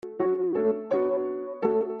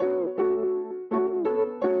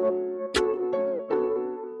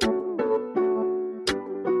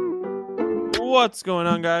What's going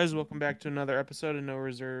on, guys? Welcome back to another episode of No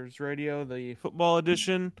Reserves Radio, the football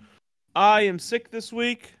edition. I am sick this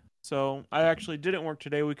week, so I actually didn't work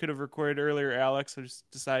today. We could have recorded earlier, Alex. I just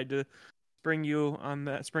decided to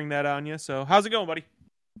spring that on you. So, how's it going, buddy?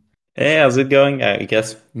 Hey, how's it going? I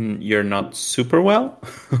guess you're not super well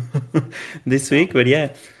this No. week, but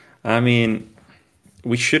yeah, I mean,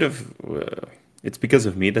 we should have. It's because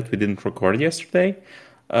of me that we didn't record yesterday.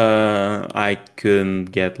 I couldn't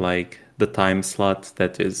get like the time slot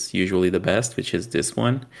that is usually the best, which is this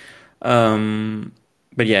one. Um,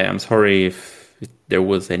 but yeah, I'm sorry if there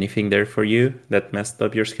was anything there for you that messed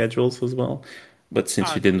up your schedules as well. But since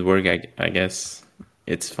Ah, you didn't work, I guess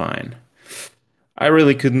it's fine. I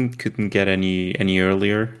really couldn't get any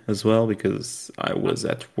earlier as well because I was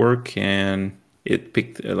at work and it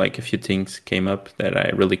picked like a few things came up that I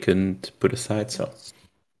really couldn't put aside. So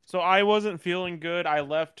so I wasn't feeling good. I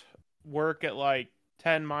left work at like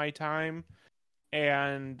 10 my time,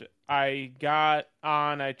 and I got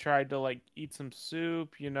on. I tried to like eat some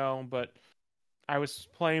soup, but I was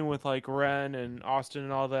playing with like Ren and Austin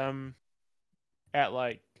and all them at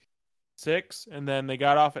like 6, and then they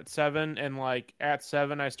got off at 7, and like at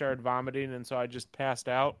 7 I started vomiting, and so I just passed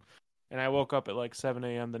out, and I woke up at like 7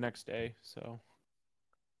 a.m. the next day. So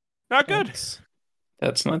not good. that's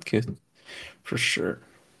that's not good for sure.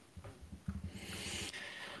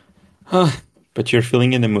 But you're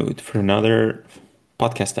feeling in the mood for another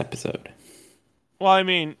podcast episode. Well, I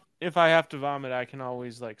mean, if I have to vomit, I can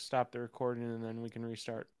always like stop the recording and then we can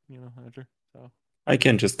restart, after. So I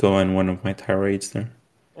can just go on one of my tirades there.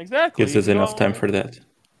 exactly, Gives you us can enough go. time for that.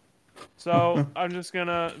 So I'm just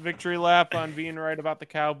gonna victory lap on being right about the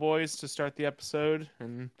Cowboys to start the episode,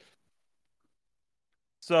 and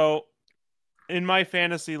so in my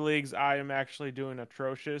fantasy leagues, I am actually doing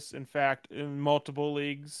atrocious. In fact, in multiple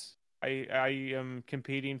leagues, I am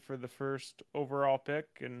competing for the first overall pick,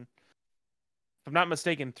 and if I'm not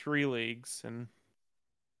mistaken, 3 leagues, and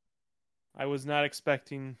I was not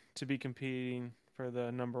expecting to be competing for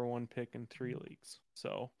the number 1 pick in 3 leagues.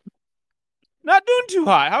 So not doing too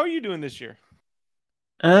hot. How are you doing this year?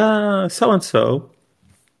 So and so.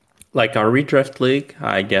 Like our redraft league,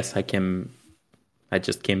 I guess I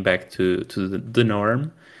just came back to the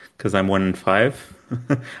norm because I'm 1-5.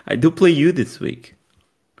 I do play you this week,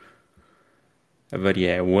 but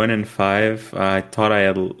yeah, 1-5. I thought I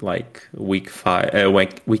had like week 6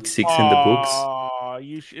 in the books, Oh,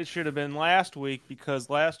 it should have been last week because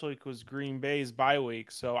last week was Green Bay's bye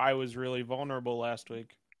week, so I was really vulnerable last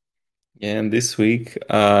week. and this week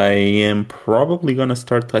I am probably gonna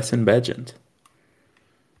start Tyson Bagent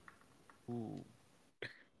Ooh.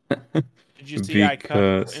 Did you see I cut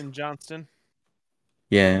because Quentin Johnston?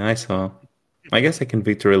 yeah, I saw. I guess I can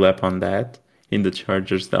victory lap on that in the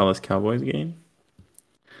Chargers Dallas Cowboys game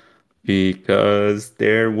because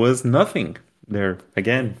there was nothing there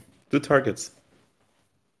again. 2 targets.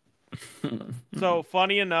 So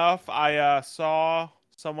funny enough, I saw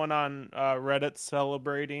someone on Reddit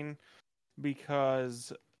celebrating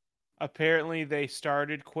because apparently they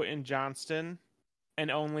started Quentin Johnston and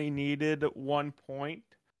only needed 1 point.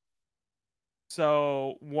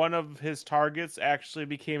 So one of his targets actually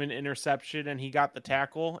became an interception, and he got the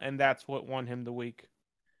tackle, and that's what won him the week.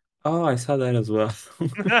 Oh, I saw that as well.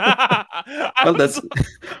 I Well, was, that's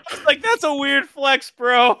I was like, that's a weird flex,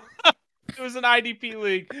 bro. It was an IDP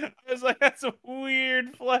league. I was like, that's a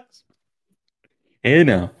weird flex. you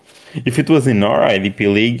know, if it was in our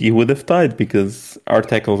IDP league, he would have tied because our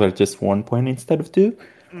tackles are just 1 point instead of two.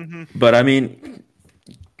 Mm-hmm. But I mean,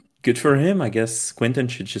 good for him. I guess Quentin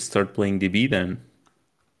should just start playing DB then.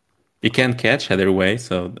 You can't catch either way,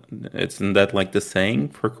 so isn't that like the saying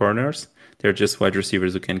for corners? They're just wide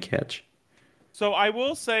receivers who can catch. So I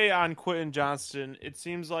will say on Quentin Johnston, it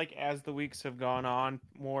seems like as the weeks have gone on,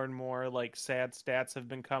 more and more like sad stats have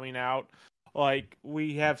been coming out. Like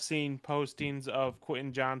we have seen postings of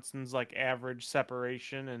Quentin Johnston's like average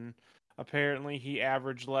separation, and apparently he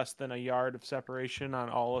averaged less than a yard of separation on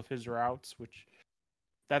all of his routes, which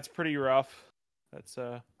that's pretty rough. That's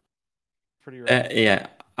pretty rough. Yeah,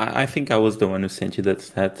 I think I was the one who sent you that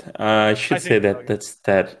stat. I I should say think so. that that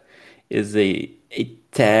stat is a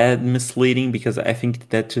tad misleading because I think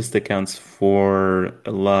that just accounts for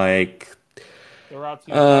like The routes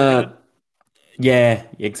he was uh targeted. yeah,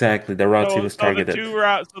 exactly, the routes he So was so the targeted. two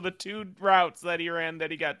routes, so the two routes that he ran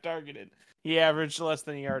that he got targeted, he averaged less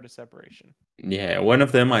than a yard of separation. Yeah, one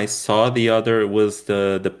of them I saw, the other was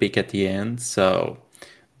the pick at the end. So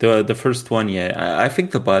The first one, yeah. I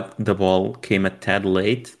think the ball came a tad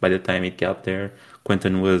late. By the time it got there,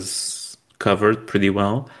 Quentin was covered pretty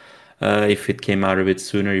well. If it came out a bit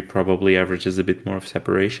sooner, he probably averages a bit more of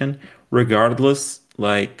separation. Regardless,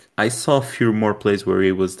 like I saw a few more plays where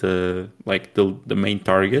he was the main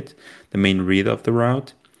target, the main read of the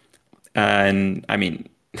route. And I mean,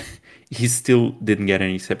 he still didn't get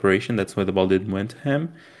any separation. That's why the ball didn't went to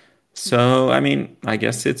him. So, I mean, I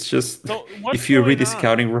guess it's just So what's if you read going the on?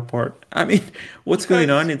 scouting report, I mean, what's going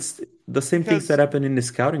on? Because It's the same things that because happen in the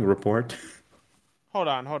scouting report. hold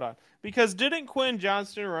on. Because didn't Quinn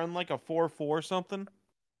Johnston run like a 4.4 something?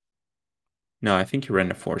 No, I think he ran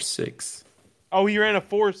a 4.6. Oh, he ran a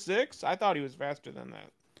 4.6? I thought he was faster than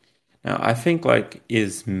that. Now, I think like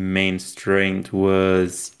his main strength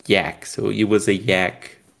was yak. So he was a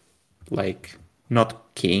yak, like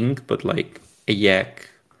not king, but like a yak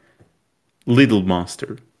little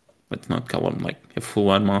monster. Let's not call him like a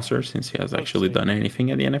full-on monster since he has Let's actually see. done anything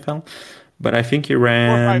at the NFL. But I think he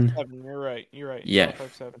Four five ran, seven. You're right. You're right. yeah,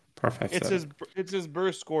 4.57. par 5.7. It's his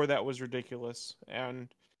burst score that was ridiculous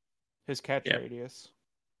and his catch Yeah, radius.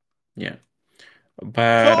 yeah. But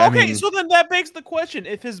So I okay, mean, so then that begs the question: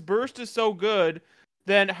 if his burst is so good,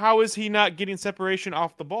 then how is he not getting separation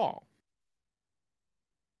off the ball?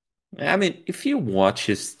 if you watch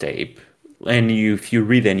his tape and if you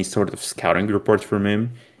read any sort of scouting reports from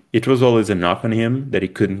him, it was always a knock on him that he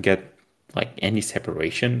couldn't get like any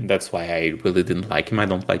separation. That's why I really didn't like him. I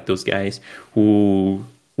don't like those guys who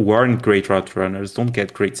aren't great route runners, don't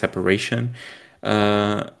get great separation,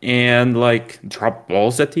 and like drop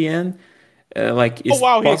balls at the end. Like Oh is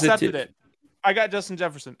wow, he accepted positive. it. I got Justin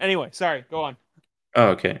Jefferson. Anyway, sorry. Go on. Oh,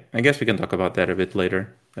 okay. I guess we can talk about that a bit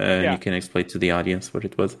later, and you Yeah, can explain to the audience what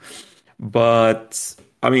it was. But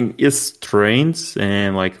I mean, his strengths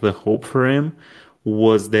and like the hope for him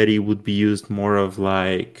was that he would be used more of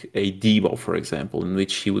like a Debo, for example, in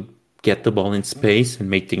which he would get the ball in space and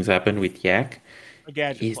make things happen with Yak. a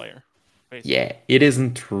gadget Is player, Yeah, basically. it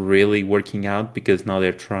isn't really working out because now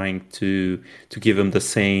they're trying to give him the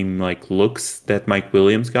same like looks that Mike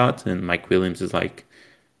Williams got, and Mike Williams is like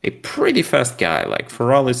a pretty fast guy, like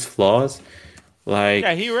for all his flaws.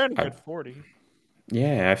 Yeah, Like, he ran a I, good 40.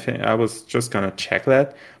 yeah, I think I was just gonna check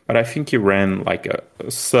that, but I think he ran like a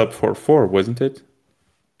sub 4.4, wasn't it?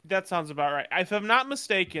 That sounds about right. If I'm not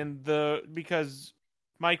mistaken, the because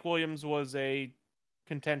Mike Williams was a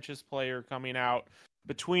contentious player coming out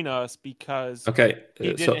between us because Okay,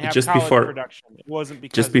 he so didn't have college production. It wasn't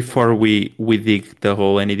just because of his. before we dig the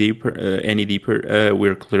whole any deeper,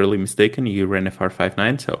 we're clearly mistaken. You ran a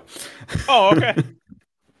 4.59, so Oh, okay.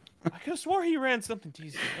 I could have swore he ran something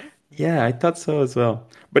decent. Okay. yeah, I thought so as well.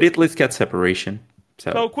 But at least get separation.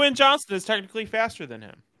 So So Quinn Johnston is technically faster than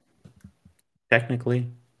him.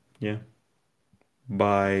 technically, yeah,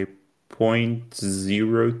 by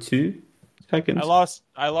 0.02 seconds.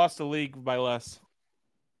 I lost the league by less.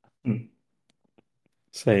 Hmm.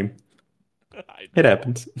 Same. I It know.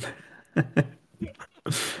 happens.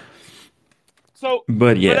 So,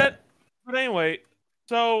 But but yeah, that, but anyway,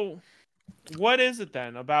 so what is it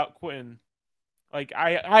then about Quinn? Like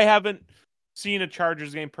I haven't seen a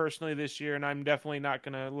Chargers game personally this year, and I'm definitely not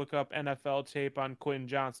gonna look up NFL tape on Quinn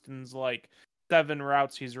Johnston's like 7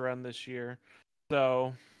 routes he's run this year.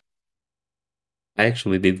 So I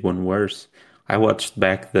actually did one worse. I watched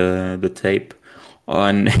back the tape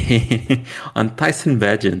on on Tyson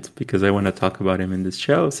Bagent because I want to talk about him in this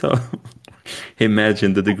show. So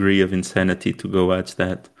imagine the degree of insanity to go watch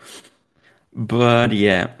that. But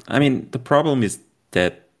yeah, I mean, the problem is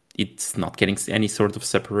that it's not getting any sort of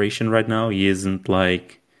separation right now. He isn't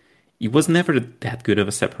like he was never that good of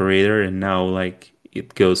a separator, and now like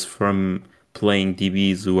it goes from playing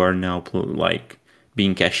DBs who are now like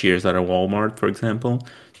being cashiers at a Walmart, for example,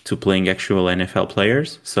 to playing actual NFL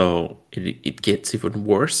players. So it gets even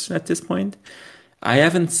worse at this point. I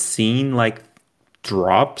haven't seen like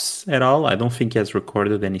drops at all. I don't think he has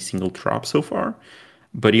recorded any single drop so far,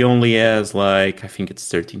 but he only has like I think it's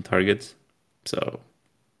 13 targets. So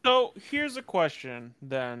so here's a question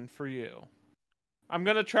then for you. I'm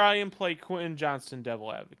gonna try and play Quinn Johnston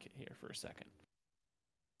devil advocate here for a second.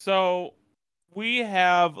 So we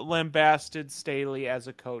have lambasted Staley as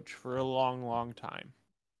a coach for a long, long time.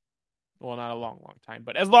 Well, not a long, long time,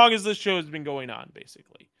 but as long as this show has been going on,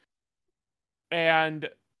 basically. And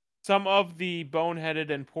some of the boneheaded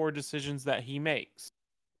and poor decisions that he makes.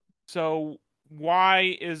 So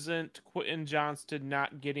why isn't Quentin Johnston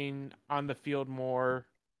not getting on the field more?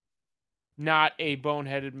 Not a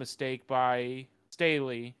boneheaded mistake by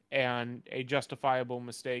Staley and a justifiable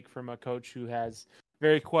mistake from a coach who has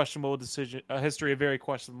very questionable decision, a history of very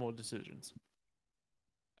questionable decisions.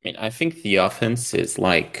 I mean, I think the offense is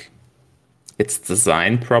like it's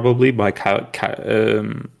designed probably by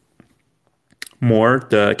Moore,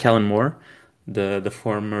 the Kellen Moore, the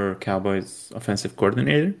former Cowboys offensive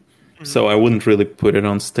coordinator. Hmm. So I wouldn't really put it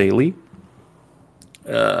on Staley.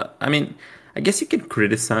 I mean, I guess you can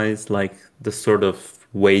criticize like the sort of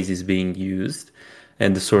ways he's being used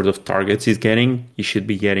and the sort of targets he's getting. He should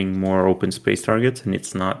be getting more open space targets, and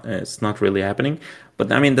it's not. It's not really happening.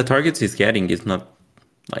 But I mean, the targets he's getting is not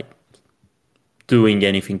like doing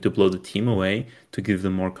anything to blow the team away, to give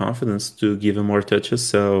them more confidence, to give them more touches.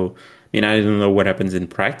 So, I mean, I don't know what happens in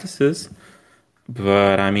practices,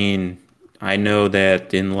 but I mean, I know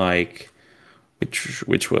that in like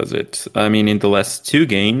which was it? I mean, in the last two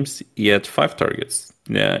games, he had five targets.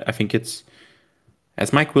 Yeah, I think it's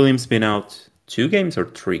has Mike Williams been out two games or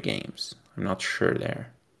three games? I'm not sure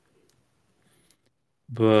there.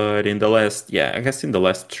 But in the last, yeah, I guess in the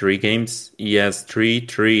last three games, he has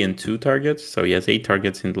three, and two targets. So he has eight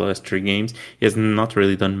targets in the last three games. He has not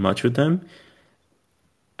really done much with them.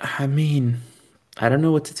 I mean, I don't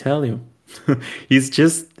know what to tell you. He's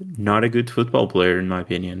just not a good football player, in my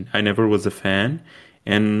opinion. I never was a fan.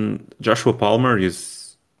 And Joshua Palmer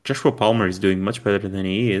is doing much better than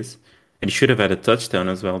he is. And he should have had a touchdown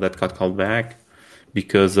as well that got called back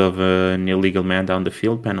because of an illegal man down the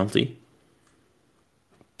field penalty.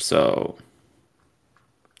 So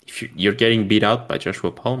if you're getting beat out by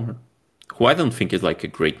Joshua Palmer, who I don't think is like a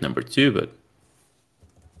great number two, but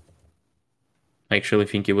I actually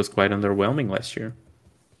think he was quite underwhelming last year.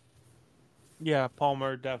 Yeah,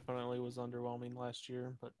 Palmer definitely was underwhelming last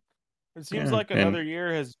year, but it seems Yeah, like and another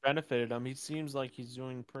year has benefited him. He seems like he's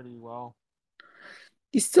doing pretty well.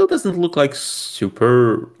 he still doesn't look like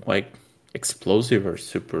super like explosive or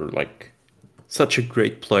super like such a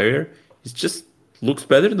great player. He just looks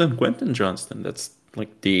better than Quentin Johnston. That's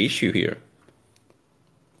like the issue here.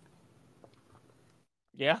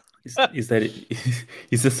 Yeah. Is that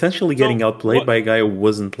he's essentially getting So outplayed what by a guy who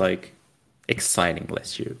wasn't like exciting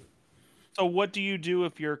last year. so what do you do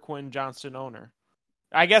if you're a Quentin Johnston owner?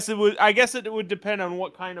 I guess it would depend on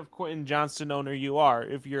what kind of Quentin Johnston owner you are.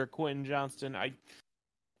 If you're a Quentin Johnston,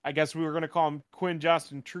 I guess we were going to call him Quentin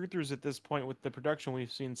Johnston truthers at this point with the production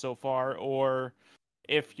we've seen so far, or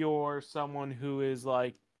if you're someone who is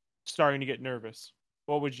like starting to get nervous,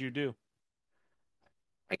 what would you do?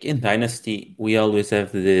 Like in Dynasty, we always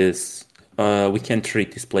have this. We can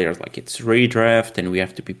treat these players like it's redraft, and we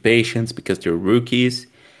have to be patient because they're rookies.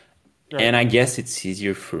 Right. And I guess it's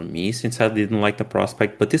easier for me since I didn't like the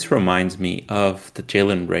prospect. But this reminds me of the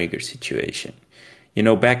Jalen Rager situation. You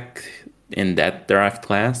know, back in that draft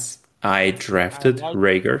class, I I drafted like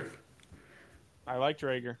Rager. I liked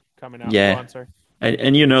Rager coming out. Go Yeah. on, sorry.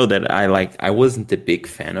 And you know that I wasn't a big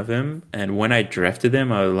fan of him. And when I drafted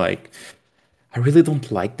him, I was like, I really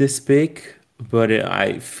don't like this pick, but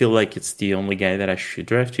I feel like it's the only guy that I should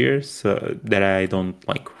draft here, so that I don't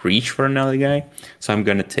like reach for another guy. So I'm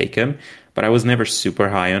gonna take him. But I was never super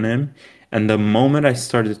high on him. And the moment I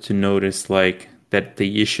started to notice like that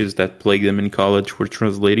the issues that plagued him in college were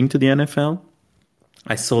translating to the NFL,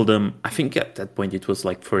 I sold him. I think at that point it was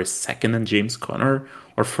like for a second and James Conner,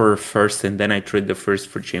 or for a first, and then I traded the first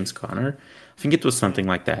for James Conner. I think it was something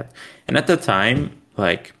like that. And at the time,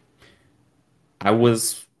 like I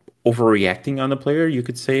was overreacting on the player, you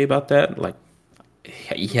could say about that. Like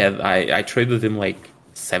he had, I traded him like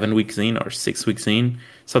 7 weeks in or 6 weeks in,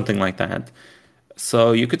 something like that.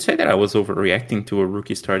 So you could say that I was overreacting to a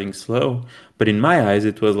rookie starting slow, but in my eyes,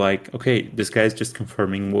 it was like, okay, this guy's just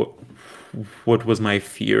confirming what was my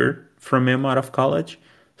fear from him out of college.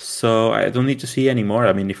 So I don't need to see anymore.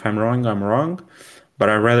 I mean, if I'm wrong, I'm wrong, but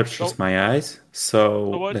I'd rather So trust my eyes.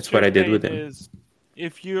 so So what that's what you're I did with saying him. is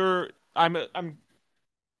if you're I'm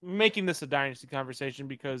making this a dynasty conversation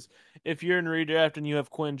because if you're in redraft and you have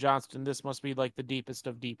Quinn Johnston, this must be like the deepest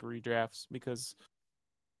of deep redrafts because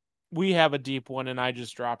we have a deep one and I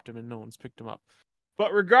just dropped him and no one's picked him up.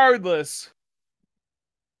 But regardless,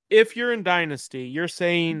 if you're in dynasty, you're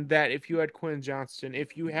saying that if you had Quinn Johnston,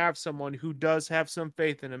 if you have someone who does have some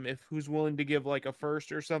faith in him, if who's willing to give like a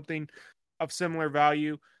first or something of similar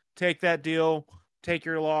value, take that deal, take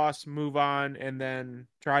your loss, move on, and then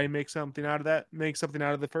try and make something out of that, make something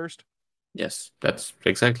out of the first. Yes, that's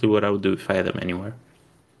exactly what I would do if I had them anywhere.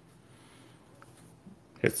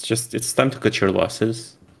 It's time to cut your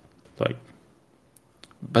losses. Like,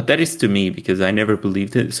 but that is to me because I never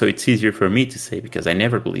believed it. So it's easier for me to say because I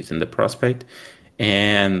never believed in the prospect,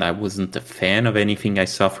 and I wasn't a fan of anything I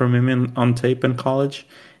saw from him on tape in college.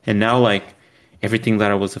 And now, like everything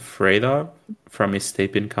that I was afraid of from his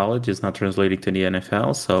tape in college is not translating to the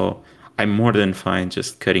NFL. So I'm more than fine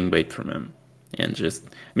just cutting bait from him. and just,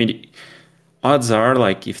 I mean, odds are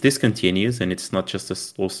like if this continues and it's not just a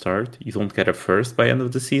slow start, you don't get a first by end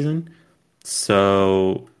of the season.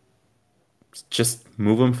 So just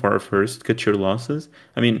move them for a first, cut your losses.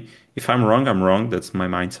 I mean, if I'm wrong, I'm wrong. That's my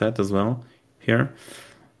mindset as well here.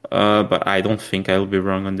 But I don't think I'll be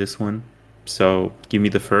wrong on this one. So give me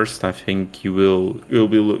the first. I think you'll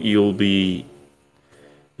be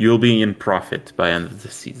in profit by end of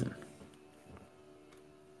the season.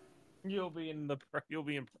 You'll be in.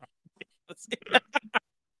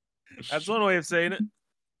 That's one way of saying it.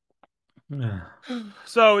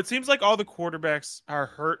 So it seems like all the quarterbacks are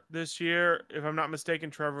hurt this year. If I'm not mistaken,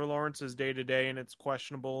 Trevor Lawrence is day to day, and it's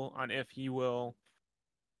questionable on if he will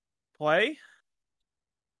play.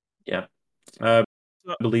 Yeah. I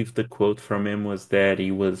So, believe the quote from him was that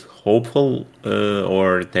he was hopeful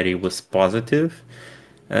or that he was positive.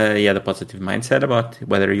 He had a positive mindset about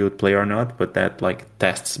whether he would play or not, but that like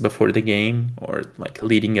tests before the game or like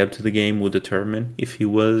leading up to the game would determine if he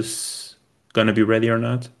was gonna be ready or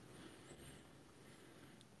not.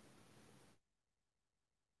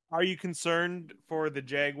 are you concerned for the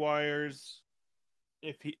Jaguars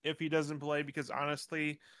if he doesn't play? Because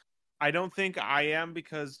honestly, I don't think I am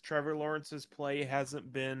because Trevor Lawrence's play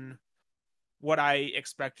hasn't been what I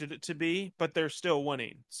expected it to be, but they're still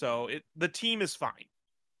winning. So the team is fine.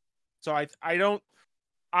 So I don't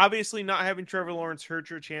obviously not having Trevor Lawrence hurt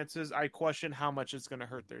your chances. I question how much it's going to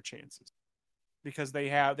hurt their chances because they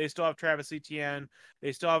still have Travis Etienne,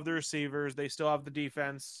 they still have the receivers, they still have the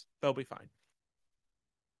defense. They'll be fine.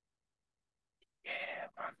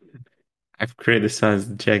 I've criticized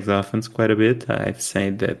the Jags offense quite a bit. I've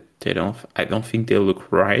said that I don't think they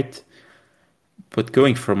look right. But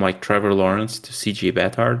going from like Trevor Lawrence to CJ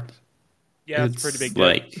Beathard, Yeah, it's a pretty it's big dip.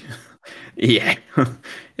 like, yeah,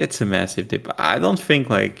 it's a massive dip. I don't think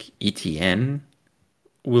like ETN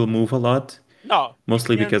will move a lot, No,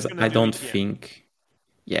 mostly Etienne's because going to I do don't Etienne. think,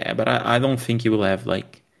 yeah, but I don't think he will have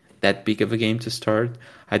like that big of a game to start.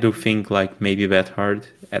 I do think like maybe Beathard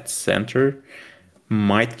at center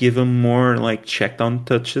might give him more like check down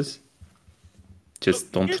touches. So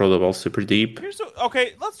Just don't throw the ball super deep.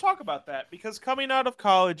 okay. Let's talk about that because coming out of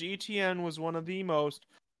college, ETN was one of the most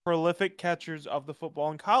prolific catchers of the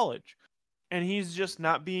football in college, and he's just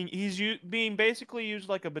not being being basically used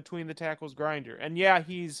like a between the tackles grinder. And yeah,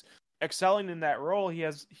 he's excelling in that role.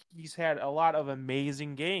 He's had a lot of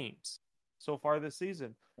amazing games so far this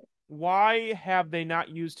season. Why have they not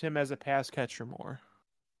used him as a pass catcher more?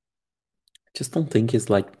 Just don't think he's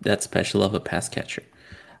like that special of a pass catcher.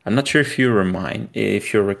 I'm not sure if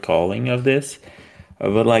you're recalling of this,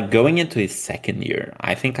 but like going into his second year,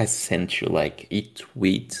 I think I sent you like a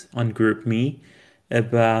tweet on GroupMe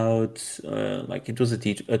about like it was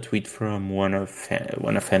a tweet from one of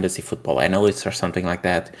fantasy football analysts or something like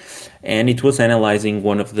that, and it was analyzing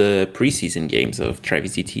one of the preseason games of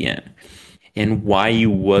Travis Etienne and why he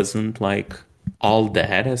wasn't like all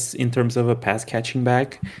that as in terms of a pass catching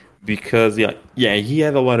back because yeah he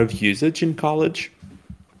had a lot of usage in college,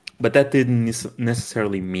 but that didn't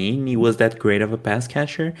necessarily mean he was that great of a pass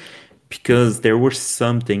catcher because there were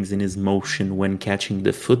some things in his motion when catching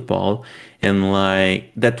the football and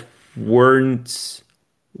like that weren't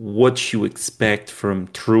what you expect from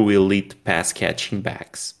true elite pass catching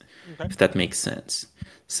backs, Okay. if that makes sense.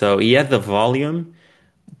 So he had the volume,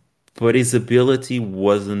 but his ability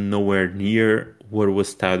wasn't nowhere near what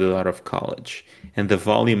was touted out of college, and the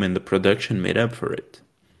volume and the production made up for it.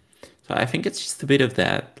 So I think it's just a bit of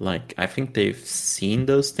that. Like I think they've seen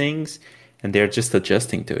those things and they're just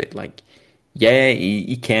adjusting to it. Like, yeah,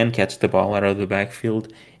 he can catch the ball out of the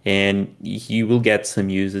backfield and he will get some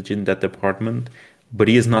usage in that department, but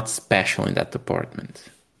he is not special in that department.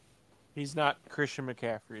 He's not Christian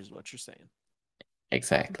McCaffrey, is what you're saying.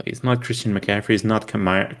 Exactly. He's not Christian McCaffrey. He's not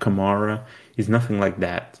Kamara. He's nothing like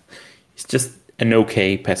that. He's just an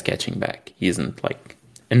okay pass catching back. He isn't like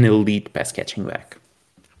an elite pass catching back.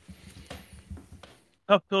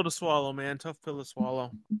 Tough pill to swallow, man. Tough pill to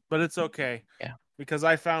swallow. But it's okay Yeah. because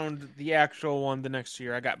I found the actual one the next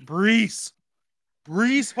year. I got Brees.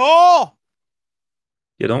 Brees Hall.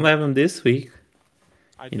 You don't have him this week.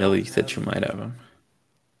 I You know, don't you have said you him. might have him.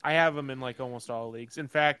 I have him in like almost all leagues. In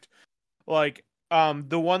fact, like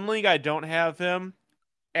the one league I don't have him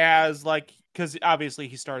as like because obviously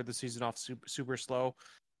he started the season off super slow.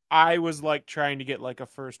 I was like trying to get like a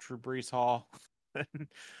first for Brees Hall,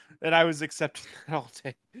 and I was accepting that all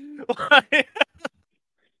day.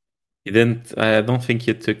 You didn't. I don't think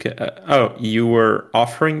you took. Oh, you were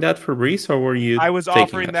offering that for Brees, or were you I was taking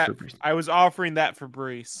offering that that. for Brees? I was offering that for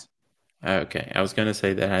Brees. Okay, I was gonna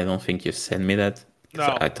say that. I don't think you sent me that. Because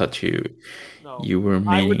No, I thought you no. you were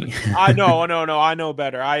I would. meaning. I no, no, no. I know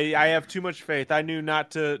better. I have too much faith. I knew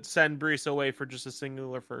not to send Brees away for just a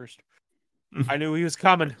singular first. I knew he was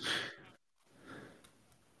coming.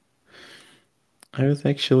 I was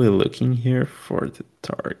actually looking here for the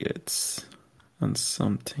targets on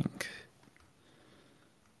something.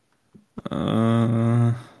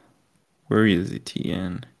 Uh, where is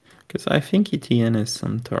ETN? Because I think ETN has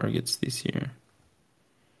some targets this year.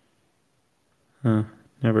 Huh,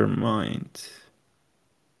 never mind.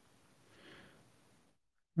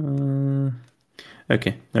 Uh,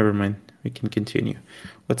 okay, never mind. We can continue.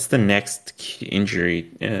 What's the next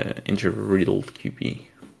injury riddled QB?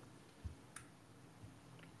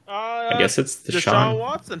 I guess it's Deshaun Deshaun.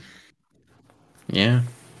 Watson. Yeah.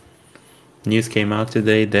 News came out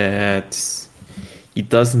today that he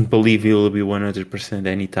doesn't believe he will be 100%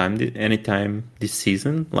 anytime this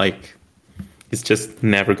season. Like, it's just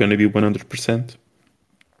never going to be 100%.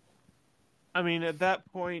 I mean, at that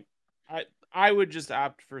point, I would just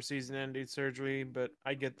opt for season-ending surgery, but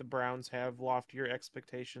I get the Browns have loftier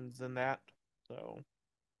expectations than that. So,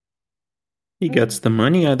 He gets the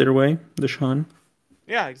money either way, Deshaun.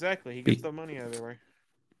 yeah, exactly. He gets Be- the money either way.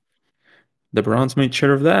 The Browns made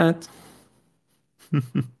sure of that. I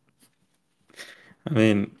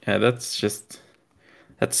mean, yeah, that's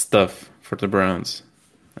tough for the Browns.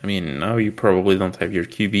 I mean, now you probably don't have your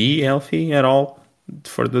QB healthy at all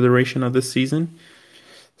for the duration of the season.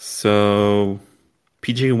 So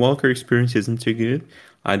PJ Walker experience isn't too good.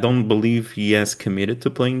 I don't believe he has committed to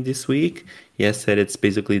playing this week. He has said it's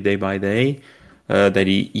basically day by day. That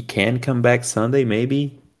he can come back Sunday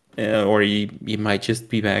maybe, or he might just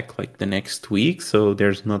be back like the next week. So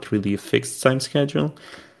there's not really a fixed time schedule.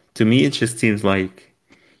 To me, it just seems like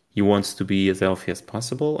he wants to be as healthy as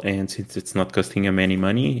possible, and since it's not costing him any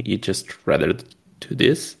money, he just rather do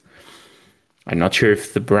this. I'm not sure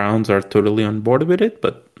if the Browns are totally on board with it,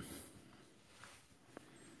 but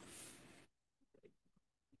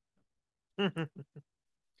Yeah.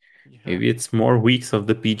 maybe it's more weeks of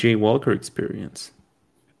the PJ Walker experience.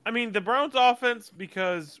 I mean, the Browns offense,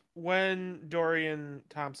 because when Dorian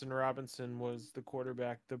Thompson Robinson was the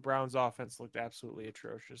quarterback, the Browns offense looked absolutely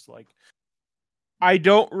atrocious. Like, I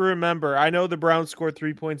don't remember. I know the Browns scored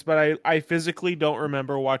 3 points, but I physically don't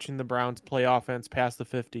remember watching the Browns play offense past the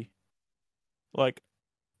 50. Like,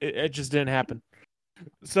 it just didn't happen.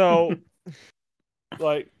 So,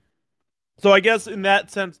 like, so I guess in that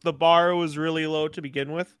sense, the bar was really low to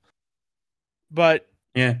begin with. But,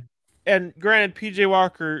 Yeah, and granted, PJ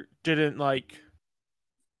Walker didn't like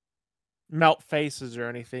melt faces or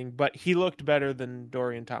anything, but he looked better than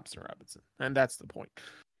Dorian Thompson Robinson, and that's the point.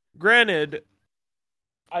 Granted,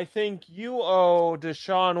 I think you owe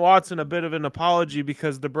Deshaun Watson a bit of an apology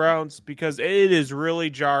because it is really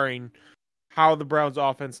jarring how the Browns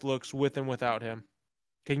offense looks with and without him.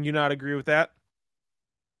 Can you not agree with that?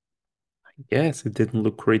 yes, it didn't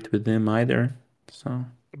look great with him either. So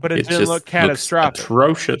But it it didn't look just looks catastrophic.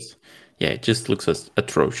 atrocious. Yeah, it just looks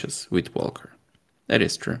atrocious with Walker. That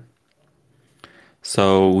is true.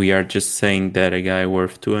 So we are just saying that a guy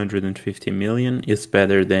worth 250 million is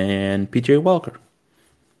better than PJ Walker.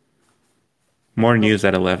 More Nope. news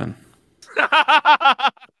at 11.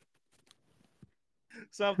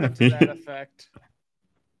 Something to that effect.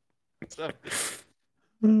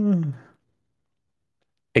 Something.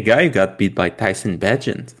 A guy who got beat by Tyson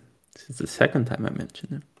Bagent. This is the second time I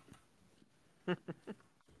mention him.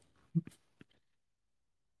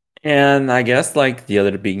 And I guess like the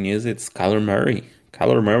other big news, it's Kyler Murray.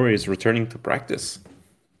 Kyler Murray is returning to practice.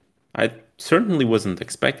 I certainly wasn't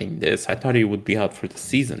expecting this. I thought he would be out for the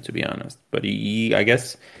season, to be honest. But I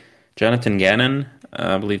guess Jonathan Gannon,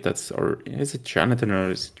 I believe that's, or is it Jonathan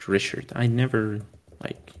or is it Richard? I never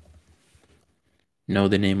like know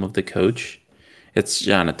the name of the coach. It's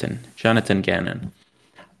Jonathan Gannon.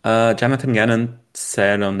 Jonathan Gannon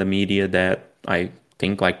said on the media that I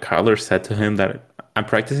think like Kyler said to him that I'm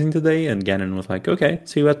practicing today, and Gannon was like, "Okay,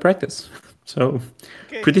 see you at practice." So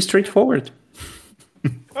Okay. pretty straightforward.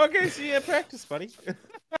 Okay, see you at practice, buddy.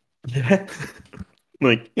 Yeah.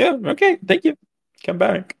 Like, yeah, okay, thank you. Come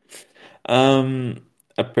back.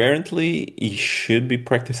 Apparently he should be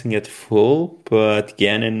practicing at full, but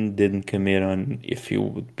Gannon didn't commit on if he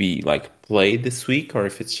would be like played this week or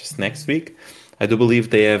if it's just next week. I do believe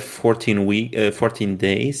they have 14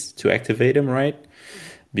 days to activate him, right?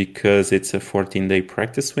 Because it's a 14-day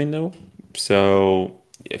practice window. So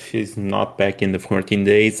if he's not back in the 14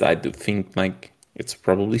 days, I do think like it's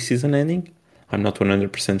probably season ending. I'm not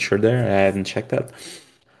 100% sure there. I haven't checked that.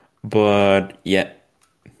 But yeah,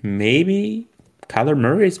 maybe Kyler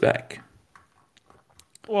Murray is back.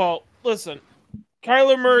 Well, listen.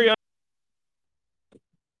 Kyler Murray.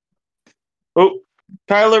 Oh,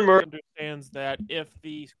 Kyler Murray understands that if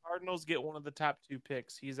the Cardinals get one of the top two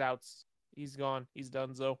picks, he's out. He's gone. He's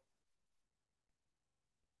done. So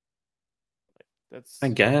I that's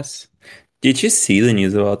guess. Did you see the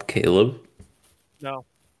news about Caleb? no.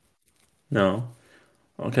 No.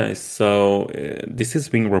 Okay, so this is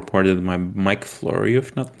being reported by Mike Flory,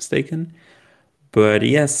 if not mistaken. But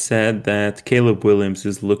he has said that Caleb Williams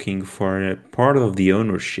is looking for a part of the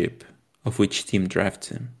ownership of which team drafts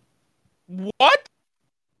him. What?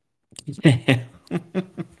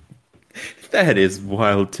 That is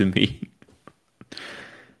wild to me.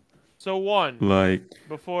 So one Like,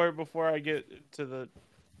 before I get to the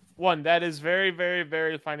one that is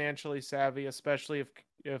very financially savvy, especially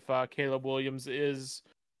if Caleb Williams is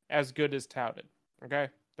as good as touted. Okay,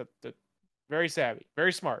 that very savvy,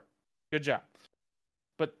 very smart. Good job.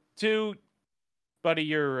 But two, buddy,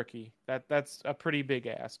 you're a rookie. That's a pretty big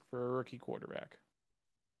ask for a rookie quarterback.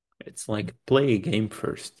 it's like play a game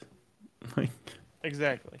first. Like,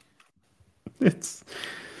 Exactly. it's,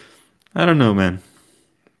 I don't know, man.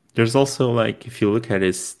 There's also like, if you look at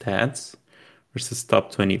his stats versus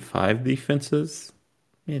top 25 defenses,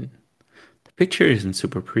 I mean, the picture isn't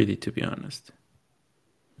super pretty, to be honest.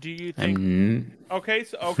 Do you think? I'm. Okay,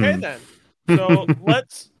 so okay then. So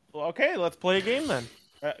let's play a game then,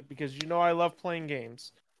 because you know I love playing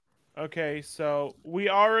games. Okay, so we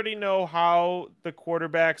already know how the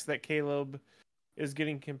quarterbacks that Caleb is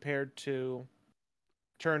getting compared to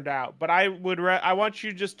turned out, but I want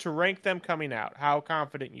you just to rank them coming out. How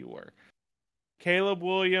confident you were, Caleb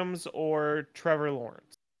Williams or Trevor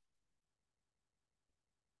Lawrence?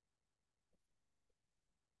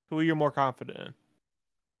 Who are you more confident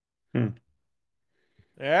in? Hmm.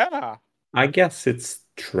 Yeah, I guess it's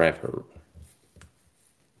Trevor.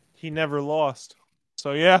 he never lost.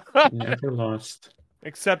 So yeah, He never lost.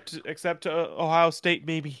 except Ohio State,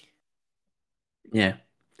 maybe. Yeah.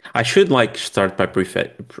 I should like start by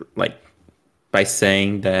by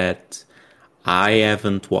saying that I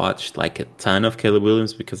haven't watched like a ton of Caleb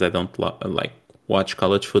Williams because I don't like watch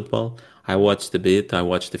college football. I watched a bit, I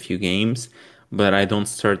watched a few games, but I don't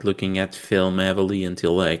start looking at film heavily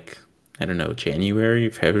until like I don't know, January,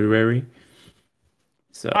 February.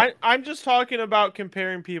 So, I'm just talking about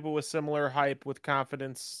comparing people with similar hype with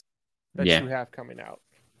confidence that yeah. you have coming out.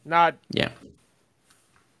 Not Yeah.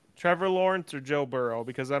 Trevor Lawrence or Joe Burrow,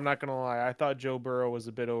 because I'm not gonna lie, I thought Joe Burrow was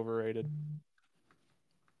a bit overrated.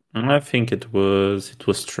 I think it was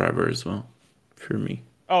Trevor as well for me.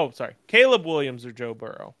 Oh, sorry, Caleb Williams or Joe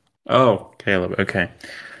Burrow. Oh, Caleb. Okay.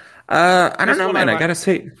 I don't This know, one man. I'm I gotta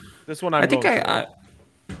say, this one I I'm think going for.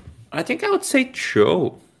 I think I would say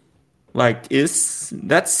Joe. Like, is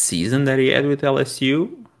that season that he had with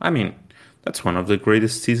LSU? I mean, that's one of the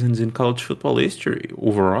greatest seasons in college football history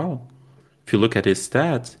overall. If you look at his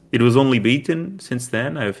stats, it was only beaten since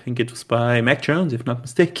then. I think it was by Mac Jones, if not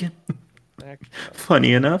mistaken. Mac Jones.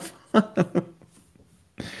 Funny enough.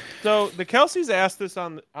 So the Kelseys asked this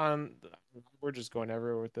on. We're just going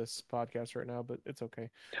everywhere with this podcast right now, but it's okay.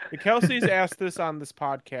 The Kelseys asked this on this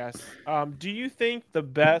podcast. Do you think the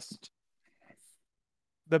best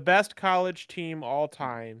college team all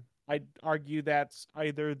time? I'd argue that's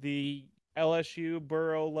either the LSU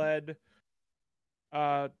Burrow led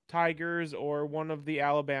Tigers or one of the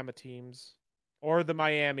Alabama teams, or the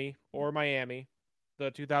Miami,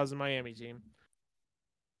 the 2000 Miami team.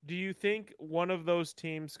 Do you think one of those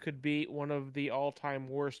teams could beat one of the all-time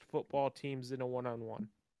worst football teams in a one-on-one,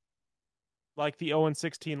 like the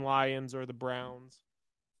 0-16 Lions or the Browns?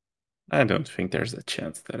 I don't think there's a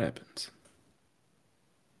chance that happens.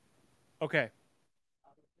 Okay,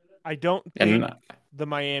 I don't And think the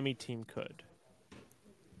Miami team could,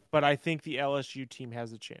 but I think the LSU team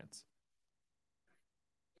has a chance.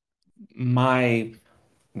 my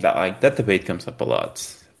that debate comes up a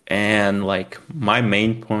lot. And like my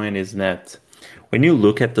main point is that when you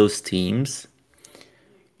look at those teams,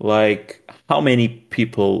 like how many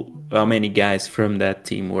guys from that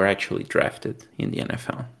team were actually drafted in the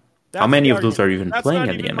NFL? How That's many the of those argument. are even That's playing not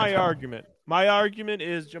at the even my NFL? argument. My argument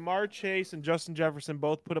is Jamar Chase and Justin Jefferson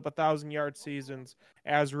both put up 1,000-yard seasons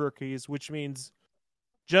as rookies, which means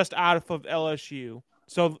just out of LSU.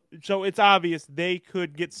 So it's obvious they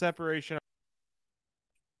could get separation.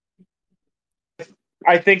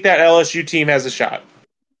 I think that LSU team has a shot.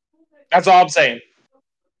 That's all I'm saying.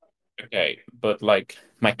 Okay, but like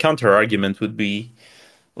my counter argument would be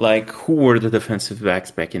like who were the defensive backs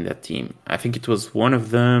back in that team? I think it was one of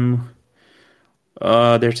them.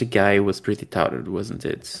 There's a guy who was pretty touted, wasn't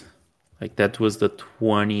it? Like that was the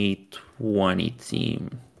 2020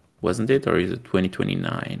 team, wasn't it? Or is it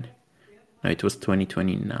 2029? No, it was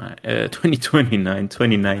 2029, 2029, 2019.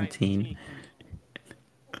 2019.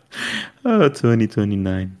 Oh,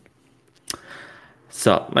 2029.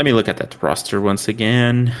 So let me look at that roster once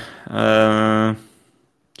again. Uh,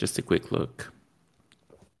 just a quick look.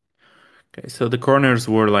 Okay, so the corners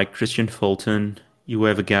were like Christian Fulton. You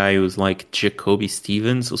have a guy who's like Jacoby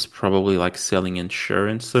Stevens, who's probably like selling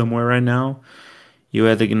insurance somewhere right now. You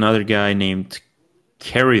had another guy named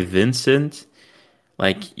Kerry Vincent.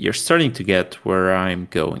 Like, you're starting to get where I'm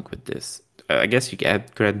going with this. I guess you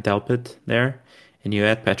add Grant Delpit there, and you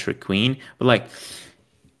add Patrick Queen. But, like,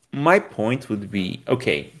 my point would be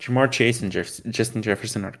okay, Jamar Chase and Justin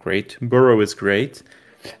Jefferson are great. Burrow is great.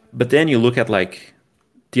 But then you look at, like,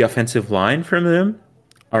 the offensive line from them.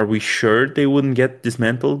 Are we sure they wouldn't get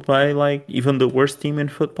dismantled by, like, even the worst team in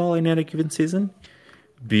football in any given season?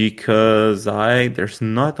 Because there's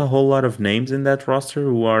not a whole lot of names in that roster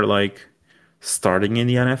who are, like, starting in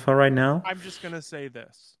the NFL right now. I'm just gonna say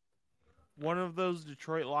this. One of those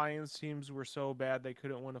Detroit Lions teams were so bad they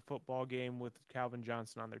couldn't win a football game with Calvin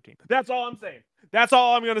Johnson on their team. That's all I'm saying. That's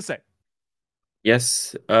all I'm gonna say.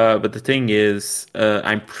 Yes, but the thing is,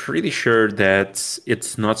 I'm pretty sure that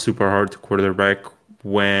it's not super hard to quarterback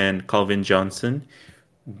when Calvin Johnson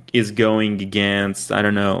is going against, I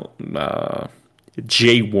don't know,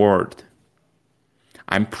 Jay Ward.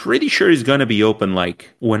 I'm pretty sure he's gonna be open like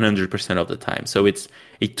 100% of the time. So it's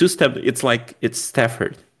a two-step. It's like it's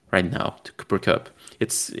Stafford right now to Cooper Cup.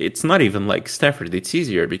 It's not even like Stafford. It's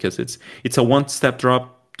easier because it's a one-step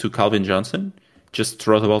drop to Calvin Johnson. Just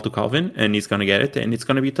throw the ball to Calvin and he's gonna get it and it's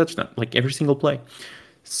gonna be a touchdown like every single play.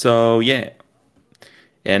 So yeah,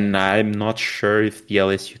 and I'm not sure if the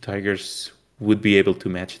LSU Tigers would be able to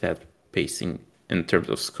match that pacing in terms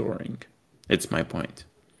of scoring. It's my point.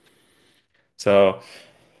 So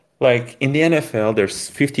like in the NFL, there's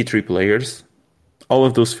 53 players. All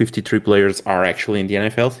of those 53 players are actually in the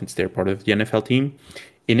NFL since they're part of the NFL team.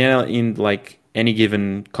 In like any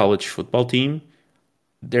given college football team,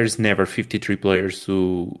 there's never 53 players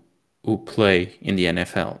who play in the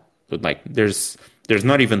NFL. But like there's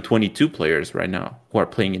not even 22 players right now who are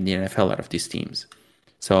playing in the NFL out of these teams.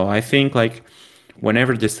 So I think like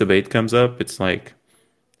whenever this debate comes up, it's like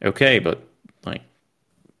okay, but like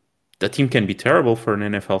the team can be terrible for an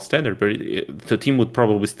NFL standard, but the team would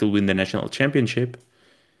probably still win the national championship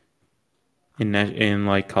in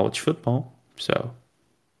like college football. So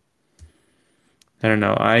I don't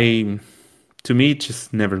know. I to me it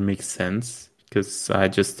just never makes sense because I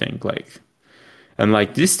just think like and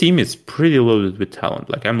like this team is pretty loaded with talent.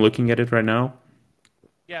 Like I'm looking at it right now,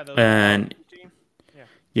 Yeah, the and LSU team. Yeah.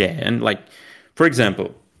 yeah, and like for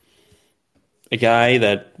example, a guy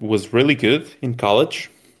that was really good in college,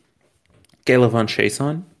 Caleb Von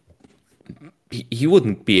Chason, he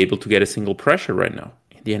wouldn't be able to get a single pressure right now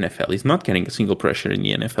in the NFL. He's not getting a single pressure in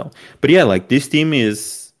the NFL. But yeah, like this team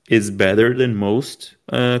is better than most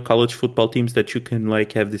college football teams that you can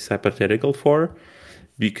like have this hypothetical for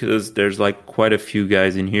because there's like quite a few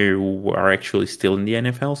guys in here who are actually still in the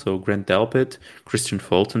NFL. So Grant Delpit, Christian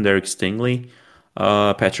Fulton, Derek Stingley,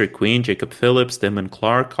 Patrick Queen, Jacob Phillips, Damon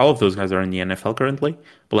Clark. All of those guys are in the NFL currently.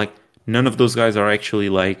 But like none of those guys are actually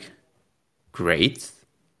like great.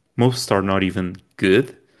 Most are not even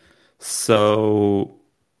good. So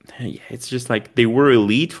yeah, it's just like they were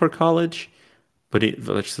elite for college, but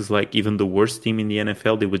it's just like even the worst team in the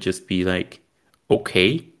NFL, they would just be like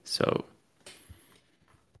okay. So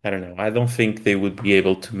I don't know. I don't think they would be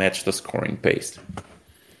able to match the scoring pace.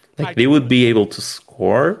 I Like they would totally be agree, able to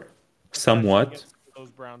score especially somewhat. against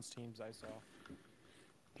those Browns teams I saw.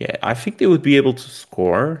 Yeah, I think they would be able to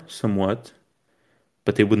score somewhat,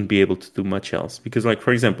 but they wouldn't be able to do much else. Because, like,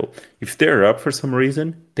 for example, if they're up for some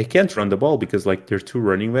reason, they can't run the ball because, like, their two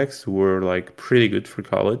running backs who were, like, pretty good for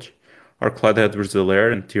college are Clyde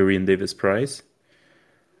Edwards-Helaire and Tyrion Davis-Price.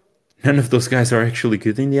 None of those guys are actually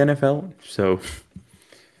good in the NFL, so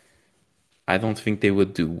I don't think they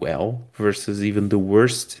would do well versus even the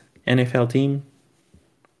worst NFL team.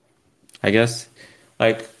 I guess,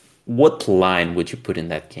 like, what line would you put in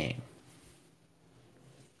that game?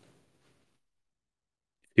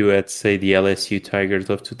 You had, say, the LSU Tigers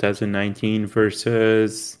of 2019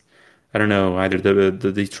 versus I don't know, either the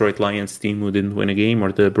Detroit Lions team who didn't win a game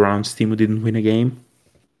or the Browns team who didn't win a game.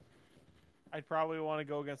 I'd probably want to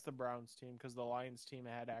go against the Browns team because the Lions team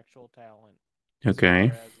had actual talent. As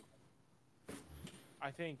Okay. far as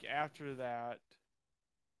I think after that,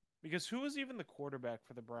 because who was even the quarterback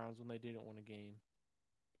for the Browns when they didn't win a game?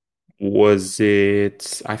 Was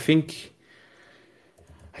it? I think.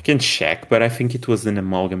 I can check, but I think it was an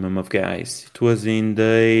amalgam of guys. It was in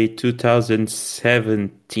the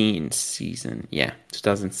 2017 season. Yeah,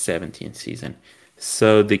 2017 season.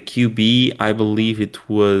 So the QB, I believe it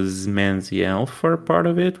was Manziel for part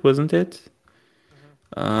of it, wasn't it? Hmm.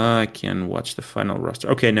 I can watch the final roster.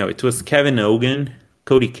 Okay, no, it was Kevin Hogan,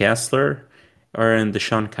 Cody Kessler, and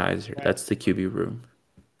Deshaun Kaiser. That's That's the QB room.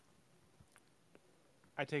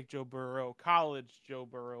 I take Joe Burrow, college Joe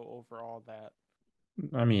Burrow over all that.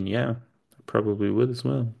 I mean, yeah, I probably would as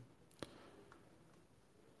well.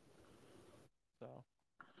 So,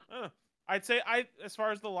 I'd say as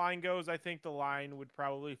far as the line goes, I think the line would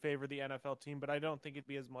probably favor the NFL team, but I don't think it'd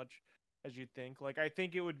be as much as you'd think. Like I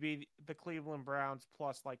think it would be the Cleveland Browns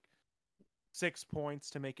plus like 6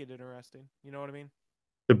 points to make it interesting. You know what I mean?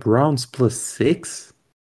 The Browns plus six?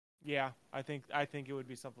 Yeah, I think it would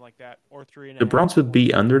be something like that, or three and a The half Browns would be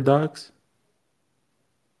points. underdogs?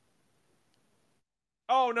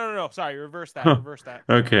 Oh no no no! Sorry, reverse that. Huh. Reverse that.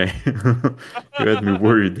 Okay. You had me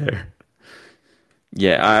worried there.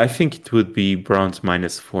 Yeah, I think it would be Browns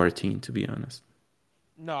minus 14, to be honest.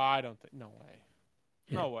 No, I don't think. No way.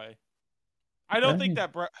 Yeah. No way. I don't think I,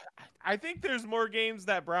 that. I think there's more games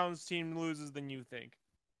that Browns team loses than you think.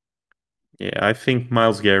 yeah, I think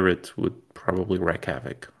Miles Garrett would probably wreak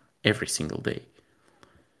havoc every single day.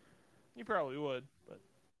 You probably would, but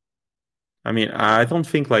I mean, I don't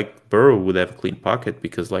think like Burrow would have a clean pocket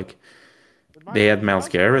because like they had Miles Miles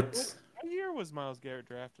Garrett. Garrett. What year was Miles Garrett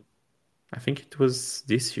drafted? I think it was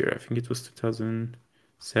this year. I think it was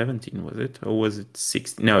 2017, was it? Or was it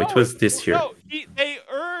 16? No, it No, was this year. no. They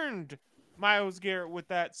earned Miles Garrett with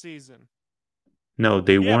that season. No,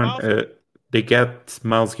 they Yeah, won. Miles. They got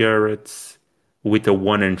Miles Garrett with a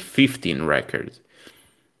 1-15 record.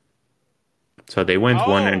 So they went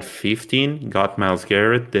 1 and Oh 15, got Miles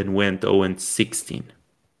Garrett, then went 0 and 16.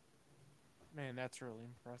 man, that's really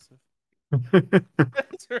impressive.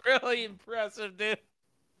 That's really impressive, dude.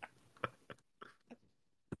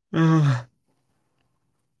 I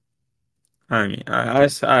mean,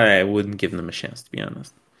 I wouldn't give them a chance to be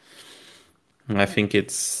honest. I think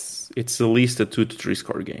it's at least a 2 to 3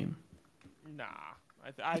 score game. Nah,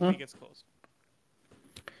 I think it's close.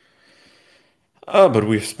 Oh, but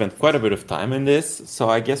we've spent quite a bit of time in this, so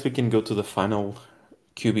I guess we can go to the final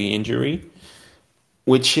QB injury,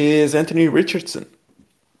 which is Anthony Richardson.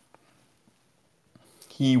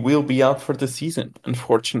 He will be out for the season,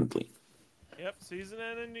 unfortunately. Yep,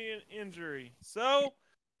 season-ending injury. So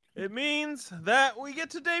it means that we get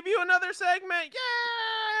to debut another segment.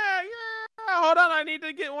 Yeah, yeah. Hold on, I need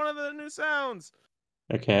to get one of the new sounds.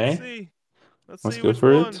 Let's Okay, see. Let's let's see go which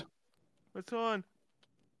for it. one. Which one?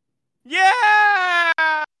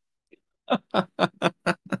 Yeah.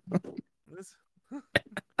 This...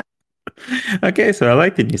 Okay, so I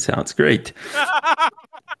like the new sounds. Great.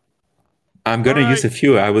 I'm All gonna use right. a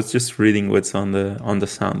few. I was just reading what's on the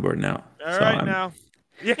soundboard now. All So right now.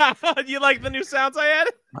 Yeah, you like the new sounds I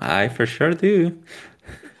added? I for sure do.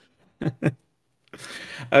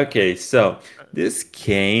 Okay, so this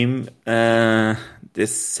came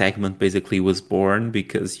this segment basically was born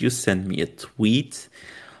because you sent me a tweet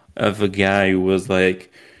of a guy who was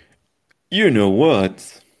like, you know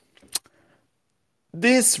what?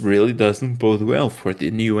 This really doesn't bode well for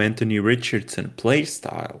the new Anthony Richardson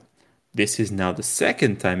playstyle. This is now the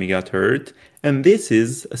second time he got hurt, and this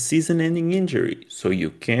is a season-ending injury, so you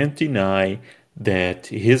can't deny that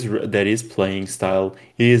his playing style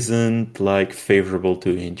isn't like favorable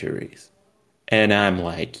to injuries. And I'm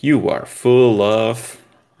like, you are full of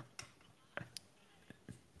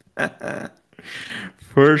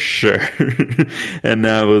for sure. And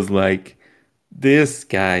I was like, this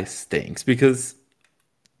guy stinks because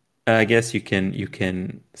I guess you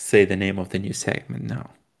can say the name of the new segment now.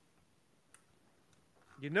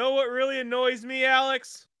 You know what really annoys me,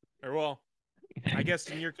 Alex? Or well, I guess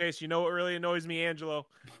in your case, you know what really annoys me, Angelo.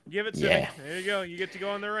 Give it to me. Yeah. There you go. You get to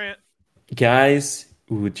go on the rant. Guys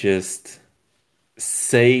who just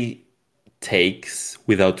say takes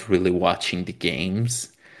without really watching the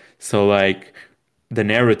games. So like the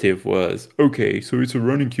narrative was, okay, so it's a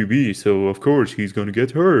running QB, so of course he's gonna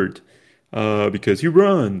get hurt because he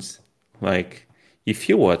runs. Like, if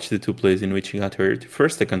you watch the two plays in which he got hurt,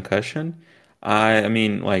 first the concussion. I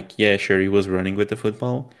mean, like, yeah, sure, he was running with the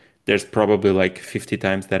football. There's probably like 50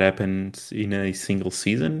 times that happens in a single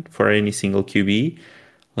season for any single QB.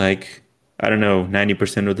 Like, I don't know,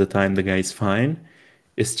 90% of the time the guy's fine.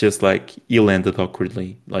 It's just like he landed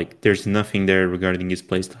awkwardly. Like there's nothing there regarding his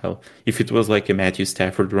playstyle. If it was like a Matthew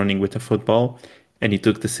Stafford running with a football and he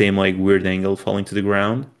took the same like weird angle falling to the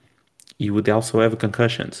ground, he would also have a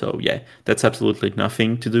concussion. So yeah, that's absolutely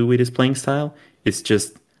nothing to do with his playing style. It's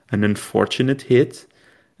just an unfortunate hit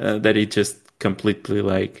that it just completely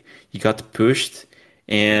like he got pushed,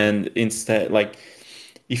 and instead like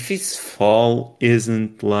if his fall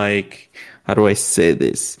isn't like, how do I say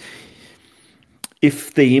this?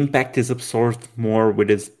 If the impact is absorbed more with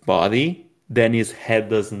his body, then his head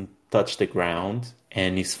doesn't touch the ground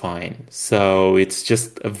and he's fine. So it's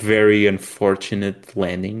just a very unfortunate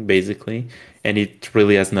landing, basically, and it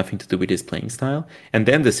really has nothing to do with his playing style. And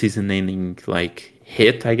then the season-ending like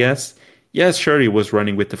hit, I guess. Yeah, sure, he was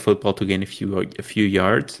running with the football to gain a few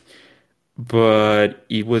yards, but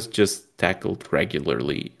he was just tackled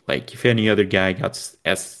regularly. Like if any other guy got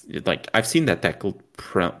as like I've seen that tackled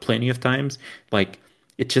plenty of times. Like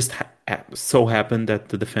it just so happened that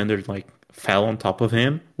the defender like fell on top of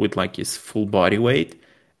him with like his full body weight,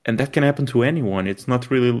 and that can happen to anyone. It's not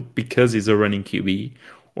really because he's a running QB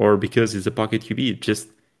or because he's a pocket QB.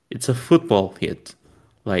 It's a football hit.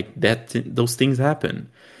 Like that, those things happen.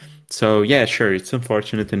 So yeah, sure, it's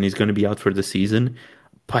unfortunate and he's going to be out for the season.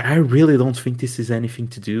 But I really don't think this is anything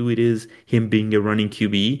to do. It is him being a running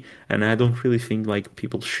QB, and I don't really think like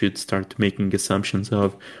people should start making assumptions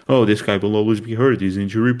of, oh, this guy will always be hurt. He's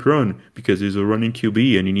injury prone because he's a running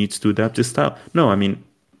QB and he needs to adapt his style. No, I mean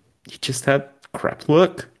he just had crap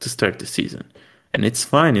luck to start the season, and it's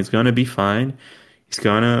fine. It's gonna be fine.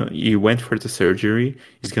 He went for the surgery.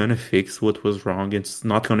 He's gonna fix what was wrong. It's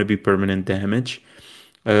not gonna be permanent damage.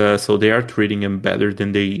 So they are treating him better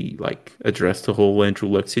than they like address the whole Andrew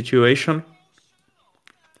Luck situation.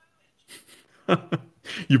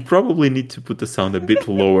 You probably need to put the sound a bit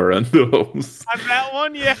lower on those. On that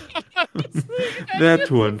one, yeah. That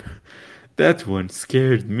one, that one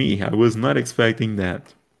scared me. I was not expecting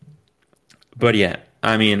that. But yeah,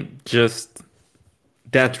 I mean, just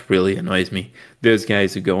that really annoys me. Those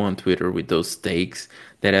guys who go on Twitter with those takes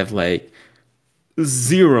that have like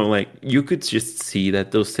zero, like you could just see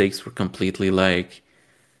that those takes were completely like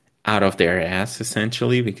out of their ass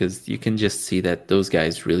essentially because you can just see that those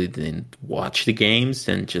guys really didn't watch the games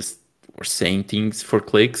and just were saying things for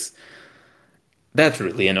clicks. That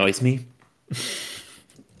really annoys me.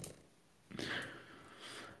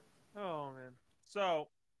 Oh man. So,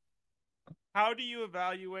 how do you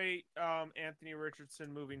evaluate Anthony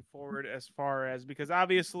Richardson moving forward? As far as because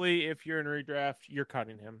obviously, if you're in redraft, you're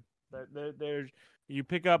cutting him. There's you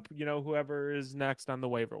pick up, whoever is next on the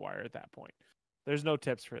waiver wire at that point. There's no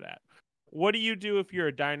tips for that. What do you do if you're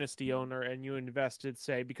a dynasty owner and you invested,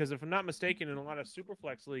 say, because if I'm not mistaken, in a lot of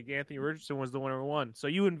Superflex league, Anthony Richardson was the 101. So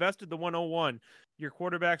you invested the 101. Your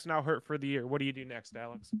quarterback's now hurt for the year. What do you do next,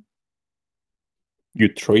 Alex? You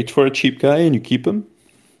trade for a cheap guy and you keep him.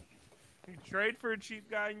 You trade for a cheap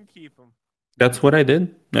guy and keep him. That's what I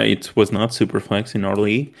did. It was not super flex in our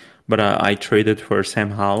league, but I traded for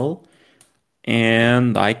Sam Howell,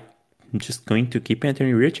 and I'm just going to keep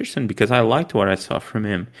Anthony Richardson because I liked what I saw from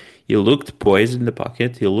him. He looked poised in the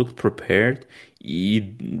pocket. He looked prepared. I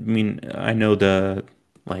mean, I know the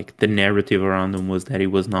narrative around him was that he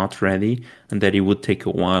was not ready and that it would take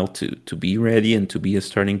a while to be ready and to be a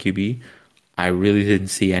starting QB. I really didn't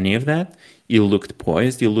see any of that. He looked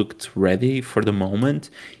poised. He looked ready for the moment.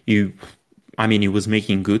 I mean, he was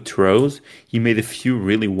making good throws. He made a few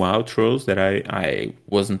really wild throws that I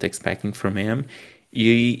wasn't expecting from him.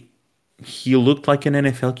 He he looked like an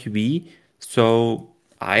NFL QB, so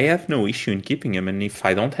I have no issue in keeping him. And if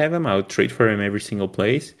I don't have him, I would trade for him every single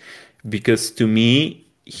place because to me,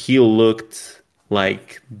 he looked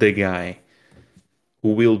like the guy who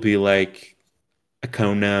will be like a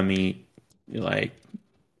Konami like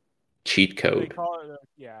cheat They code. call it,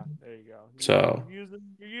 yeah. There you go. So You're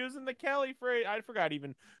using the Kelly phrase. I forgot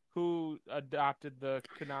even who adopted the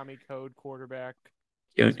Konami code quarterback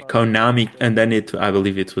as far as Konami, QBs and go. then I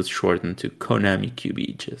believe it was shortened to Konami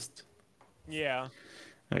QB. Just Yeah.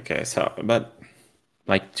 okay. So, but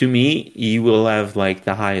like to me, he will have like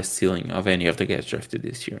the highest ceiling of any of the guys drafted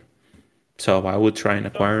this year. So I would try and So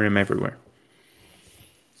acquire him everywhere.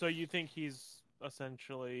 so you think he's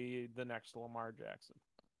essentially the next Lamar Jackson,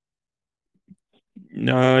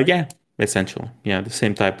 right? Yeah, essentially, yeah, the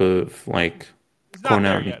same type of like He's not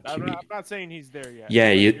there Konami yet. I'm QB. not saying he's there yet,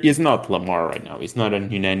 Yeah, but you're he's not Lamar right now. He's not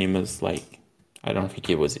an unanimous like. I don't think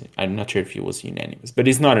he was. I'm not sure if he was unanimous, but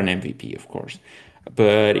he's not an MVP, of course.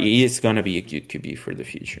 But right. he is gonna be a good QB for the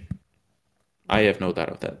future. I have no doubt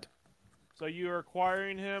of that. So you're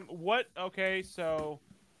acquiring him. What? Okay, so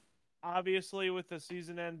obviously with the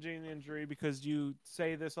season-ending injury, because you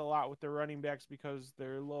say this a lot with the running backs because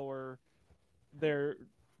they're lower, their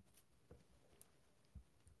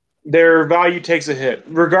their value takes a hit.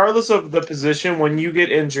 Regardless of the position, when you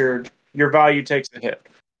get injured, your value takes a hit.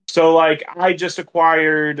 So like I just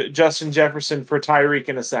acquired Justin Jefferson for Tyreek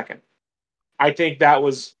in a second. I think that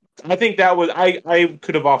was I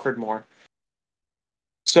could have offered more.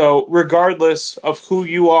 So regardless of who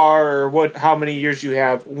you are or what how many years you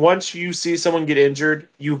have, once you see someone get injured,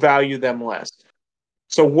 you value them less.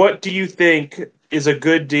 So what do you think is a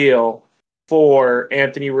good deal for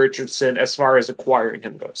Anthony Richardson as far as acquiring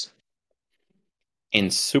him goes? In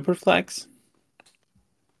Superflex,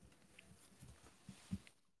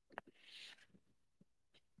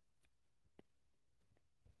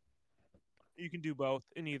 You can do both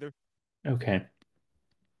in either. okay.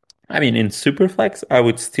 I mean, in Superflex, I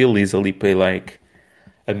would still easily pay like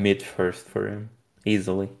a mid first for him.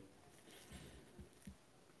 Easily.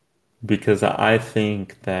 Because I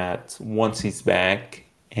think that once he's back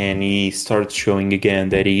and he starts showing again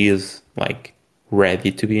that he is like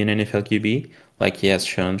ready to be an NFL QB, like he has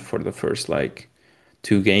shown for the first like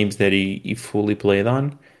 2 games that he fully played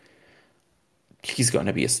on, he's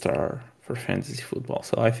gonna be a star for fantasy football.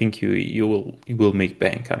 So I think you will make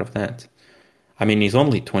bank out of that. I mean, he's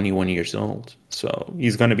only 21 years old, so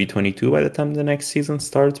he's gonna be 22 by the time the next season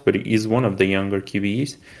starts. But he's one of the younger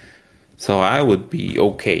QBs, so I would be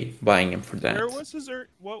okay buying him for Where that. was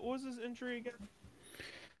what was his injury again?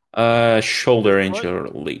 His Shoulder foot?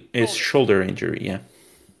 injury. It's Shoulder. shoulder injury, yeah.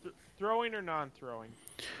 Throwing or non-throwing?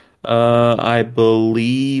 I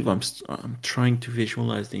believe I'm trying to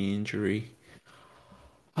visualize the injury.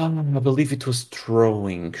 I believe it was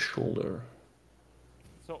throwing shoulder.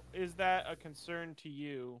 So is that a concern to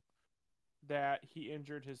you that he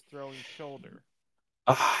injured his throwing shoulder?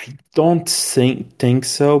 I don't think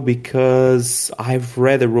so because I've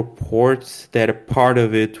read a report that a part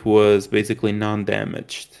of it was basically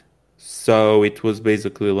non-damaged. So it was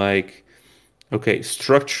basically like, okay,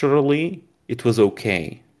 structurally it was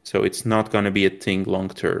okay. So it's not gonna be a thing long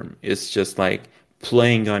term. It's just like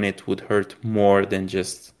playing on it would hurt more than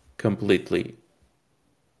just completely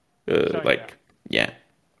Shutting down. like yeah,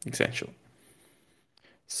 essentially.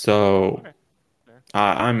 So Okay. Fair.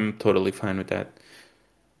 I'm totally fine with that.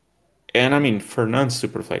 And I mean, for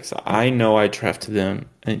non-superflex, I know I drafted them,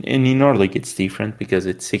 and in our league it's different because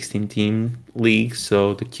it's 16 team league,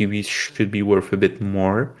 so the QBs should be worth a bit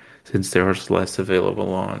more since there's less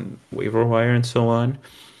available on waiver wire and so on.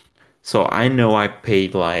 So I know I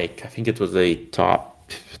paid like I think it was a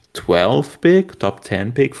top 12 pick, top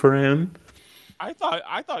 10 pick for him. I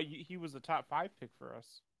thought he was a top five pick for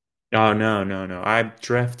us. Oh no, no, no. I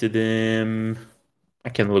drafted him. I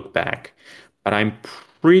can look back, but I'm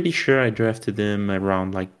pretty sure I drafted him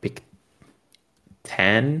around like pick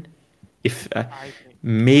 10, if I think I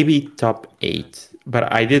maybe think top he was 8.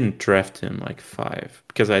 But I didn't draft him like 5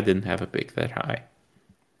 because I didn't have a pick that high.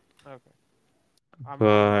 there. Okay. I'm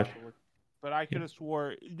gonna But have to look, but I yeah, could have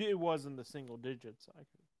swore it was in the single digits. I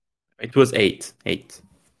could. it was 8. 8.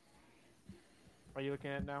 Are you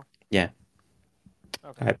looking at it now? Yeah,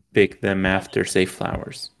 Okay. I picked them That's after Safe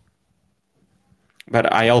Flowers.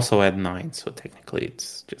 But I also had 9, so technically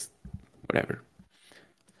it's just whatever.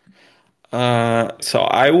 So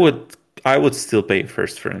I would still pay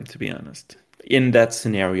first for him to be honest. In that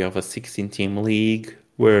scenario of a 16 team league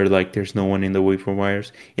where like there's no one in the waiver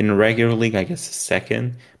wires. In a regular league, I guess a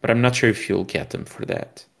second, but I'm not sure if you'll get them for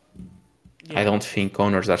that. I yeah. don't think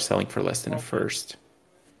owners are selling for less than a Well, for first.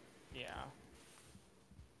 yeah,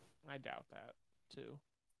 I doubt that too.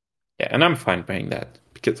 Yeah, and I'm fine paying that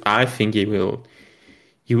because I think he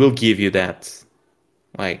will give you that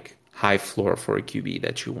like high floor for a QB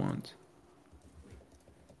that you want.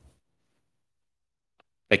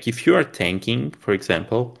 Like if you are tanking, for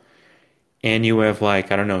example, and you have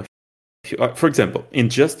like I don't know, for example, in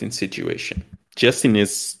Justin's situation, Justin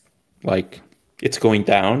is like it's going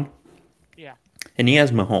down, Yeah. and he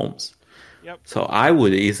has Mahomes. Yep. So I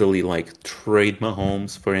would easily like trade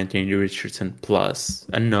Mahomes for Anthony Richardson plus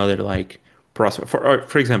another like prospect.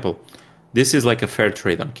 For example, this is like a fair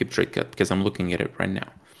trade on Keep Trade Cut because I'm looking at it right now.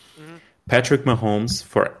 Hmm. Patrick Mahomes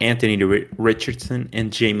for Anthony Richardson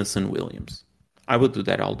and Jameson Williams. I would do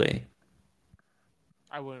that all day.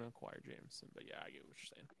 I wouldn't acquire Jameson, but yeah, I get what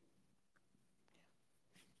you're saying.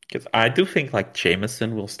 Because I do think like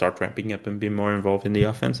Jameson will start ramping up and be more involved in the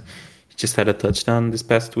offense. He just had a touchdown this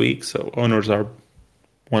past week, so owners are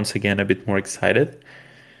once again a bit more excited.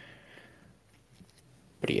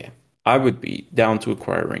 But yeah, I would be down to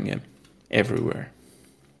acquiring him everywhere.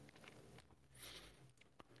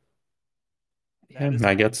 Yeah, That is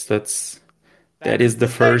I guess that's that that is is the the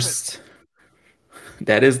segment. first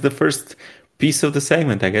that is the first piece of the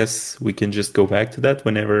segment. I guess we can just go back to that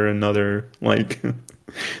whenever another like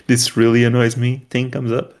this really annoys me thing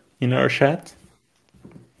comes up in our Yep. chat.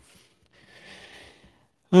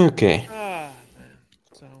 Okay. Man.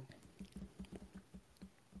 So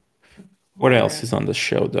What what else is happened? on the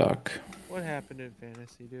show, Doc? What happened in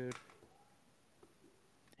fantasy, dude?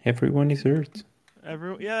 Everyone is hurt.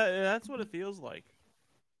 Everyone, yeah, that's what it feels like.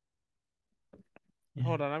 Yeah.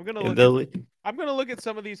 Hold on, I'm gonna And look at. the I'm gonna look at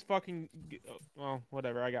some of these fucking. Well,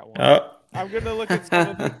 whatever. I got one. oh. I'm gonna look at some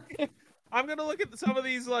of the. I'm gonna look at some of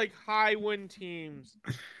these like high win teams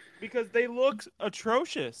because they look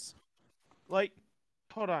atrocious. Like,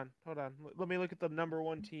 hold on. Let me look at the number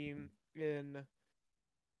one team in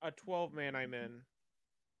a 12 man I'm in.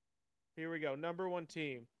 Here we go. Number one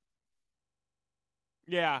team.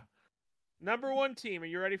 Yeah, number one team. Are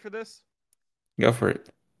you ready for this? Go for it.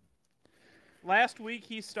 Last week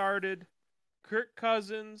he started Kirk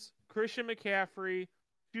Cousins, Christian McCaffrey,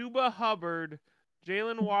 Chuba Hubbard,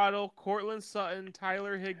 Jalen Waddle, Cortland Sutton,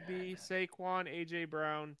 Tyler Higbee, Saquon, AJ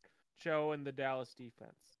Brown, Joe, and the Dallas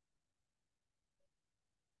defense.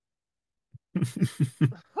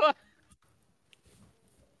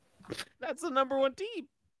 That's the number one team.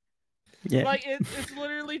 Yeah. Like it's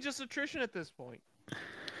literally just attrition at this point.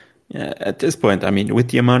 Yeah, at this point, I mean, with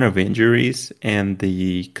the amount of injuries and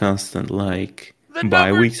the constant like The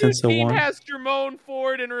bye number weeks two and so team on, has Jermone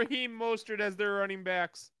Ford and Raheem Mostert as their running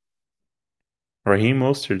backs. Raheem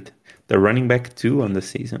Mostert, the running back two on the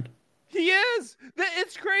season. He is.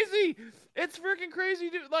 It's crazy. It's freaking crazy,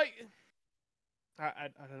 dude. Like, I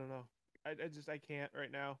don't know. I can't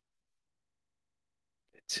right now.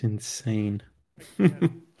 It's insane.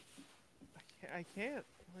 I can't. I can't.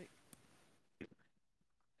 Like,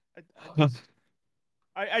 I just.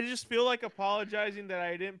 I just feel like apologizing that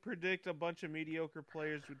I didn't predict a bunch of mediocre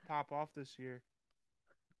players would pop off this year.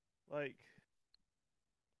 Like,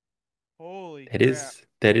 holy That crap.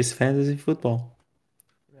 is fantasy football.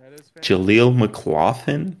 That is fantasy Jaleel football.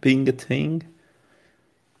 McLaughlin being a thing,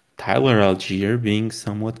 Tyler Algier being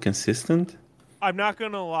somewhat consistent. I'm not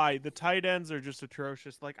gonna lie, the tight ends are just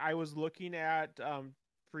atrocious. Like I was looking at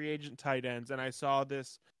free agent tight ends and I saw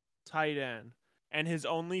this tight end and his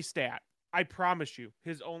only stat, I promise you,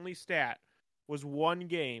 his only stat was one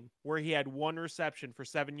game where he had one reception for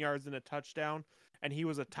 7 yards and a touchdown, and he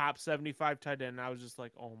was a top 75 tight end. And I was just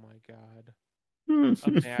like, oh my god.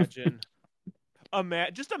 Imagine.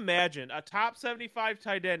 Just imagine a top 75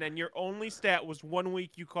 tight end and your only stat was 1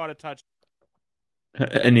 week you caught a touchdown.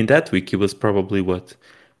 And in that week, he was probably what,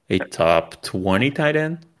 a top 20 tight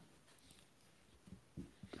end?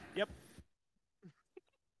 Yep.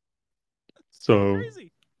 It's So,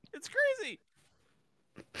 crazy. It's crazy.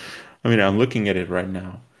 I mean, I'm looking at it right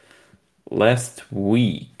now. Last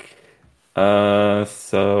week,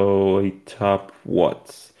 so a top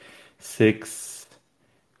what? 6,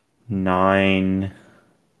 9,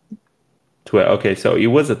 12. Okay, so it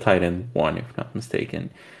was a tight end one, if not mistaken.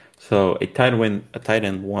 So a tight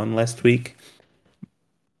end one last week.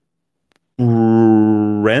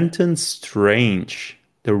 Renton Strange,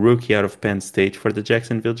 the rookie out of Penn State for the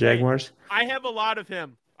Jacksonville Hey, Jaguars. I have a lot of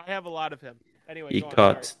him. Anyway, He go on.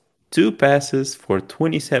 Sorry. caught two passes for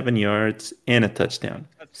 27 yards and a touchdown.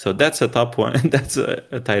 So Touchdown. that's a top one. That's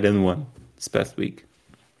a tight end one this past week.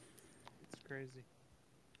 It's crazy.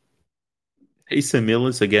 Taysom Hill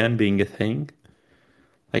is again being a thing.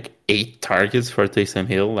 Like 8 targets for Taysom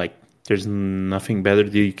Hill. Like there's nothing better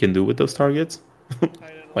that you can do with those targets.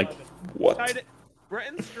 Tight end Like 11. what? Tight end.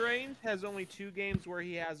 Brenton Strange has only 2 games where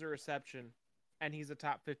he has a reception, and he's a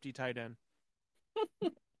top 50 tight end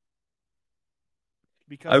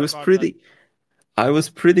because I he was caught a touch. pretty I was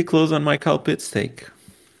pretty close on my Kyle Pitts take.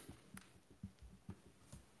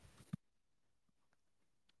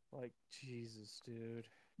 Like, Jesus, dude.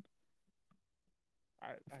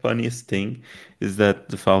 I just. Funniest thing is that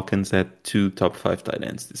the Falcons had two top five tight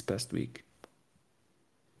ends this past week.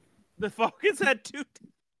 The Falcons had two.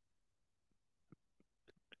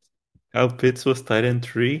 Kyle Pitts was tight end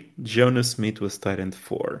three. Jonas Smith was tight end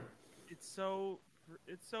four. It's so.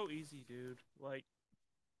 It's so easy, dude. Like,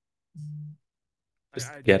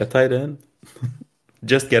 Just I get a just. tight end.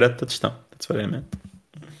 Just get a touchdown. That's what I meant.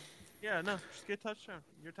 Yeah, no. Just get a touchdown.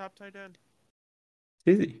 Your top tight end.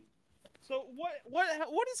 It's easy. So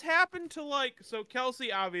what has happened to like so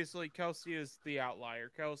Kelsey, obviously Kelsey is the outlier.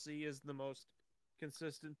 Kelsey is the most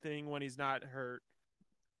consistent thing when he's not hurt.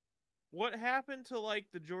 What happened to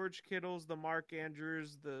like the George Kittles, the Mark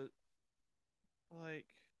Andrews, the like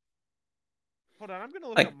hold on, I'm gonna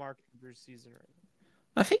look up Like Mark Andrews season right now.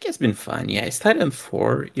 I think it's been fine. Yeah, his tight end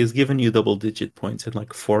four is giving you double digit points in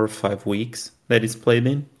like 4 or 5 weeks that he's played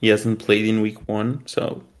in. He hasn't played in week one,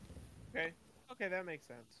 so Okay. Okay, that makes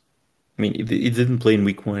sense. I mean he didn't play in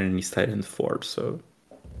week one and he's tight end four, so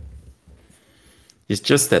It's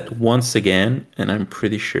just that once again, and I'm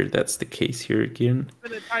pretty sure that's the case here again.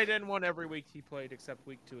 And the tight end won every week he played except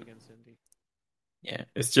week 2 against Indy. Yeah,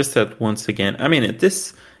 it's just that once again. I mean, at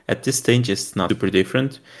this stage, it's not super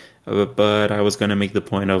different. But I was gonna make the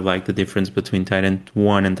point of like the difference between tight end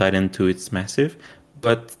one and tight end two. It's massive,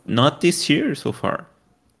 but not this year so far.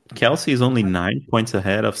 Kelsey is only 9 points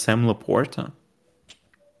ahead of Sam Laporta.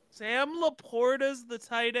 Sam Laporta's the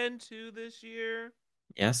tight end 2 this year.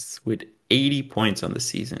 Yes, with 80 points on the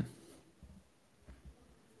season.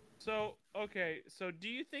 So okay, so do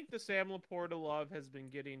you think the Sam Laporta love has been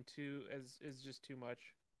getting too as is just too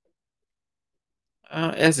much?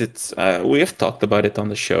 As it's, we have talked about it on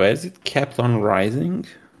the show. As it kept on rising,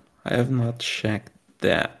 I have not checked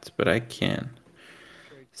that, but I can.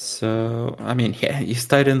 Trade cut. So, I mean, yeah, he's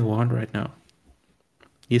tight end one right now.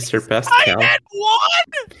 He He's surpassed tight Cal. end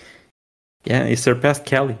 1. Yeah, he surpassed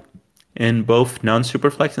Kelly in both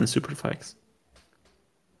non-superflex and superflex.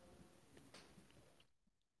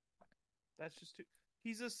 That's just too.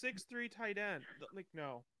 He's a 6'3" tight end. Like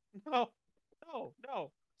no, no, no,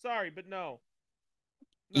 no. Sorry, but no,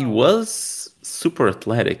 He no. was super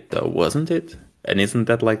athletic, though, wasn't it? And isn't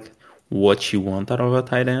that like what you want out of a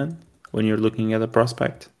tight end when you're looking at a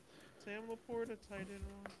prospect? Sam Laporta tight end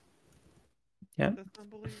 1. Yeah, That's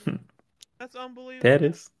unbelievable. That's that unbelievable.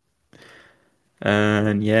 is.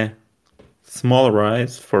 And yeah, small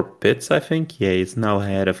rise for Pitts, I think. Yeah, he's now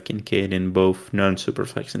ahead of Kincaid in both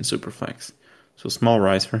non-superflex and superflex. So small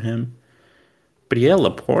rise for him. But yeah,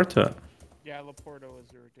 Laporta. Yeah, Laporta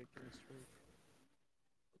was a ridiculous trade.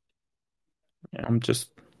 Yeah, I'm just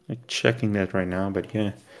like, checking that right now. But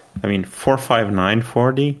yeah, I mean, 459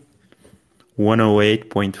 40,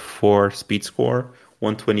 108.4 speed score,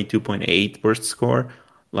 122.8 burst score.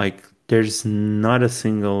 Like, there's not a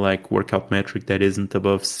single like workout metric that isn't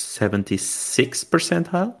above 76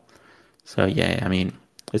 percentile. So yeah, I mean,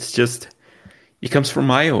 it's just he comes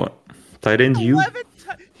from Iowa. Tight end you.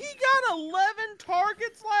 He got 11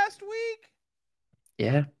 targets last week.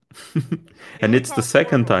 Yeah. He And only it's the caught 4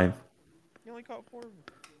 of second them. time. He only caught 4 of them.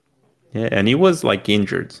 Yeah, and he was like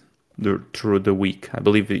injured through the week. I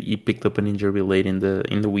believe he picked up an injury late in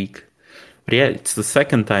the week. But yeah, it's the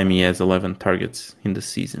second time he has 11 targets in the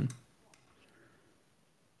season.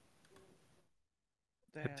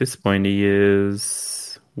 At this That's point, he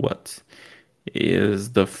is what? He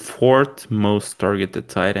is the fourth most targeted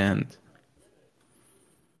tight end.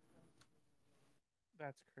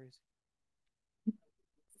 that's crazy.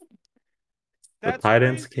 The That's tight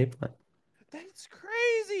crazy. endscape. That's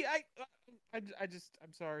crazy. I just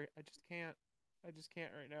I'm sorry. I just can't. I just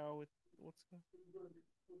can't right now with what's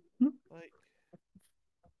like.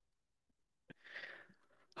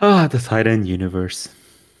 Ah, the tight end universe.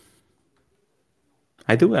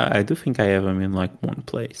 I do think I have him in like one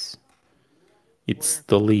place. It's Where?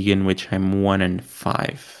 the league in which I'm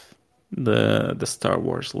 1-5. The Star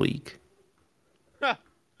Wars league. Huh.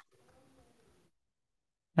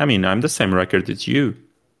 I mean, I'm the same record as you.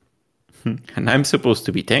 And I'm supposed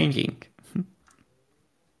to be tanking.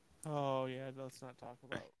 Oh yeah, let's not talk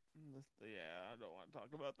about. Yeah, I don't want to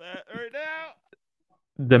talk about that right now.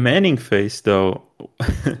 The Manning phase, though,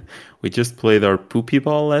 we just played our poopy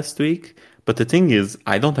ball last week. But the thing is,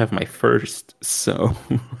 I don't have my first, so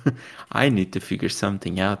I need to figure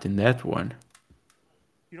something out in that one.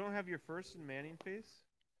 You don't have your first in Manning face?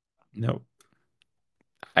 No,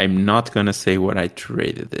 I'm not gonna say what I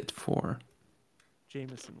traded it for.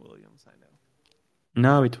 Jameson Williams, I know.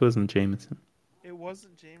 No, it wasn't Jameson. It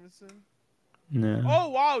wasn't Jameson. No. Oh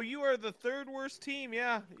wow, you are the third worst team.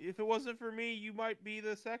 Yeah, if it wasn't for me, you might be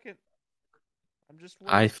the second. I'm just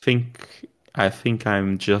I worse. think I think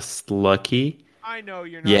I'm just lucky. I know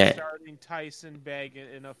you're not Yeah. starting Tyson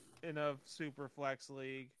Baggett in a super flex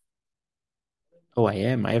league. Oh, I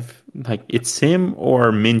am. I have like it's him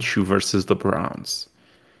or Minshew versus the Browns.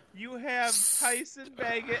 You have Tyson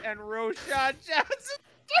Baggett and Roshan Johnson.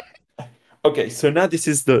 Okay, so now this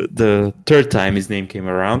is the third time his name came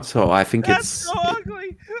around, so I think That's so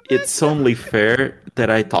ugly. That's it's so only fair that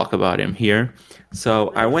I talk about him here.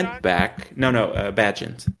 So I went Roshan. back. No, no,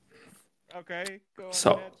 Bagent. Okay, go on,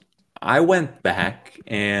 So Badge. I went back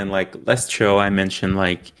and like last show I mentioned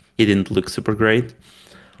like he didn't look super great.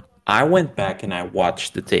 I went back and I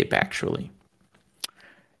watched the tape actually.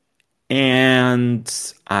 And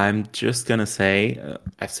I'm just gonna say,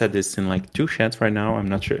 I've said this in like two chats right now. I'm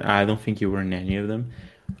not sure. I don't think you were in any of them.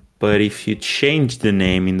 But if you change the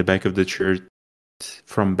name in the back of the shirt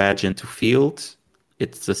from Badgen to Fields,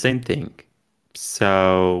 it's the same thing.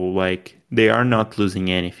 So like they are not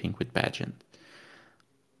losing anything with Badgen.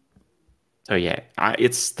 So yeah,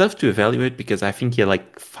 it's tough to evaluate because I think he had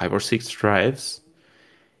like 5 or 6 drives.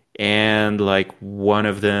 and like one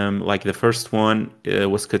of them, like the first one,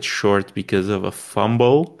 was cut short because of a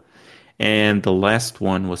fumble, and the last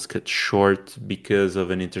one was cut short because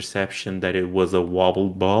of an interception that it was a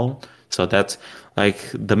wobbled ball. So that's like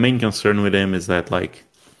the main concern with him is that like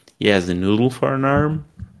he has a noodle for an arm,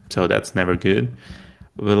 so that's never good.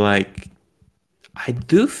 But like I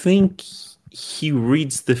do think he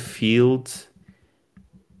reads the field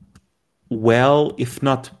well, if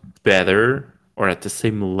not better, or at the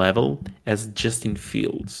same level as Justin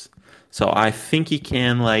Fields. So I think he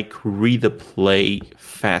can like read the play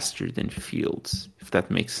faster than Fields, if that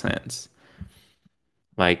makes sense.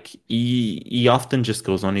 Like he often just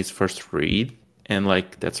goes on his first read, and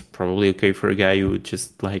like that's probably okay for a guy who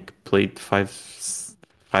just like played five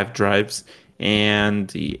drives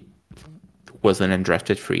and he was an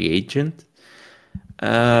undrafted free agent.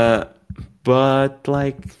 Uh, but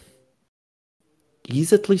like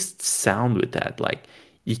he's at least sound with that. Like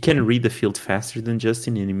he can read the field faster than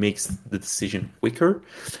Justin, and he makes the decision quicker.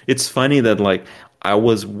 It's funny that like I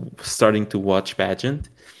was starting to watch Pageant,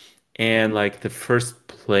 and like the first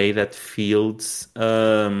play that Fields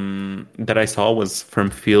that I saw was from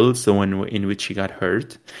Fields, the one in which he got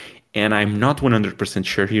hurt. And I'm not 100%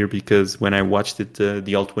 sure here because when I watched it,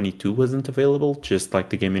 the All 22 wasn't available, just like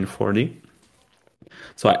the game in 40.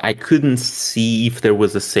 So I couldn't see if there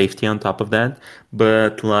was a safety on top of that.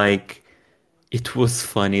 But like it was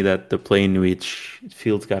funny that the play in which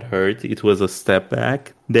Fields got hurt, it was a step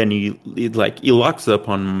back. Then he locks up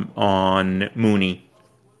on Mooney,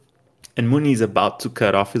 and Mooney is about to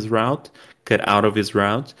cut out of his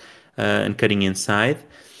route, and cutting inside.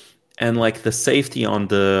 And like the safety on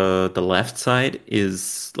the left side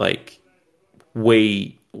is like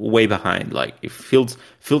way behind. Like if Fields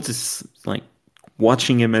is like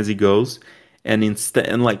watching him as he goes, and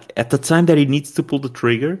like at the time that he needs to pull the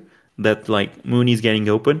trigger, that like Mooney's getting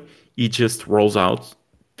open, he just rolls out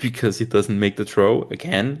because he doesn't make the throw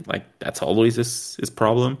again. Like that's always his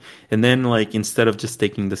problem. And then like instead of just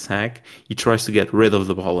taking the sack, he tries to get rid of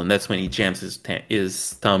the ball, and that's when he jams his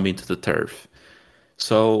thumb into the turf.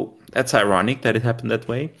 So that's ironic that it happened that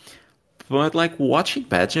way. But like watching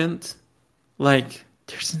Pageant, like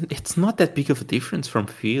it's not that big of a difference from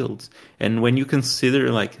Fields. And when you consider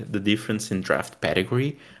like the difference in draft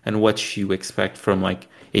pedigree and what you expect from like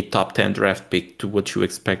a top 10 draft pick to what you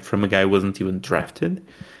expect from a guy who wasn't even drafted,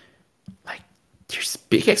 like there's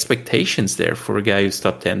big expectations there for a guy who's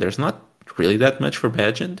top 10. There's not really that much for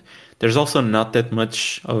Pageant. There's also not that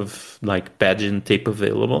much of like Pageant tape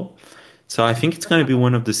available. So I think it's going to be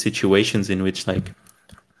one of the situations in which like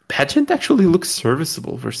Pageant actually looks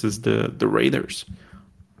serviceable versus the Raiders.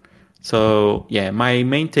 So yeah, my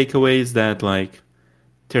main takeaway is that like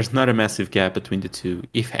there's not a massive gap between the two,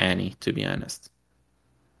 if any, to be honest.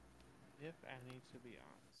 If any, to be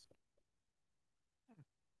honest.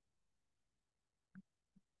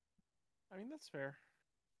 I mean, that's fair.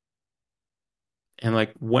 And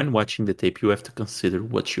like when watching the tape, you have to consider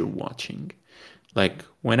what you're watching. Like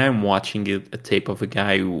when I'm watching a tape of a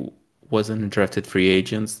guy who wasn't a drafted free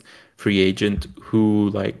agent who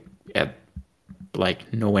like had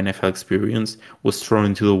like no NFL experience, was thrown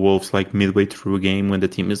into the wolves like midway through a game when the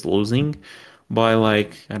team is losing by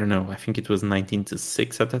like I don't know, I think it was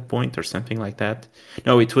 19-6 at that point or something like that.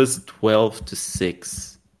 No, it was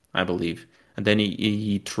 12-6, I believe. And then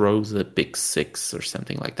he throws a pick six or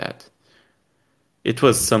something like that. It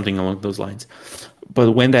was something along those lines.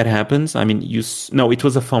 But when that happens, I mean, no, it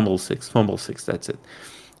was a fumble six. That's it.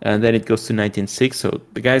 And then it goes to 19-6. So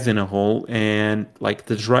the guy's in a hole, and like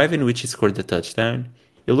the drive in which he scored the touchdown,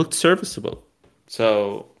 it looked serviceable.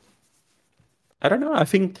 So I don't know. I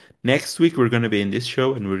think next week we're gonna be in this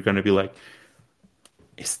show, and we're gonna be like,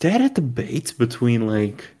 is that a debate between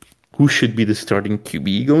like who should be the starting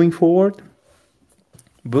QB going forward?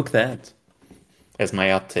 Book that as my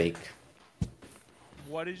hot take.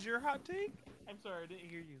 What is your hot take? I'm sorry, I didn't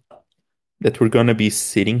hear you. That we're gonna be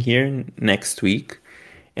sitting here next week,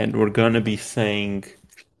 and we're gonna be saying,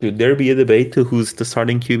 should there be a debate to who's the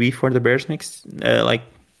starting QB for the Bears next, like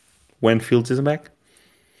when Fields is back?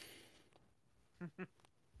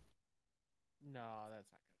 No,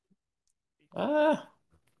 that's not gonna be fun. Ah,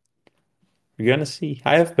 we're gonna see.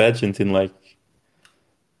 I have Badgent in like,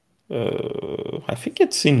 I think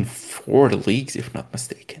it's in four leagues, if not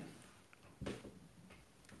mistaken.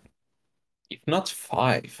 If not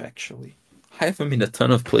five, actually. I have him in a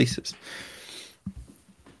ton of places.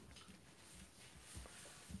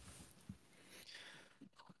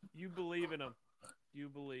 You believe in him. You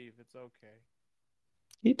believe it's okay.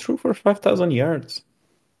 He threw for 5,000 yards.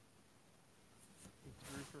 He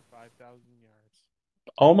threw for 5,000 yards.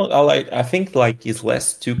 almost I think like his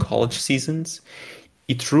last two college seasons,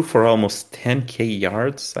 he threw for almost 10K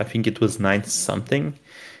yards. I think it was 9 something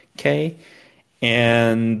K.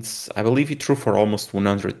 And I believe he threw for almost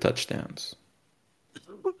 100 touchdowns.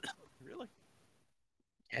 Really?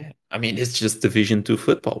 Yeah. I mean, it's just Division two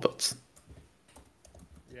football, but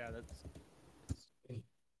Yeah, that's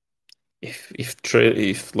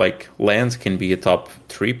if like Lance can be a top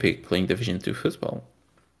three pick playing Division two football,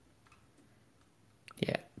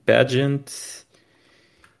 yeah. Pageant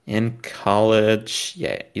in college,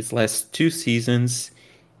 yeah, his last two seasons,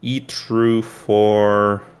 he threw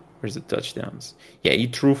for where's the touchdowns? Yeah, he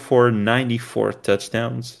threw for 94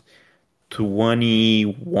 touchdowns,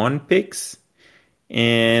 21 picks,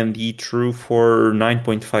 and he threw for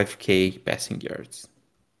 9.5K passing yards.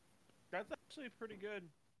 that's actually pretty good.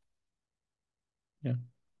 Yeah.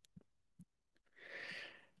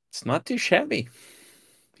 It's not too shabby.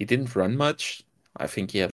 He didn't run much. I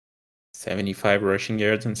think he had 75 rushing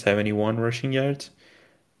yards and 71 rushing yards.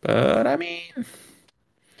 But I mean,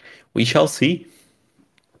 we shall see.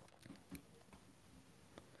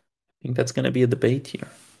 I think that's going to be a debate here.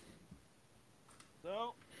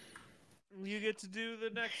 So you get to do the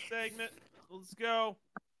next segment. Let's go.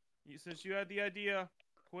 Since you had the idea,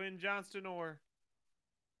 Quinn Johnston or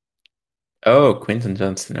Oh, Quentin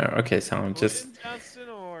Johnston. Okay, Quinn Johnston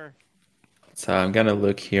or so I'm gonna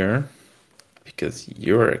look here because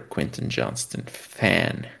you're a Quentin Johnston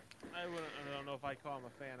fan. I wouldn't. I don't know if I call him a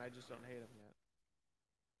fan. I just don't hate him yet.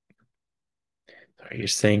 So you're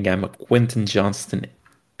saying I'm a Quentin Johnston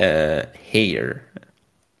hater.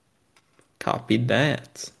 Copy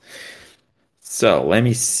that. So let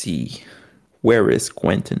me see. Where is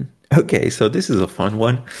Quentin? Okay, so this is a fun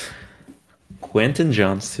one. Quentin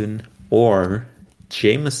Johnston or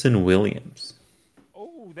Jameson Williams.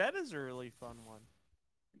 Oh, that is a really fun one.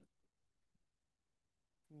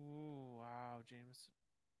 Ooh, wow, Jameson.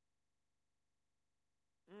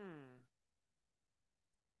 Hmm.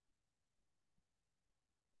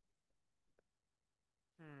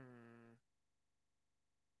 Hmm.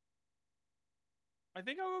 I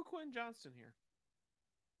think I'll go Quinn Johnston here.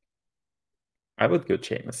 I would go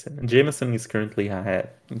Jameson. And Jameson is currently ahead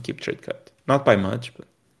in keep trade cut. Not by much, but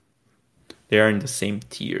they are in the same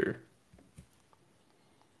tier.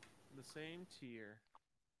 The same tier.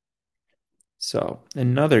 So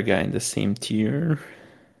another guy in the same tier.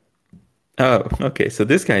 Oh, okay. So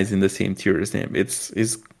this guy is in the same tier as him. It's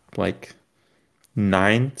is like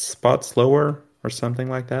 9 spots lower or something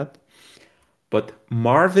like that. But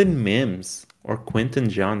Marvin Mims or Quentin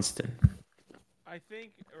Johnston. I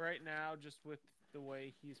think right now, just with the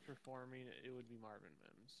way he's performing, it would be Marvin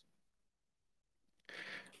Mims.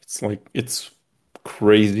 It's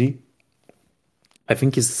crazy. I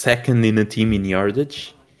think he's second in the team in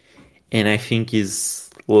yardage, and I think he's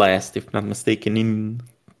last, if not mistaken, in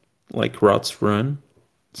like routes run.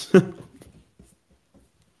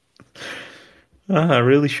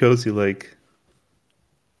 Really shows you like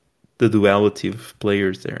the duality of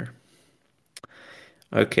players there.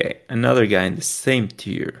 Okay, another guy in the same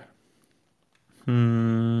tier.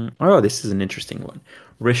 Oh, this is an interesting one.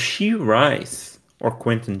 Rasheed Rice or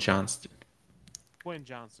Quentin Johnston. Quinn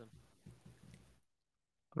Johnston.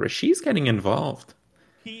 Rasheed's getting involved.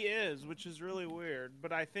 He is, which is really weird.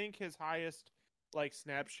 But I think his highest like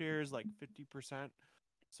snap share is like 50%.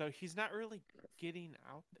 So he's not really getting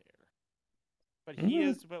out there. But he Mm.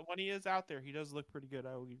 is. But when he is out there, he does look pretty good.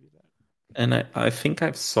 I will give you that. And I think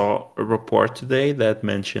I saw a report today that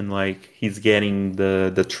mentioned like he's getting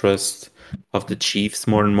the trust of the Chiefs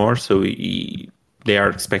more and more, so they are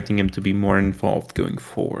expecting him to be more involved going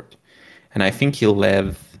forward. And I think he'll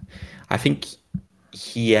have, I think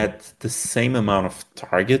he had the same amount of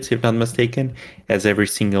targets, if not mistaken, as every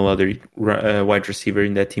single other wide receiver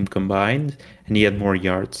in that team combined, and he had more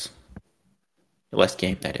yards. Last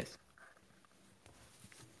game, that is.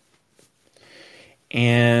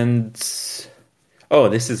 And oh,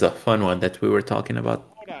 this is a fun one that we were talking about.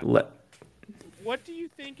 Hold on. Le- What do you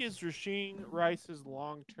think is Rasheed Rice's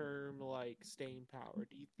long term like staying power?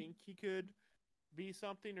 Do you think he could be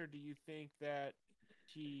something, or do you think that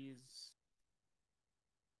he's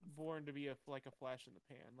born to be like a flash in the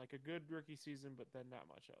pan, like a good rookie season, but then not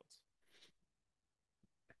much else?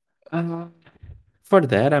 Uh, for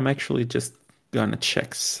that, I'm actually just gonna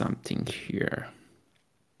check something here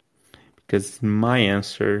because my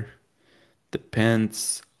answer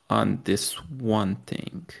depends on this one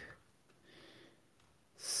thing.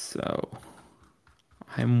 So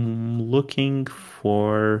I'm looking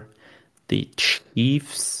for the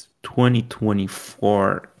Chiefs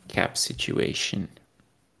 2024 cap situation.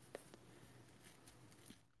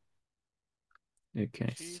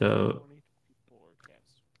 Okay, Chiefs so 2024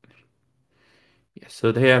 Caps. yeah,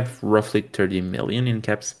 so they have roughly 30 million in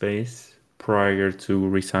cap space prior to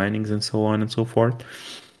resignings and so on and so forth.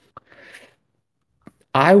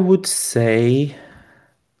 I would say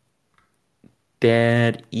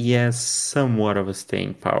that he has somewhat of a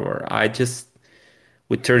staying power. I just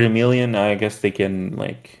with 30 million, I guess they can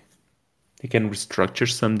restructure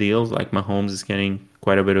some deals. Like Mahomes is getting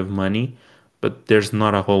quite a bit of money, but there's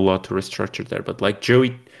not a whole lot to restructure there. But like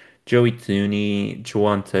Joey Tooney,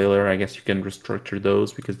 Jawan Taylor, I guess you can restructure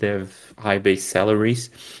those because they have high base salaries.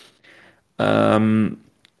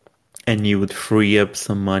 And you would free up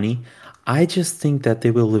some money. I just think that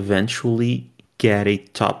they will eventually get a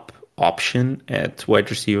top option at wide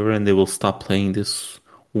receiver and they will stop playing this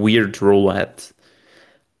weird roulette.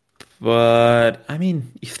 But I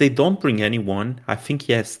mean, if they don't bring anyone, I think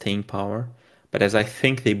he has staying power. But as I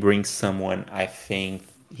think they bring someone, I think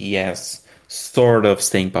he has sort of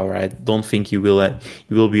staying power. I don't think he will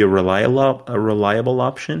be a reliable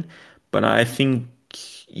option, but I think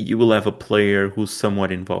you will have a player who's somewhat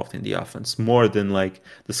involved in the offense more than like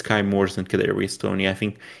the Sky Moores and Kadarius Toney. I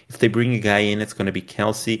think if they bring a guy in, it's going to be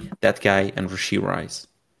Kelsey, that guy, and Rasheed Rice.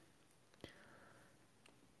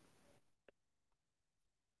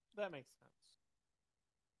 That makes sense.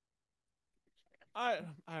 I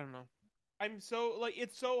I don't know. I'm so like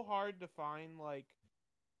it's so hard to find like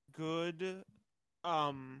good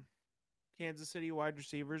um Kansas City wide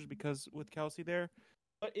receivers because with Kelsey there,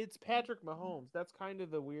 but it's Patrick Mahomes. That's kind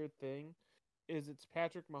of the weird thing is it's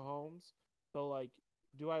Patrick Mahomes. So like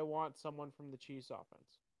do I want someone from the Chiefs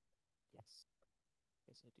offense? Yes.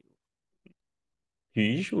 Yes I do. You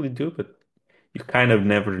usually do, but you kind of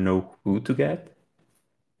never know who to get.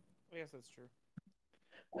 Yes, that's true.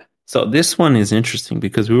 So this one is interesting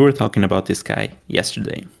because we were talking about this guy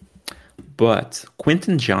yesterday. But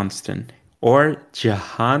Quentin Johnston or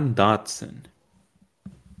Jahan Dotson,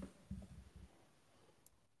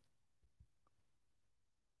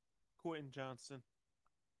 Quentin Johnston.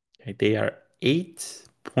 okay, they are 8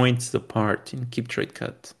 points apart in keep trade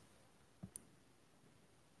cut.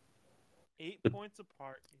 8 points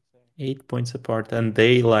apart, you say. 8 points apart, and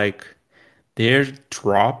they like their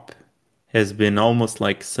drop has been almost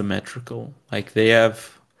like symmetrical. Like they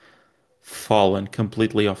have fallen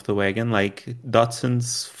completely off the wagon. Like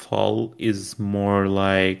Dotson's fall is more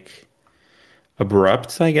like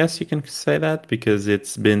abrupt, I guess you can say that, because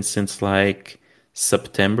it's been since like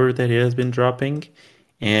September that it has been dropping,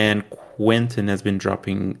 and Quentin has been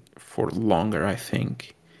dropping for longer, I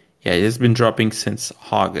think. Yeah, it has been dropping since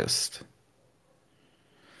August.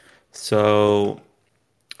 So,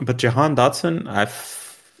 but Jahan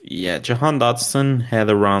Dotson had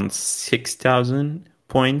around 6,000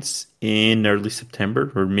 points in early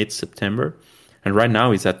September or mid September, and right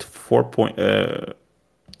now he's at 4.4542,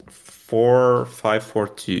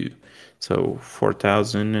 so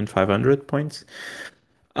 4,500 points.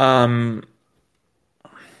 Um,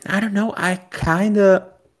 I don't know. I kind of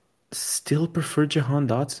still prefer Jahan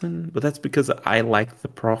Dotson, but that's because I like the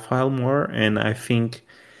profile more, and I think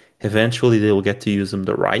eventually they'll get to use him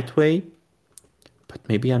the right way. But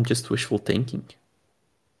maybe I'm just wishful thinking.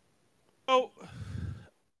 Oh,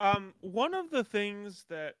 one of the things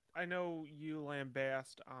that I know you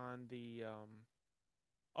lambast on the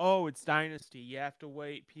oh, it's dynasty. You have to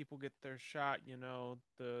wait. People get their shot. You know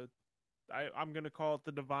I'm gonna call it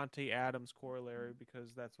the Devonte Adams corollary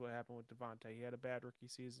because that's what happened with Devonte. He had a bad rookie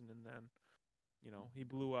season and then he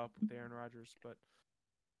blew up with Aaron Rodgers. But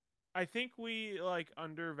I think we like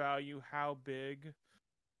undervalue how big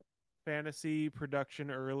fantasy production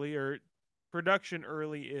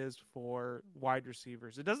early is for wide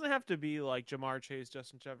receivers. It doesn't have to be like Jamar Chase,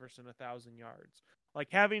 Justin Jefferson, 1,000 yards. Like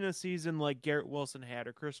having a season like Garrett Wilson had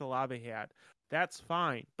or Chris Olave had, that's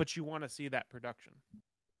fine. But you want to see that production.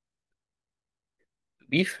 To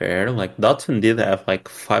be fair, like Dotson did have like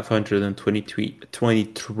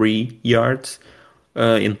 523 yards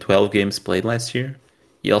in 12 games played last year.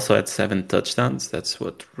 He also had 7 touchdowns. That's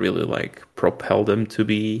what really like propelled him to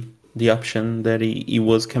be the option that he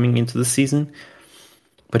was coming into the season.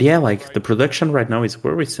 But yeah, like the Right. production right now is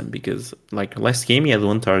worrisome because like last game he had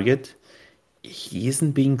 1 target. He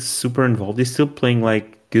isn't being super involved. He's still playing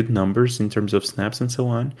like good numbers in terms of snaps and so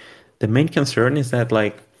on. The main concern is that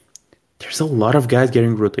like there's a lot of guys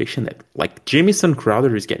getting rotation that like Jamison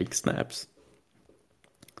Crowder is getting snaps.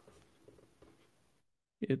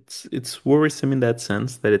 It's worrisome in that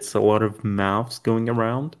sense that it's a lot of mouths going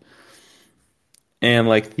around. And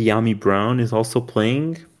like the Yami Brown is also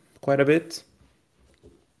playing quite a bit.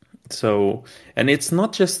 So, and it's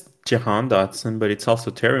not just Jahan Dotson, but it's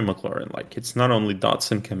also Terry McLaurin. Like it's not only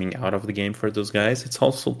Dotson coming out of the game for those guys, it's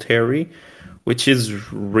also Terry, which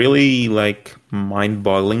is really like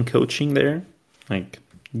mind-boggling coaching there. Like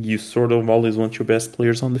you sort of always want your best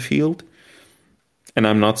players on the field. And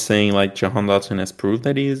I'm not saying like Jahan Dotson has proved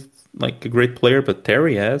that he's like a great player, but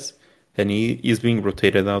Terry has, and he is being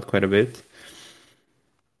rotated out quite a bit.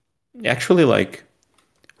 Actually, like,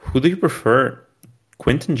 who do you prefer,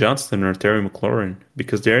 Quentin Johnston or Terry McLaurin?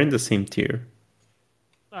 Because they're in the same tier.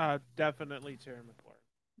 Definitely Terry McLaurin.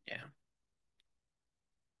 Yeah.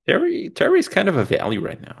 Terry's kind of a value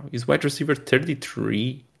right now. He's wide receiver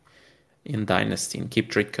 33 in Dynasty and Keep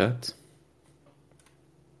Trade Cut.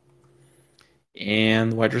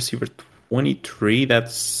 And wide receiver 23,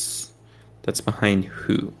 that's behind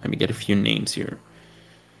who? Let me get a few names here.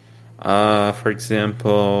 For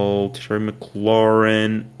example, Terry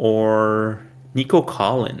McLaurin or Nico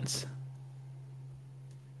Collins.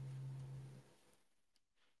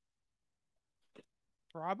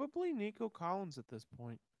 Probably Nico Collins at this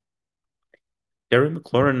point. Terry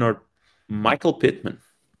McLaurin or Michael Pittman.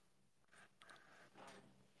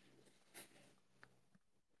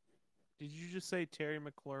 Did you just say Terry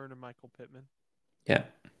McLaurin and Michael Pittman? Yeah,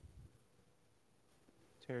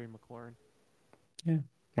 Terry McLaurin. yeah.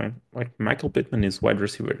 Like Michael Pittman is wide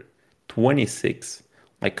receiver 26,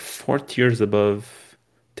 like 4 tiers above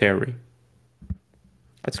Terry.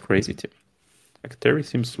 That's crazy too. Like Terry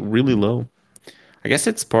seems really low. I guess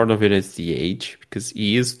it's part of it is the age because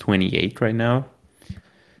he is 28 right now.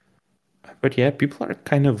 But yeah, people are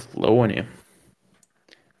kind of low on him.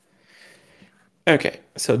 Okay,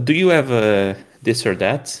 so do you have a this or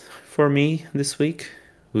that for me this week?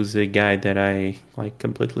 Who's a guy that I like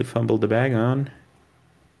completely fumbled the bag on?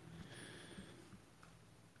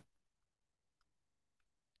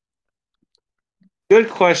 Good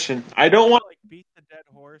question. I don't want to like beat the dead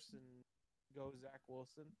horse and go Zach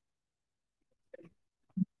Wilson.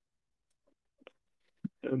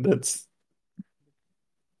 That's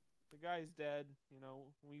The guy's dead.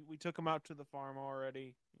 We took him out to the farm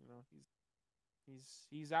already.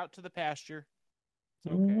 He's out to the pasture. It's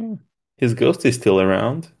okay. his ghost is still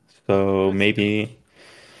around, so It's still,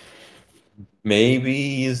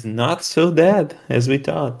 maybe he's not so dead as we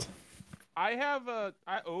thought. I have a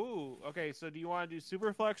I oh okay. So do you want to do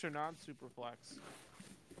super flex or non super flex?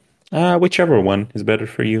 Whichever one is better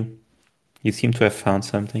for you. You seem to have found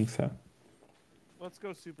something, so Let's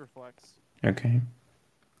go super flex okay.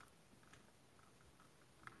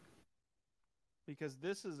 because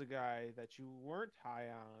this is a guy that you weren't high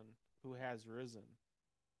on who has risen.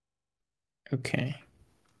 Okay.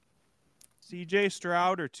 C.J.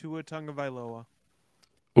 Stroud or Tua Tagovailoa?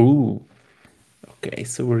 Ooh. Okay,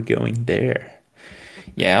 so we're going there.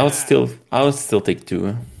 Yeah, I would still take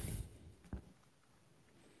two.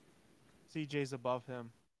 C.J.'s above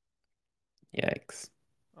him. Yikes.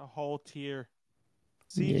 A whole tier.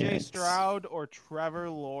 C.J. Yikes. Stroud or Trevor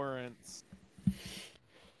Lawrence?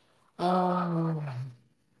 Oh.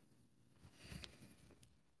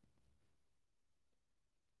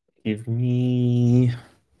 Give me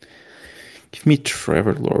give me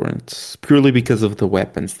Trevor Lawrence purely because of the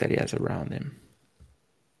weapons that he has around him.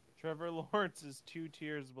 Trevor Lawrence is 2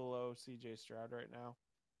 tiers below C.J. Stroud right now.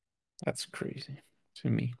 That's crazy to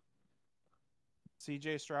me.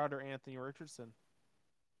 C.J. Stroud or Anthony Richardson?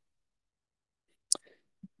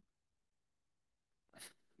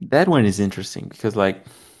 That one is interesting because like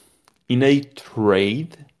in a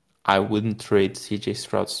trade, I wouldn't trade CJ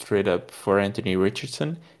Stroud straight up for Anthony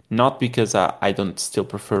Richardson. Not because I don't still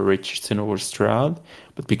prefer Richardson over Stroud,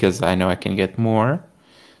 but because I know I can get more.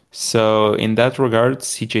 So in that regard,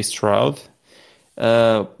 CJ Stroud.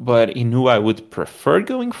 But in who I would prefer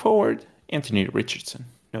going forward, Anthony Richardson,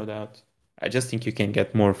 no doubt. I just think you can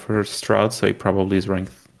get more for Stroud, so he probably is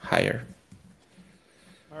ranked higher.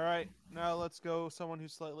 All right, now let's go someone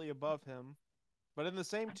who's slightly above him, but in the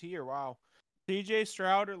same tier. Wow. C.J.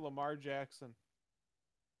 Stroud or Lamar Jackson?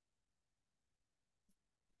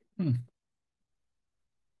 Hmm.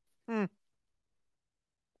 Hmm.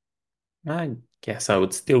 I guess I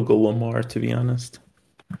would still go Lamar, to be honest.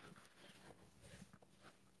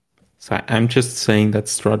 So I'm just saying that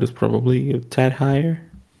Stroud is probably a tad higher,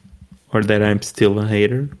 or that I'm still a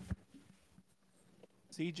hater.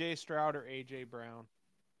 C.J. Stroud or A.J. Brown?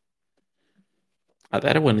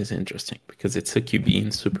 That one is interesting because it's a QB in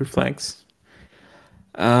Superflex.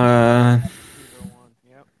 Uh, Either one.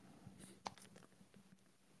 Yep.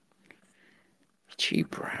 G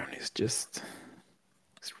Brown is just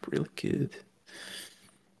it's really good.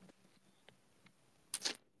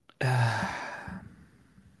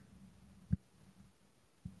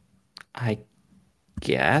 I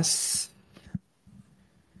guess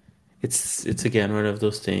it's again one of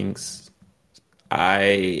those things.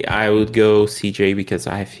 I would go CJ because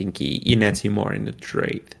I think he nets you more in the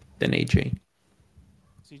trade than AJ.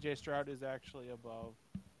 CJ Stroud is actually above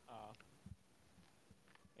uh,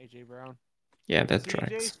 AJ Brown. Yeah, that CJ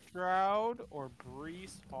tracks. Stroud or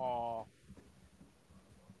Brees Hall?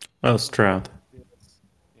 Well, This one's Stroud. ridiculous.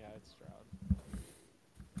 Yeah, it's Stroud.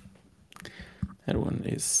 That one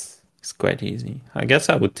is quite easy. I guess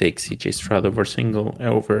I would take CJ Stroud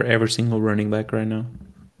over every single running back right now.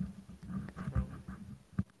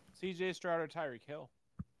 CJ Stroud or Tyreek Hill?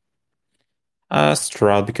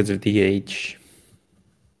 Stroud because of the age.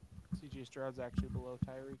 CJ Stroud's actually below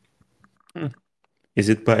Tyreek. Hmm. Is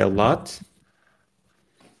it by a lot?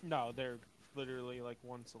 No, they're literally like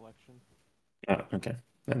one selection. Oh, okay.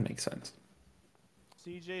 That makes sense.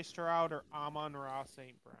 CJ Stroud or Amon-Ra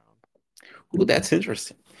St. Brown? Ooh, that's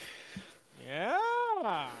interesting. Yeah,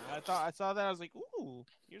 I saw that. I was like, ooh,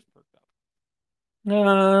 ears perked up.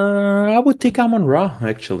 I would take Amon Ra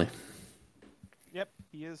actually. Yep,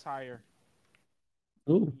 he is higher.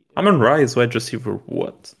 Ooh, He Amon is Ra is wide receiver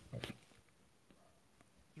what?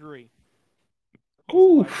 3. He's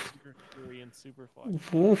Ooh, wide receiver 3 in Superflex.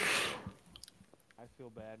 oof. I feel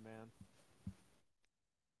bad, man.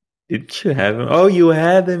 Didn't you have him? Oh, you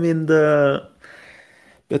had him in the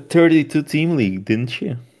 32 team league, didn't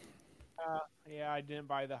you? Yeah, I didn't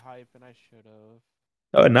buy the hype, and I should have.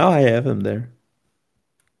 Oh, now I have him there.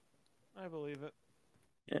 I believe it.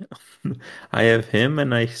 Yeah. I have him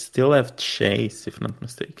and I still have Chase, if not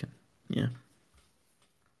mistaken. Yeah.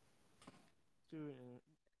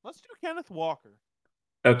 Let's do Kenneth Walker.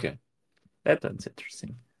 Okay. That's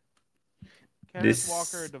interesting. Kenneth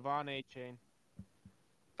Walker or This Devon A. Chain.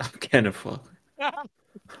 kind of fuck.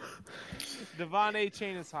 Devon A.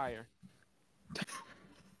 Chain is higher.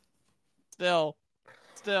 Still,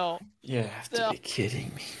 still, You have to still. be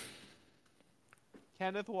kidding me.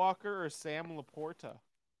 Kenneth Walker or Sam Laporta?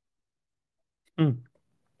 Hmm.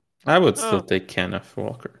 I would still Oh, take Kenneth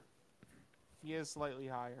Walker. he is slightly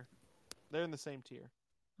higher. They're in the same tier.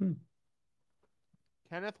 Hmm.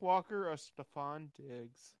 Kenneth Walker or Stephon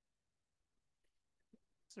Diggs?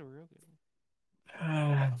 That's a real good one.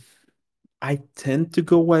 Uh, I tend to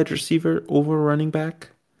go wide receiver over running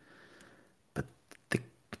back, but the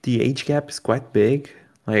the age gap is quite big.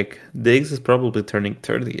 Like Diggs is probably turning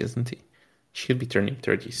 30, isn't he? Should be turning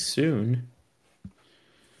 30 soon.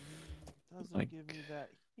 Doesn't Like give me that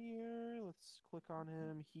here. Let's click on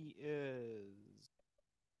him. He is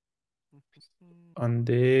on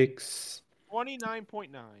Diggs.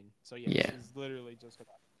 29.9. So yes, Yeah. he's literally just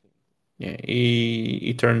about 15. Yeah,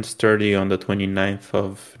 he turns 30 on the 29th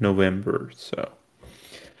of November, so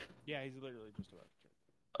Yeah, he's literally just about 15.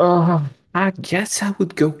 I guess I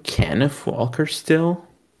would go Kenneth Walker still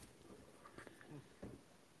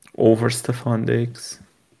over Stephon Diggs.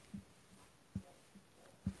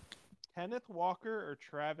 Kenneth Walker or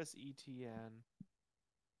Travis Etienne?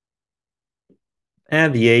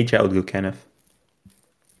 And the age, I would go Kenneth.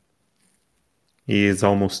 He is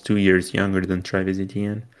almost 2 years younger than Travis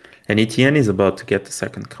Etienne. And Etienne is about to get the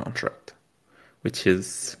second contract, which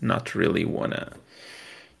is Yeah, not really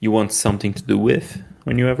you want something to do with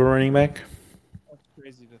when you have a running back. that's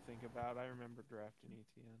crazy to think about. I remember drafting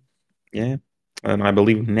Etienne. Yeah. And I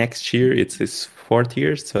believe next year it's his fourth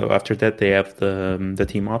year, so after that they have the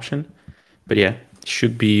team option. But yeah,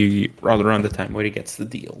 should be right around the time where he gets the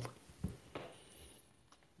deal.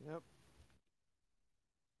 Yep.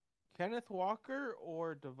 Kenneth Walker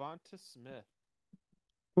or Devonta Smith?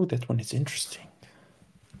 Oh, that one is interesting.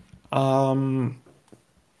 Um,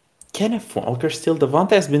 Kenneth Walker still.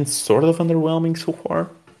 Devonta has been sort of underwhelming so far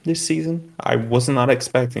this season. I was not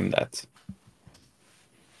expecting that.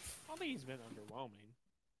 I don't think he's been underwhelming.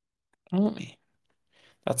 Oh,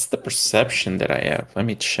 that's the That's been good. perception that I have. Let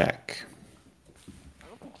me check.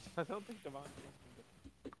 I don't think Devontae's been good.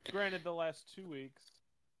 Granted, the last 2 weeks.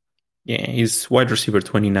 Yeah, he's wide receiver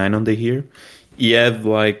 29 on the year. He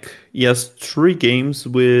has 3 games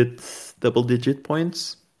with double digit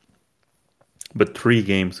points, but 3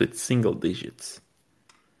 games with single digits.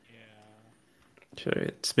 Yeah. So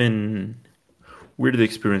it's been weird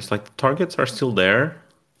experience. Like the targets are still there.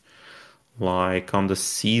 Like on the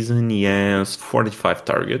season, he has 45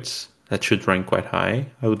 targets. That should rank quite high,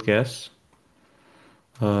 I would guess.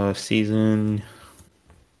 Season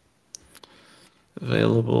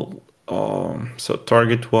available. So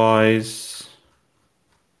target wise,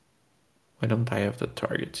 why don't I have the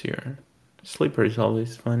targets here? Sleeper is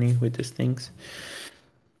always funny with these things.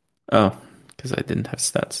 Oh, because I didn't have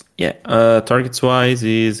stats. Yeah, targets wise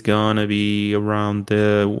is gonna be around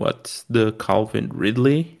the Calvin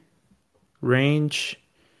Ridley range,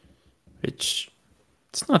 which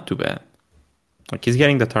it's not too bad. Like he's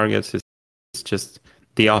getting the targets. It's just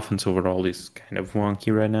the offense overall is kind of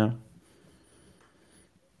wonky right now.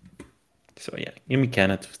 So yeah, give me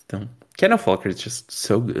Kenneth still. Kenneth Walker is just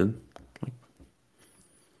so good.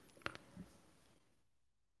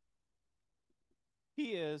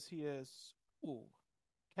 He is. He is. Ooh.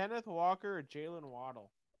 Kenneth Walker or Jalen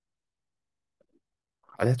Waddle?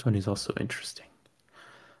 That one is also interesting.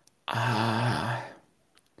 Uh,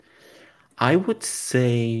 I would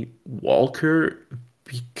say Walker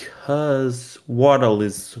because Waddle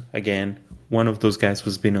is again one of those guys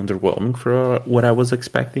who's been underwhelming for what I was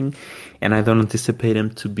expecting, and I don't anticipate him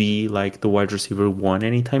to be like the wide receiver one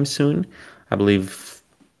anytime soon. I believe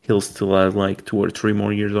he'll still have like 2 or 3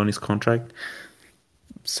 more years on his contract.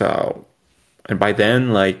 So, and by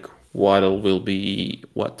then, like Waddle will be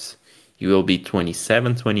what? He will be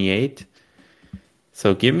 27, 28.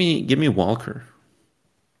 So give me Walker.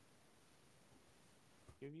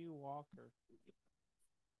 Give you Walker.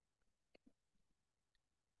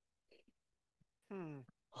 Hmm.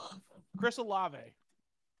 Chris Olave.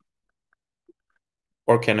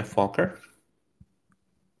 Or Kenneth Walker.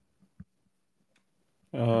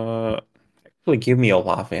 Actually, give me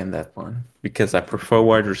Olave in that one because I prefer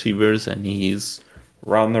wide receivers, and he's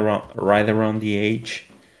right around the age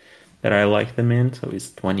that I like them in. So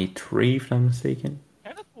he's 23, if I'm mistaken.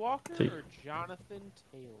 Kenneth Walker So or Jonathan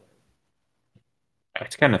Taylor?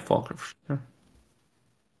 it's Kenneth Walker for sure.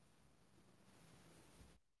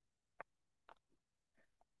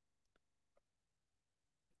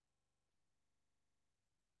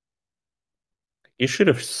 You should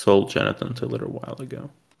have sold Jonathan a little while ago.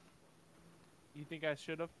 You think I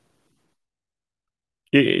should have?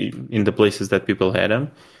 In the places that people had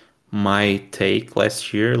him. My take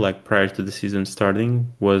last year, like prior to the season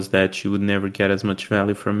starting, was that you would never get as much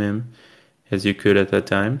value from him as you could at that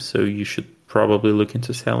time. So you should probably look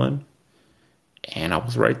into selling. And I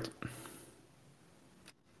was right.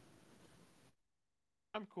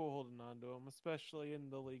 I'm cool holding on to him, especially in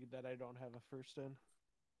the league that I don't have a first in.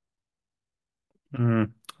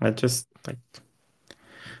 Mm, I just don't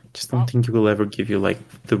Oh, think he will ever give you like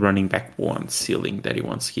the running back one ceiling that he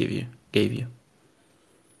once gave you.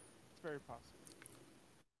 it's very possible.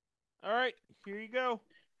 All right, here you go.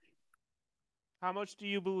 How much do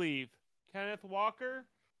you believe? Kenneth Walker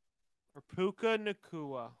or Puka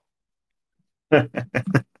Nakua?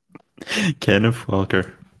 Kenneth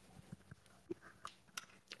Walker.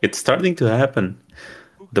 It's starting to happen.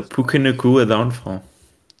 The Puka Puka Splash? Nacua downfall.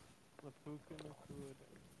 The Puka Nakua.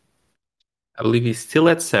 I believe he's still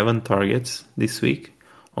at 7 targets this week.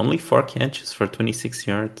 Only 4 catches for 26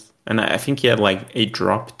 yards. And I think he had like a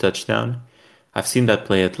drop touchdown. I've seen that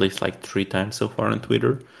play at least like 3 times so far on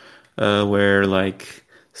Twitter, where like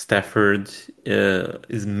Stafford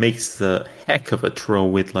makes the heck of a throw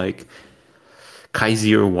with like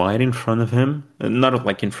Kaiser White in front of him. Not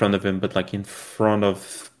like in front of him, but like in front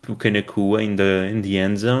of Puka Nacua in the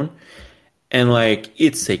end zone. And like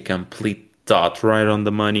it's a complete dot right on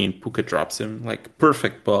the money, and Puka drops him like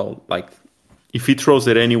perfect ball. Like if he throws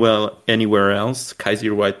it anywhere else,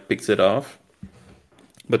 Kaiser White picks it off.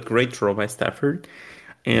 But great throw by Stafford,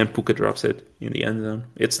 and Puka drops it in the end zone.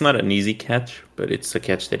 It's not an easy catch, but it's a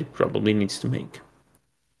catch that he probably needs to make.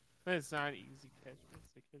 It's not an easy catch, but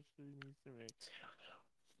it's a catch that he needs to make.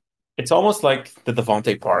 It's almost like the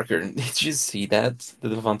Devontae Parker. Did you see that? The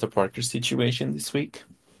Devontae Parker situation this week?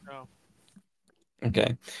 No.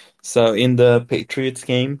 Okay. So in the Patriots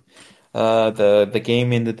game, the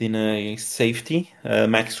game ended in a safety.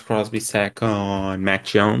 Max Crosby sack on Mac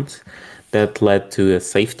Jones that led to a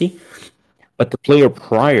safety. But the player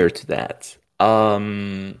prior to that,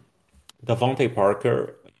 Devontae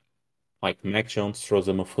Parker, like Mac Jones throws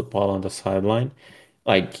him a football on the sideline.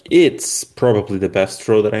 Like it's probably the best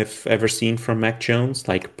throw that I've ever seen from Mac Jones.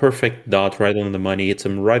 Like perfect dot right on the money. Hits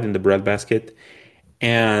him right in the breadbasket,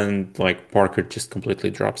 and like Parker just completely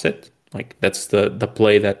drops it. Like that's the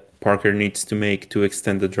play that Parker needs to make to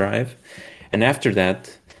extend the drive. And after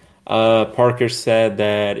that, Parker said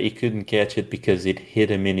that he couldn't catch it because it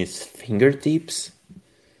hit him in his fingertips.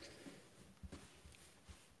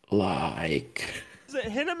 Like,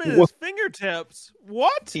 It hit him in what? his fingertips.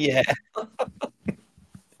 What? Yeah,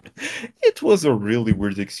 it was a really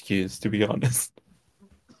weird excuse, to be honest.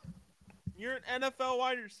 You're an NFL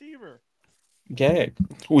wide receiver. Yeah,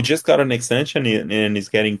 we just got an extension and he's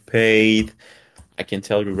getting paid. I can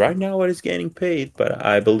tell you right now what he's getting paid, but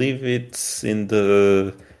I believe it's in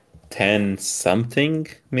the 10 something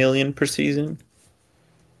million per season.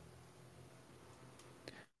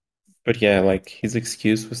 But yeah, like his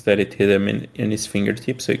excuse was that it hit him in his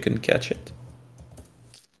fingertip so he couldn't catch it.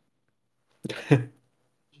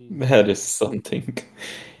 Jesus. That is something.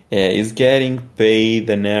 Yeah, he's getting paid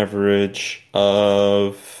an average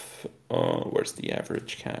of where's the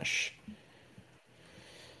average cash?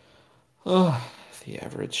 Oh, the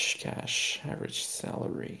average cash, average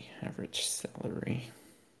salary, average salary.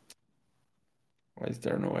 Why is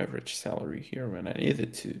there no average salary here when I need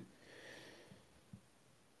it to?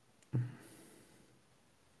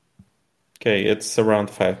 Okay, it's around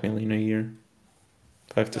 5 million a year.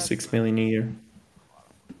 5 to That's 6 not million a year. a lot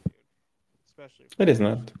of money, dude. Especially for It a is wide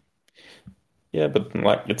not. receiver. Yeah, but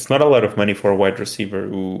like it's not a lot of money for a wide receiver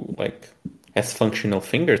who like has functional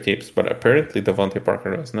fingertips, but apparently Devontae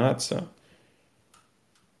Parker does not, so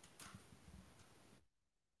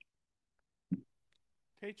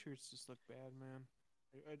Patriots just look bad, man.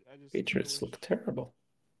 I Patriots wish look terrible.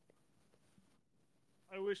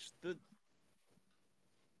 that.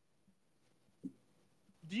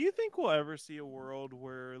 Do you think we'll ever see a world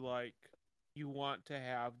where like you want to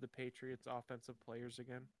have the Patriots offensive players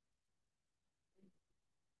again?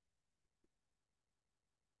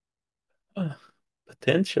 Uh,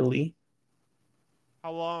 Potentially.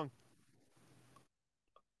 How long?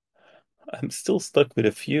 I'm still stuck with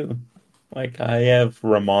a few. Like I have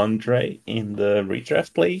Ramondre in the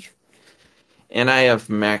redraft league, and I have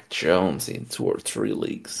Mac Jones in 2 or 3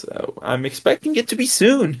 leagues. So I'm expecting it to be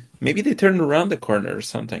soon. Maybe they turn around the corner or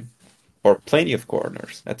something. Or plenty of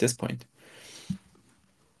corners at this point.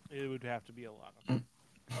 It would have to be a lot of them.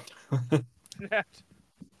 Mm.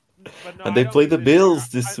 But no, And I they don't play think the this year. Bills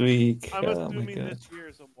this week. I'm Oh my assuming god. this year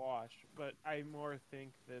is a wash, but I more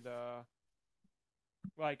think that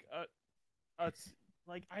like it's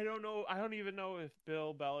like I don't know. I don't even know if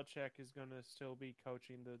Bill Belichick is gonna still be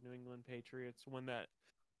coaching the New England Patriots when that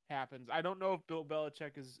happens. I don't know if Bill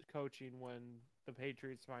Belichick is coaching when the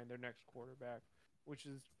Patriots find their next quarterback, which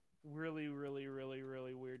is really, really, really,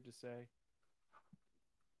 really weird to say.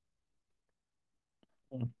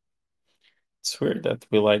 It's weird that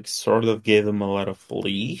we like sort of gave them a lot of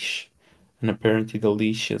leash, and apparently the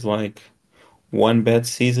leash is like one bad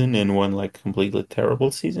season and one like completely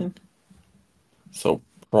terrible season. So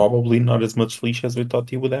probably not as much leash as we thought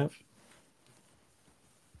he would have.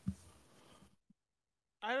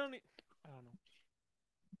 I don't. I don't know.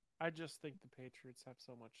 I just think the Patriots have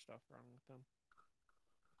so much stuff wrong with them.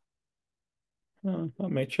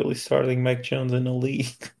 I'm actually starting Mac Jones in the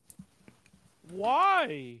league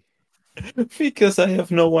Why? because I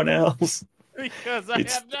have no one else. Because I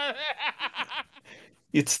It's have not.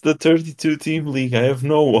 it's the 32 team league. I have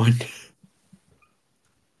no one.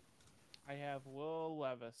 I have Will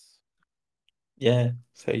Levis. Yeah,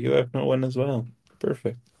 so you have no one as well.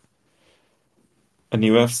 Perfect. And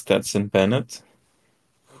you have Stetson Bennett,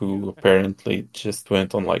 I who do. apparently just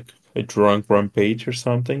went on like a drunk rampage or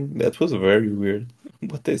something. That was very weird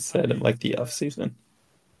what they I said in didn't like see the off that. season.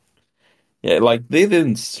 Yeah, like they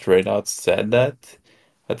didn't straight out said that,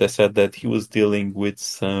 but they said that he was dealing with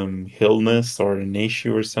some illness or an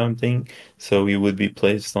issue or something, so he would be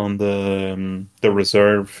placed on the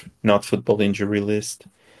reserve, not football injury list,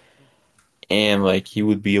 and like he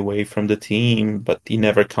would be away from the team, but he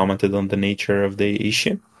never commented on the nature of the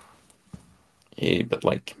issue. But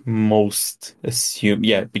like most assume,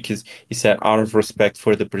 yeah, because he said out of respect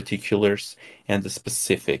for the particulars and the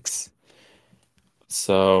specifics.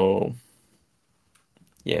 So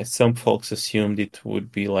yeah, some folks assumed it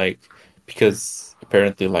would be like because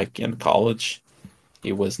apparently like in college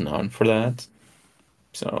it was known for that.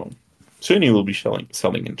 So soon he will be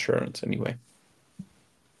selling insurance anyway.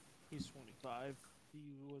 He's 25.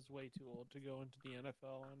 He was way too old to go into the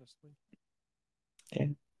NFL, honestly. Yeah,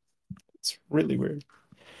 it's really weird.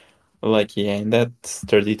 Like yeah, in that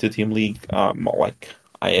 32 team league, like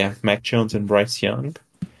I have Mac Jones and Bryce Young.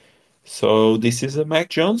 So this is a Mac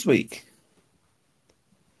Jones week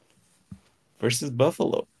versus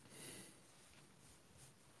Buffalo.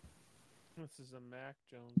 This is a Mac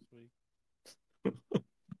Jones week.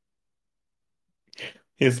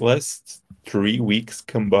 His last 3 weeks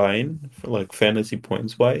combined, for like fantasy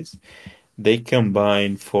points wise, they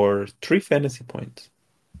combine for 3 fantasy points.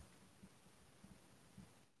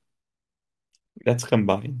 That's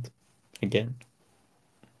combined again.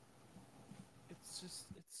 It's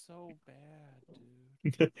so bad, dude.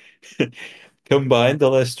 Combined the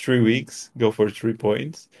last 3 weeks, go for 3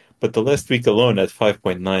 points. But the last week alone at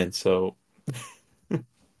 5.9. So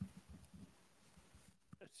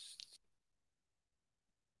It's,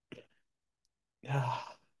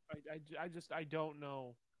 ah, I just, I don't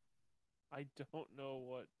know. I don't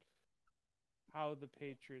know how the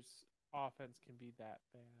Patriots offense can be that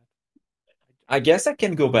bad. I guess I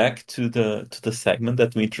can go back to the segment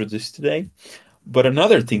that we introduced today. But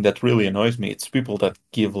another thing that really annoys me, it's people that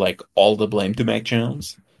give like all the blame to Mac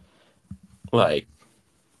Jones. Like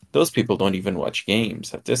those people don't even watch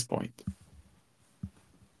games at this point.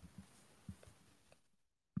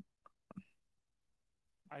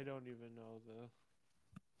 I don't even know the.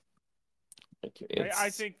 Like, I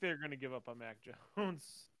it's think they're gonna give up on Mac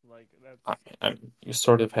Jones. Like that's you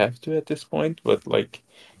sort of have to at this point, but like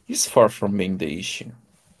he's far from being the issue,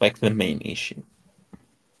 like the main issue.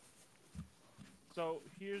 so.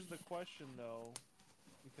 Here's the question though,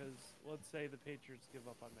 because let's say the Patriots give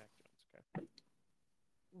up on Mac Jones. Okay,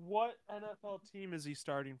 what NFL team is he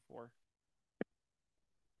starting for?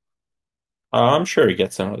 I'm sure he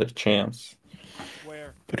gets another chance.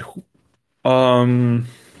 Where? But who? Um,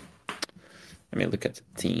 Let me look at the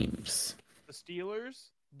teams. The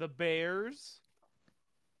Steelers, the Bears.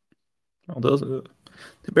 Oh,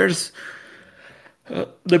 the Bears.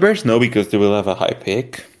 The Bears know because they will have a high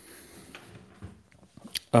pick.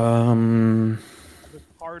 Um. The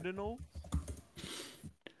Cardinals,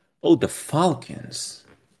 Oh, the Falcons.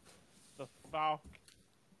 the Falcons.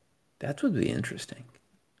 That would be interesting.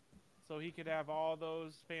 So he could have all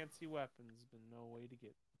those fancy weapons, but no way to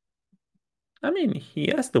get. I mean, he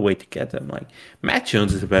has the way to get them. Like Matt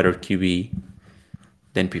Jones is a better QB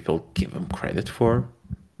than people give him credit for.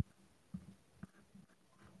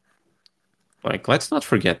 Like, let's not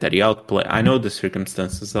forget that he outplayed. I know the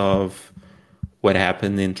circumstances of what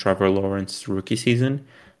happened in Trevor Lawrence's rookie season,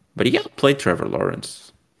 but he outplayed Trevor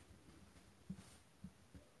Lawrence.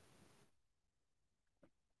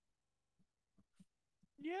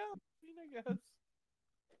 Yeah, I mean, I guess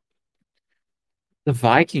The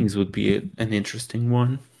Vikings would be an interesting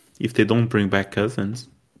one if they don't bring back Cousins.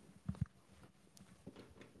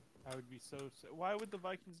 I would be so. Why would the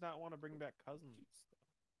Vikings not want to bring back Cousins?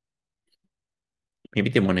 Maybe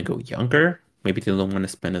they want to go younger. Maybe they don't want to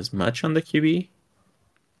spend as much on the QB.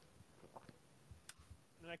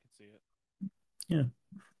 I mean, I could see it. Yeah.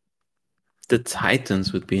 The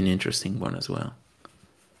Titans would be an interesting one as well.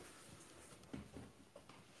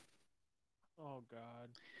 Oh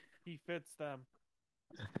God, he fits them.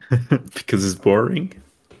 Because it's boring.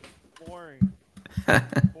 Boring,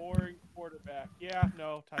 boring quarterback. Yeah,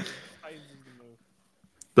 no, Titans. Titans is the move.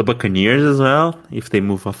 The Buccaneers as well, if they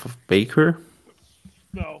move off of Baker.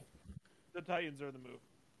 No, the Titans are the move.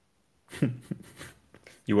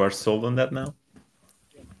 You are sold on that now?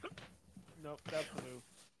 Yep. Nope, that's the move.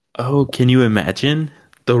 Oh, can you imagine?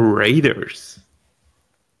 The Raiders.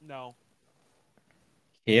 No,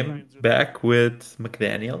 Him Titans are the move. back with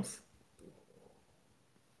McDaniels.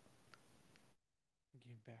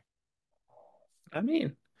 Game back. I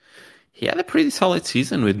mean, he had a pretty solid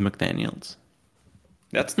season with McDaniels.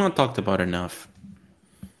 That's not talked about enough.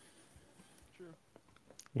 True.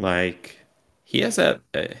 Like, he has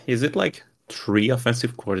is it like three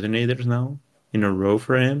offensive coordinators now in a row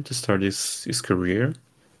for him to start his career?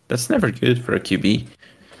 That's never good for a QB.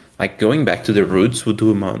 Like, going back to the roots would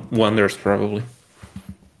do him wonders, probably.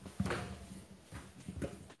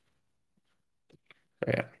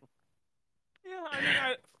 So, yeah. Yeah, I mean,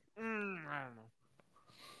 I don't know,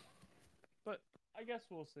 but I guess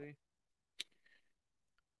we'll see.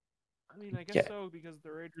 I mean, I guess Yeah. so because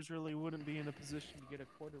the Raiders really wouldn't be in a position to get a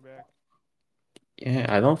quarterback. Yeah,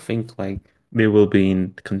 I don't think like they will be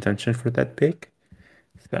in contention for that pick.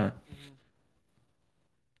 So Hmm.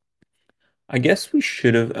 I guess we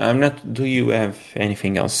should have. I'm not. Do you have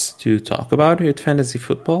anything else to talk about with fantasy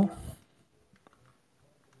football?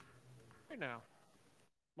 Right now,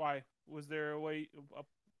 why was there a way up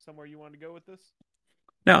somewhere you wanted to go with this?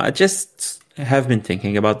 No, I just have been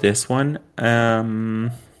thinking about this one.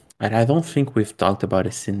 And I don't think we've talked about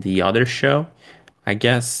this in the other show. I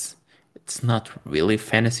guess it's not really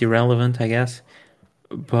fantasy relevant, I guess.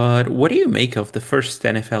 But what do you make of the first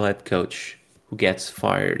NFL head coach who gets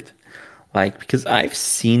fired? Like, because I've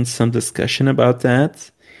seen some discussion about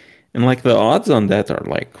that, and like the odds on that are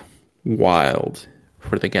like wild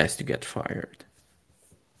for the guys to get fired.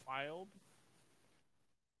 Wild.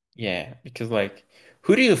 Yeah, because like,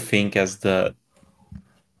 who do you think has the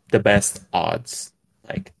best odds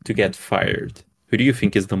like to get fired? Who do you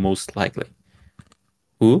think is the most likely?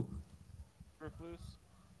 Who? Eberflus.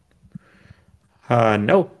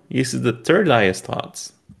 No, he's the third highest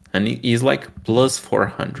odds, and he's like plus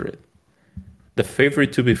 400. The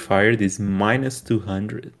favorite to be fired is minus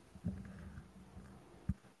 200.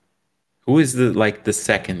 Who is the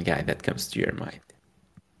second guy that comes to your mind?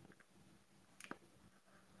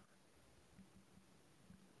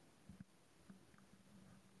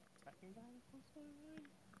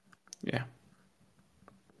 Yeah.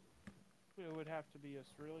 It would have to be a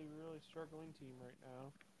really, really struggling team right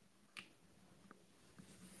now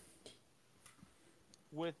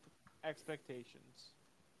with expectations.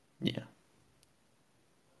 Yeah.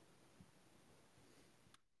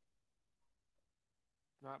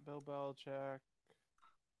 Not Bill Belichick.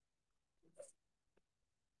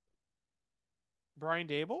 Brian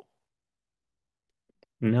Dable?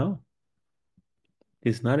 No,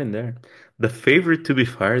 he's not in there. The favorite to be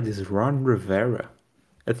fired is Ron Rivera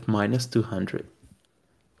at minus 200.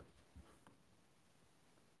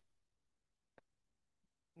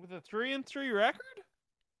 With a 3-3 record?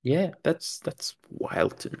 Yeah, that's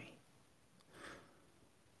wild to me.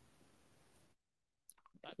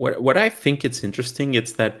 What I think it's interesting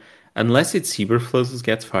is that unless it's Eberflus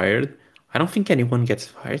gets fired, I don't think anyone gets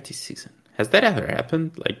fired this season. Has that ever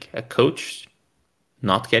happened? Like a coach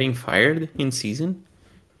not getting fired in season?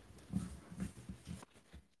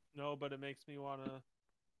 No, but it makes me want to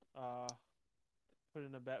put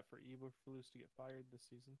in a bet for Eberflus to get fired this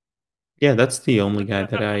season. Yeah, that's the only guy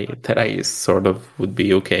that I sort of would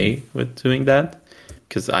be okay with doing that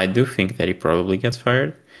because I do think that he probably gets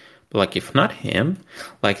fired. But like if not him,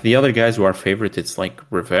 like the other guys who are favorite, it's like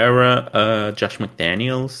Rivera, Josh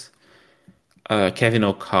McDaniels, Kevin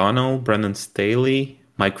O'Connell, Brendan Staley,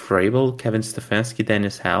 Mike Vrabel, Kevin Stefanski,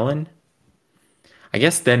 Dennis Allen. I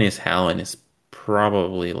guess Dennis Allen is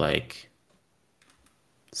probably like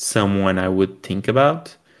someone I would think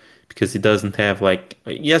about because he doesn't have like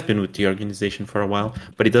he has been with the organization for a while,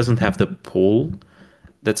 but he doesn't have the pull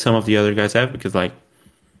that some of the other guys have because like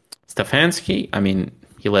Stefanski, I mean,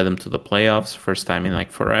 he led them to the playoffs first time in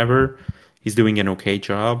like forever. He's doing an okay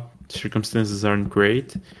job. Circumstances aren't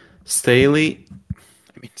great. Staley,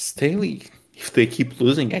 I mean Staley, if they keep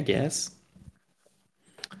losing, I guess.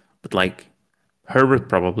 But like Herbert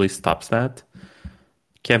probably stops that.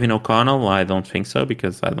 Kevin O'Connell, I don't think so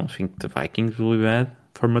because I don't think the Vikings will be bad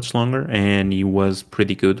for much longer, and he was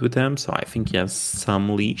pretty good with them, so I think he has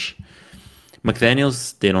some leash.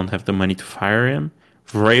 McDaniels, they don't have the money to fire him.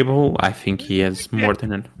 Vrabel, I think he has more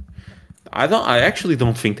than an. I don't. I actually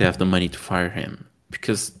don't think they have the money to fire him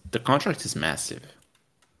because the contract is massive.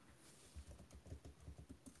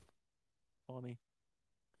 Funny.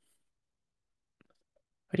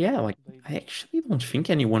 But yeah, like They I actually don't think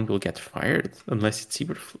anyone will get fired unless it's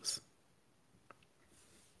Eberflus.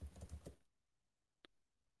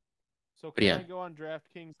 So But can yeah, I go on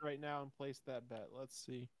DraftKings right now and place that bet? Let's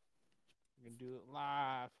see. We can do it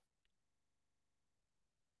live.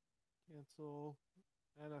 Cancel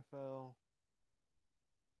NFL.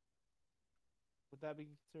 Would that be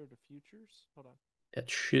considered a futures? Hold on. that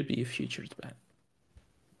should be a futures bet.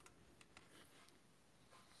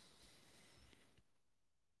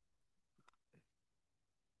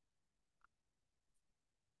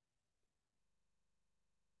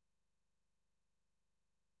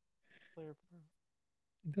 Player.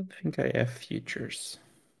 I don't think I have futures.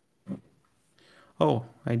 Oh,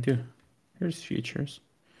 I do. Here's futures.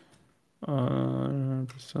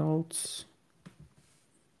 Results.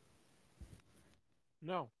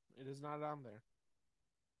 No, it is not on there.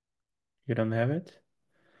 You don't have it?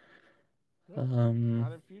 Nope, Um,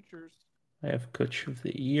 not in futures. I have Coach of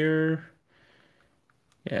the Year.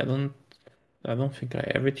 Yeah, I don't think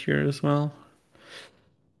I have it here as well.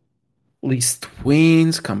 Least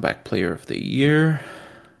wins, Comeback Player of the Year.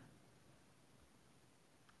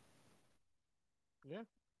 Yeah.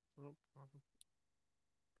 Nope.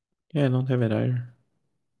 Yeah, I don't have it either.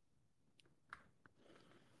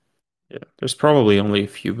 Yeah, there's probably only a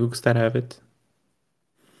few books that have it.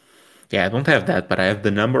 Yeah, I don't have that, but I have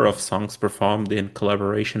the number of songs performed in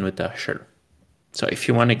collaboration with Usher. So if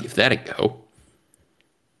you want to give that a go,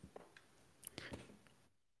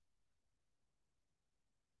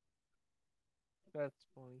 That's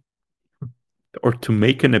funny. or to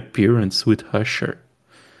make an appearance with Usher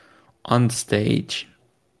on stage.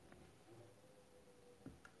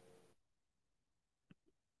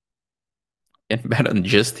 And bet on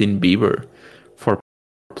Justin Bieber for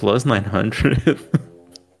plus 900.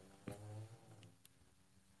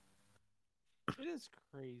 It is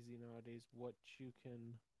crazy nowadays what you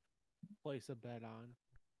can place a bet on.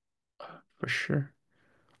 For sure.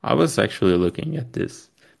 I was actually looking at this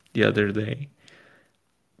the other day.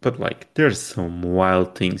 But like there's some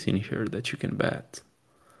wild things in here that you can bet.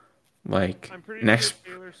 Like I'm pretty sure next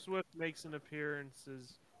Taylor Swift makes an appearance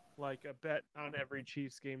as like a bet on every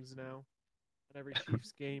Chiefs games now. On every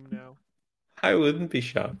Chiefs game now. I wouldn't be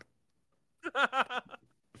shocked.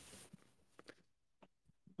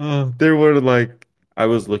 There were like I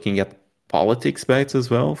was looking at politics bets as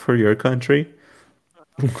well for your country.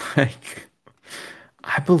 Like,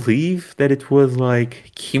 I believe that it was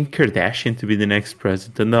like Kim Kardashian to be the next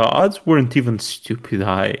president. The odds weren't even stupid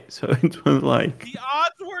high. So it was The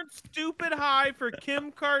odds weren't stupid high for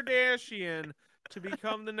Kim Kardashian to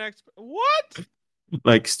become the next. What?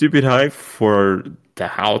 like stupid high for the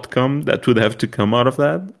outcome that would have to come out of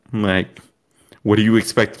that. Like, what do you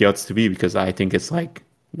expect the odds to be? Because I think it's like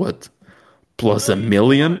what A plus a million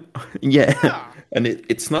to million? one. Yeah, Yeah. and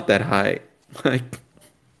it's not that high. Like,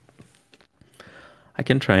 I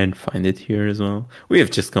can try and find it here as well. We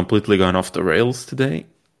have just completely gone off the rails today,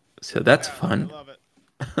 so that's Yes, I fun. love it.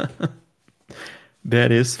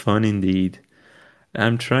 That is fun indeed.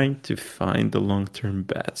 I'm trying to find the long-term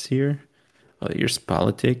bets here. Here's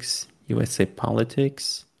politics, USA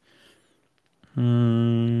politics.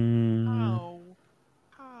 Hmm,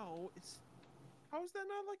 How? How is that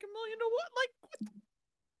not like a million to one? Like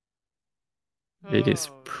what? it is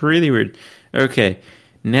Oh, pretty weird. Okay,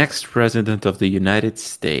 next president of the United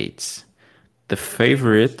States. The the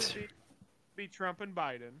favorite should favorite. be Trump and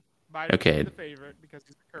Biden. Biden should be Okay, the favorite because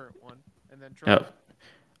he's the current one, and then oh, Trump.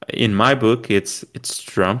 in my book, it's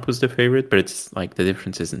Trump who's the favorite, but it's like the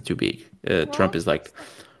difference isn't too big. Trump Well, is like,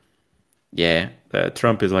 yeah,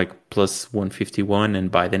 Trump is like plus 151,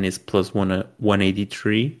 and Biden is plus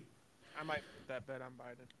 183. I might put that bet on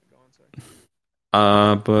Biden. Go on, sorry.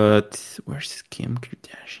 But where's Kim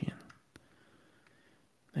Kardashian?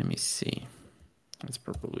 Let me see. It's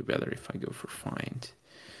probably better if I go for find.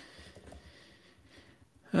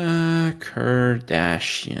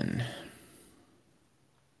 Kardashian.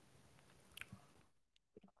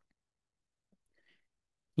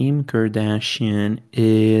 Kim Kardashian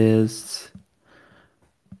is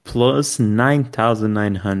plus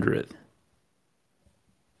 9,900.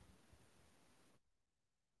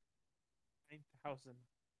 9,000.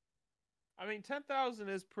 I mean, 10,000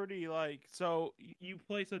 is pretty like so. You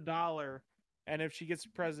place a dollar, and if she gets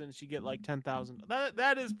president, she get like 10,000.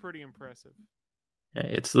 That is pretty impressive.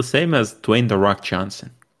 It's the same as Dwayne The Rock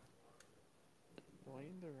Johnson.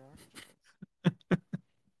 Dwayne the Rock Johnson.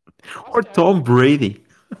 Or Honestly, I don't Tom know who that is. Brady.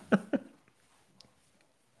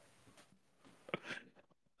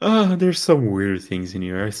 Oh, there's some weird things in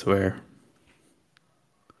here, I swear.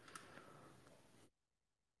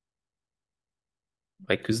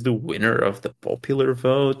 Like, who's the winner of the popular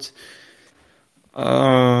vote?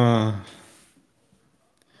 Uh,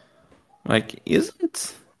 like,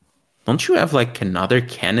 isn't. Don't you have, like, another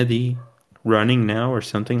Kennedy running now or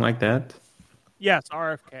something like that? Yes,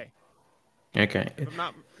 RFK. Okay.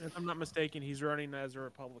 If I'm not mistaken, he's running as a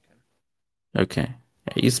Republican. Okay.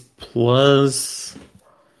 He's plus.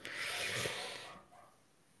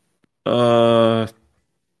 Uh,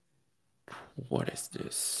 what is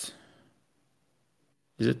this?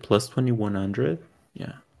 Is it plus 2,100?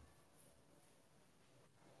 Yeah.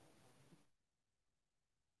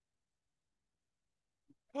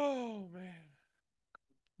 Oh man.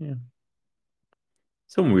 Yeah.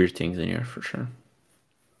 Some weird things in here for sure.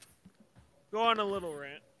 Go on a little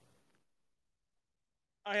rant.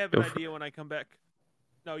 I have an Go for idea when I come back.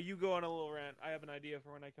 No, you go on a little rant. I have an idea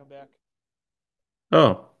for when I come back.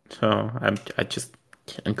 Oh, so I just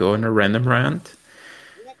can't go on a random rant.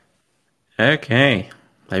 Yep. Okay,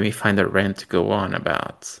 let me find a rant to go on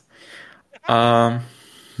about. Um,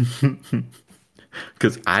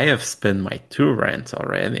 because I have spent my two rants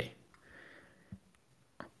already.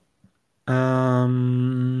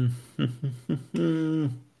 Um,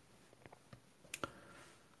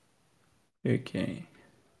 okay.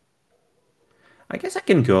 I guess I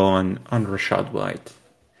can go on Rashad White.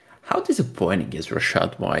 How disappointing is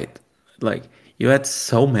Rashad White? Like, you had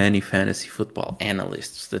so many fantasy football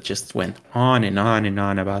analysts that just went on and on and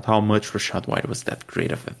on about how much Rashad White was that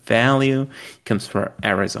great of a value. He comes from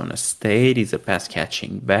Arizona State. He's a pass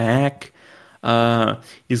catching back.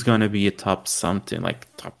 He's gonna be a top something like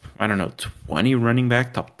top, I don't know, 20 running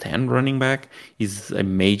back, top 10 running back. He's a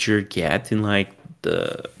major get in like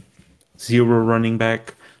the zero running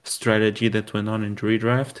back strategy that went on in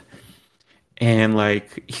redraft, and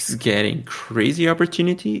like he's getting crazy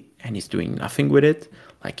opportunity and he's doing nothing with it.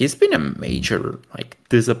 Like it's been a major like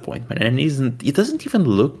disappointment, and he doesn't even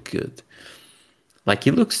look good. Like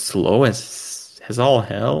he looks slow as all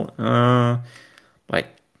hell. Like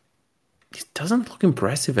it doesn't look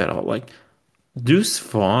impressive at all. Like Deuce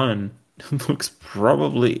Vaughn looks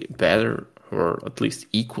probably better or at least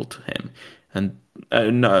equal to him. And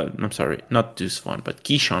no, I'm sorry, not Deuce Vaughn, but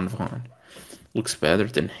Keyshawn Vaughn looks better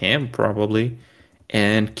than him probably.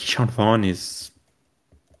 And Keyshawn Vaughn is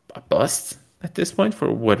a bust at this point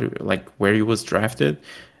for where he was drafted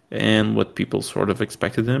and what people sort of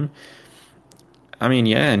expected him. I mean,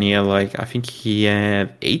 yeah, and yeah, like I think he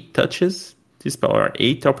had 8 touches or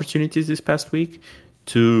 8 opportunities this past week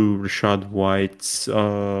to Rashad White's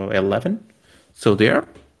 11. So they are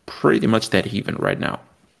pretty much dead even right now.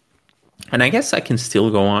 And I guess I can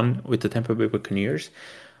still go on with the Tampa Bay Buccaneers,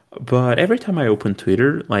 but every time I open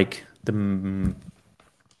Twitter, like the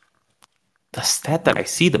stat that I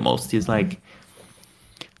see the most is like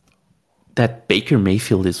that Baker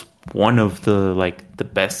Mayfield is one of the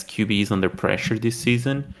best QBs under pressure this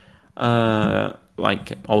season.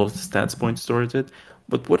 Like all of the stats point towards it.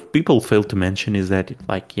 But what people fail to mention is that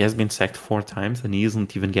like he has been sacked 4 times and he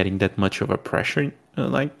isn't even getting that much of a pressure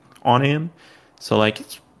like on him. So like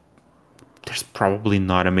there's probably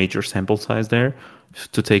not a major sample size there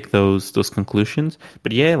to take those conclusions.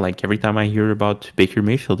 But yeah, like every time I hear about Baker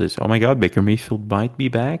Mayfield, is oh my god, Baker Mayfield might be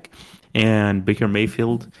back, and Baker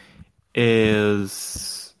Mayfield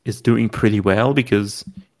is doing pretty well because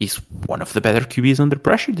he's one of the better QBs under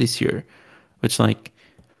pressure this year, which like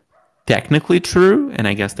technically true, and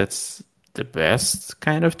I guess that's the best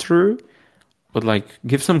kind of true. But like,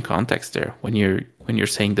 give some context there when you're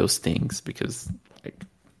saying those things because like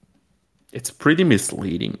it's pretty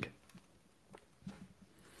misleading.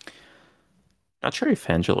 Not sure if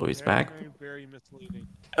Angelo is Very, back. very, very misleading.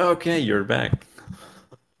 Okay, you're back.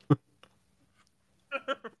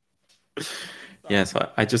 Yeah, Sorry.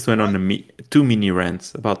 so I just went on What? 2 mini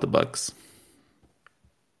rants about the Bucks.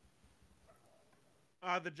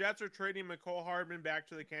 The Jets are trading McCole Hardman back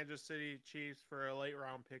to the Kansas City Chiefs for a late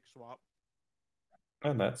round pick swap.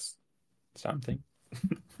 Oh, that's something.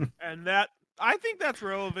 And that I think that's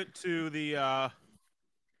relevant to the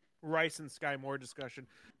Rice and Sky Moore discussion.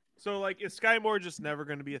 So like is Sky Moore just never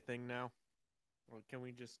going to be a thing now? Or can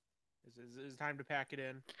we just is it time to pack it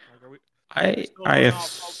in? Like are we I still I holding have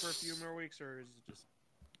off hope for a few more weeks or is it just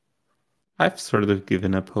I've sort of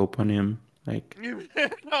given up hope on him. Like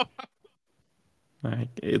no. like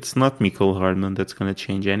it's not Mecole Hardman that's gonna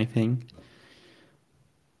change anything.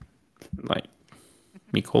 Like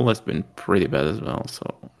Mecole has been pretty bad as well, so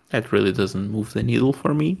that really doesn't move the needle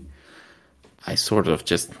for me. I sort of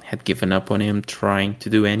just had given up on him trying to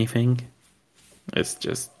do anything. It's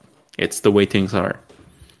just it's the way things are.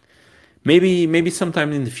 Maybe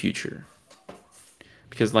sometime in the future.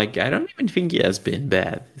 Because like I don't even think he has been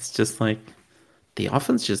bad. It's just like the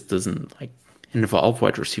offense just doesn't like involve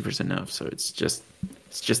wide receivers enough. So it's just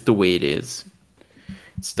the way it is.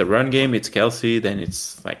 It's the run game, it's Kelsey, then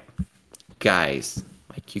it's like guys.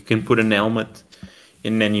 Like you can put an helmet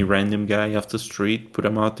in any random guy off the street, put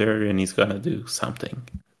him out there and he's gonna do something.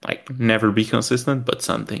 Like never be consistent, but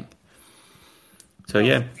something. So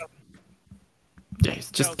yeah, Kelsey, yeah,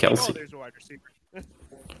 it's just Kelsey. Oh, Kelsey. there's a wide receiver.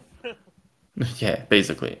 Yeah,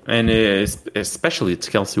 basically, and especially it's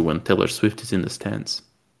Kelsey when Taylor Swift is in the stands.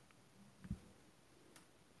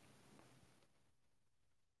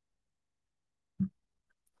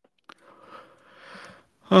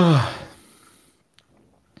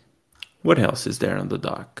 What else is there on the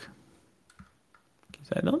dock? Because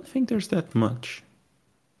I don't think there's that much.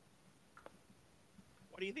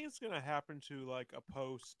 What do you think is going to happen to like a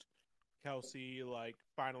post Kelsey like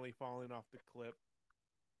finally falling off the cliff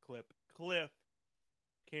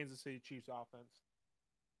Kansas City Chiefs offense?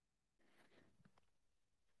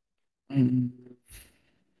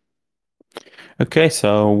 Okay,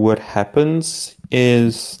 so what happens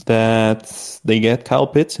is that they get Kyle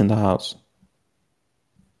Pitts in the house.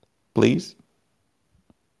 Please?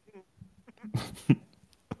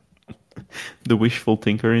 The wishful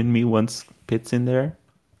thinker in me wants Pitts in there,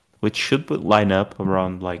 which should line up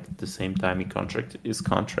around like the same time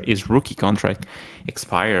his rookie contract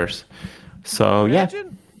expires. So yeah.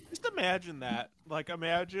 Just imagine that. Like,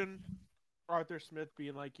 imagine Arthur Smith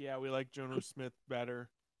being like, "Yeah, we like Jono Smith better,"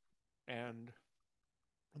 and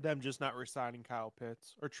them just not resigning Kyle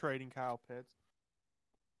Pitts or trading Kyle Pitts.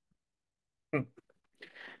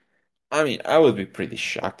 I mean, I would be pretty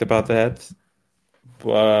shocked about that,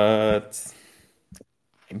 but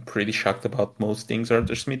I'm pretty shocked about most things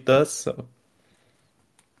Arthur Smith does. So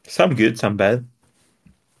some good, some bad.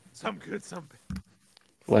 Some good, some bad.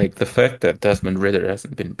 Like the fact that Desmond Ritter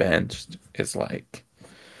hasn't been benched is like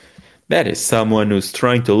that is someone who's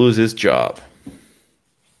trying to lose his job.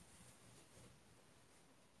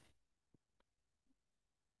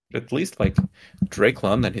 At least like Drake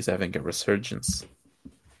London is having a resurgence.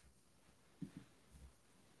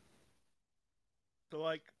 So,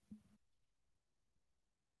 like,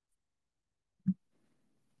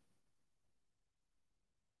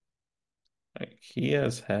 Like he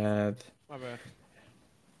has had my bad.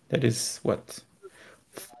 that is what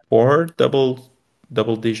 4 double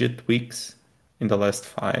digit weeks in the last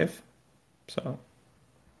 5. So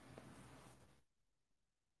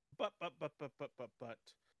but.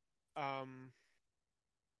 Um,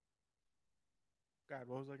 God,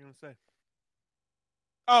 what was I gonna say?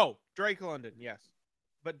 Oh, Drake London, yes,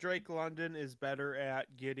 but Drake London is better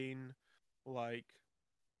at getting like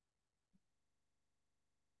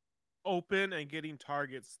open and getting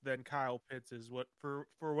targets than Kyle Pitts is. What for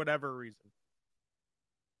whatever reason,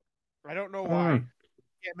 I don't know why. Um,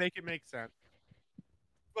 Can't make it make sense,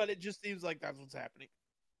 but it just seems like that's what's happening.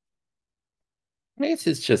 I guess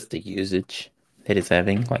it's just the usage that it's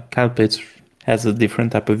having. Like Kyle Pitts has a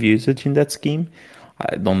different type of usage in that scheme.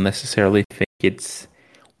 I don't necessarily think it's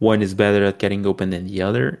one is better at getting open than the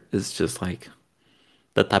other. It's just like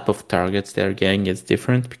the type of targets they're getting is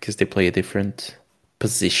different because they play a different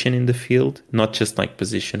position in the field. Not just like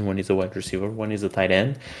position, one is a wide receiver, one is a tight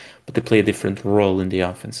end, but they play a different role in the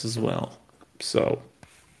offense as well. So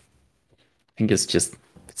I think it's just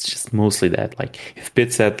mostly that. Like if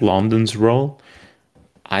Pitts had London's role,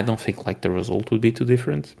 I don't think like the result would be too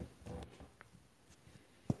different.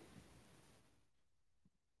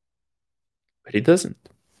 But it doesn't.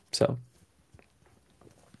 So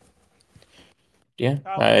yeah,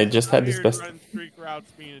 Kyle I Pitts is just out had this here best. running streak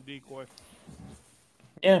routes, being a decoy.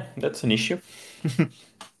 Yeah, that's an issue.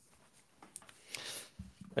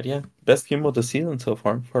 But yeah, best game of the season so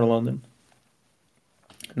far for London.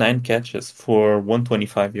 9 catches for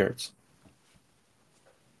 125 yards.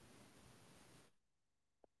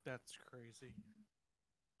 That's crazy.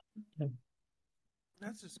 Yeah.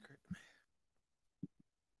 That's just crazy.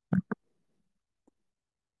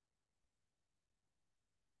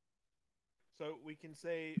 So we can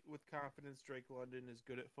say with confidence Drake London is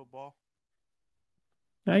good at football.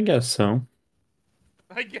 I guess so.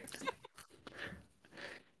 I guess.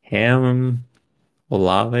 Ham,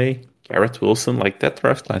 Olave, Garrett Wilson, like that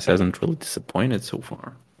draft class hasn't really disappointed so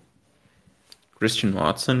far. Christian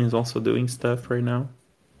Watson is also doing stuff right now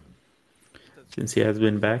That's since true. he has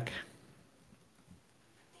been back.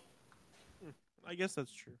 I guess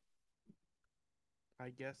that's true. I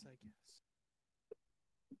guess.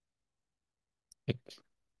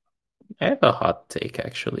 I have a hot take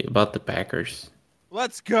actually about the Packers.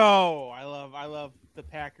 Let's go. I love the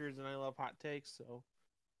Packers and I love hot takes. So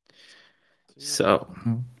see it. So,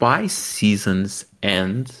 by season's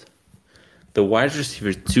end, the wide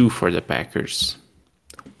receiver 2 for the Packers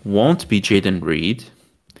won't be Jaden Reed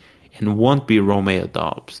and won't be Romeo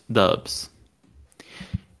Dubs.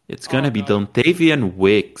 It's Oh gonna be no. Dontavian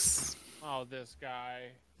Wicks. Oh, this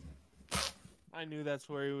guy. I knew that's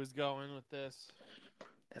where he was going with this.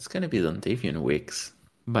 It's gonna be Dontavian Wicks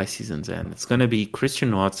by season's end. It's gonna be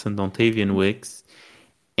Christian Watson, Dontavian Wicks,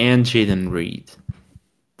 and Jaden Reed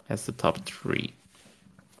as the top three.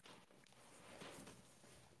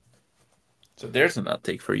 So there's an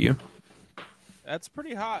outtake for you. That's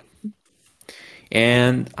pretty hot.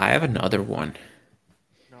 And I have another one.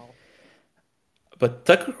 No. But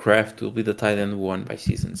Tucker Craft will be the tight end one by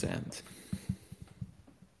season's end.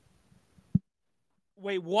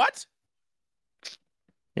 Wait, what?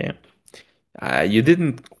 Yeah. You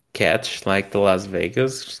didn't catch like the Las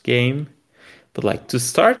Vegas game, but like to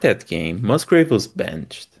start that game, Musgrave was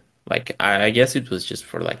benched. Like I guess it was just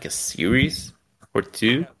for like a series or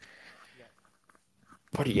two. Yep. Yep.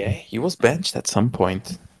 But yeah, he was benched at some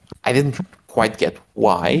point. I didn't quite get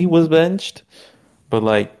why he was benched, but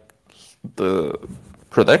like the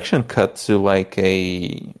production cut to like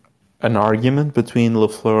a an argument between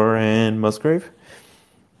LaFleur and Musgrave.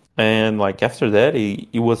 And like after that, he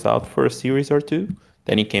was out for a series or two.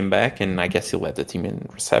 Then he came back, and I guess he led the team in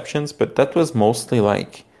receptions, but that was mostly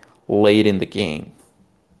like late in the game.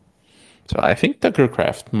 So I think Tucker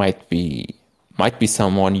Craft might be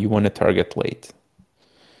someone you want to target late.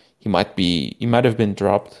 He might have been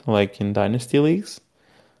dropped like in dynasty leagues.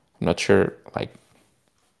 I'm not sure like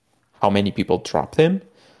how many people dropped him,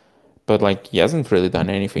 but like he hasn't really done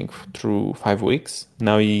anything through 5 weeks.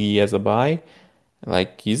 Now he has a bye.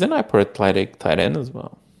 Like he's an hyper athletic tight end as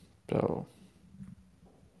well. So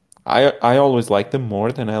I always liked him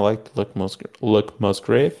more than I liked Luke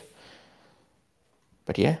Musgrave.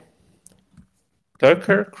 But yeah,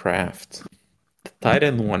 Tucker Craft, the tight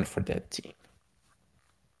end one for that team.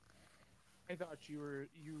 I thought you were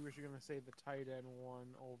gonna say the tight end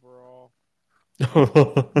one overall.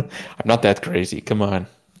 I'm not that crazy. Come on.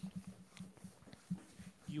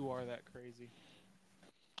 You are that crazy.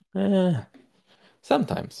 Eh,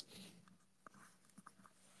 sometimes.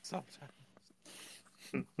 Sometimes.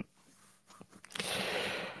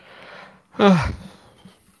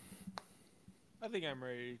 I think I'm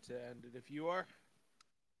ready to end it. If you are,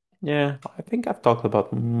 Yeah, I think I've talked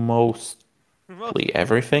about mostly most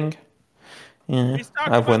everything. Yeah, he's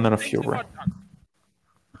talked I've about went the on a things few. we want to talk.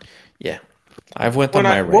 Yeah, I've went on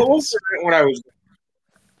When my what was rants. the rant when I was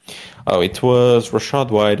Oh, it was Rashad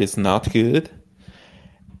White is not good,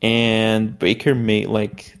 and Baker May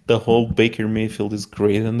like the whole Baker Mayfield is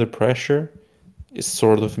great under pressure is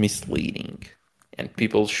sort of misleading, and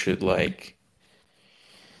people should like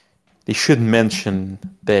they should mention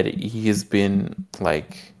that he has been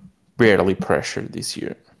like barely pressured this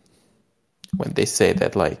year when they say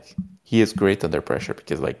that like he is great under pressure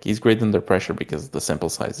because like he's great under pressure because the sample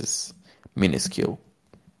size is minuscule.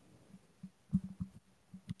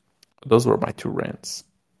 Those were my two rants.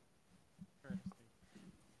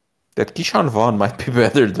 That Keyshawn Vaughn might be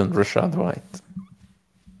better than Rashad White.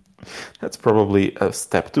 That's probably a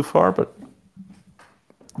step too far, but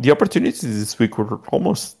the opportunities this week were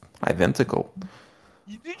almost identical.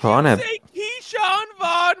 Did you Vaughn had say Keyshawn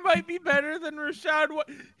Vaughn might be better than Rashad?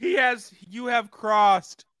 He has. You have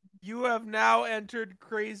crossed. You have now entered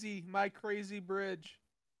my crazy bridge.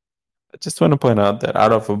 I just want to point out that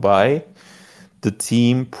out of a bye, the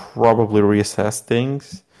team probably reassessed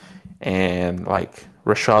things and like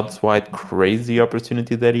Rashad's White crazy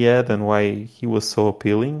opportunity that he had and why he was so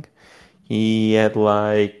appealing. He had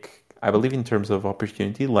like I believe in terms of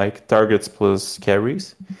opportunity, like targets plus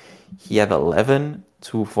carries, he had 11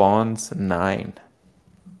 to Vaughn's 9.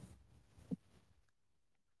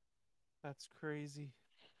 That's crazy.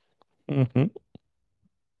 Mm-hmm.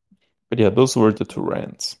 But yeah, those were the two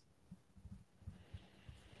rants.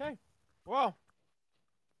 Okay. Well,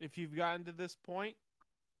 if you've gotten to this point,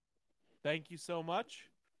 thank you so much.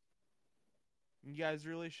 You guys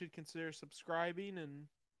really should consider subscribing and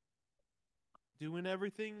doing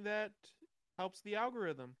everything that helps the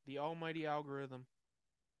algorithm, the almighty algorithm.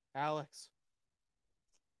 Alex,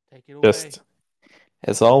 take it away. Just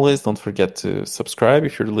as always, don't forget to subscribe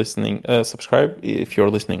if you're listening. Subscribe if you're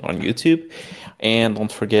listening on YouTube, and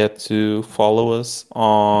don't forget to follow us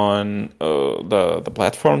on the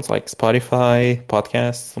platforms like Spotify,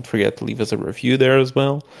 podcasts. Don't forget to leave us a review there as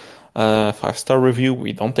well. 5-star review.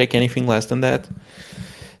 We don't take anything less than that.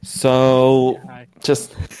 So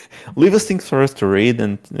just leave us things for us to read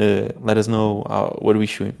and let us know what we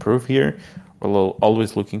should improve here. We're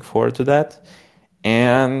always looking forward to that.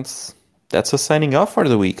 And that's us signing off for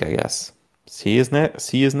the week, I guess. See you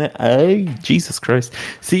next. Oh, Jesus Christ.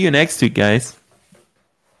 See you next week, guys.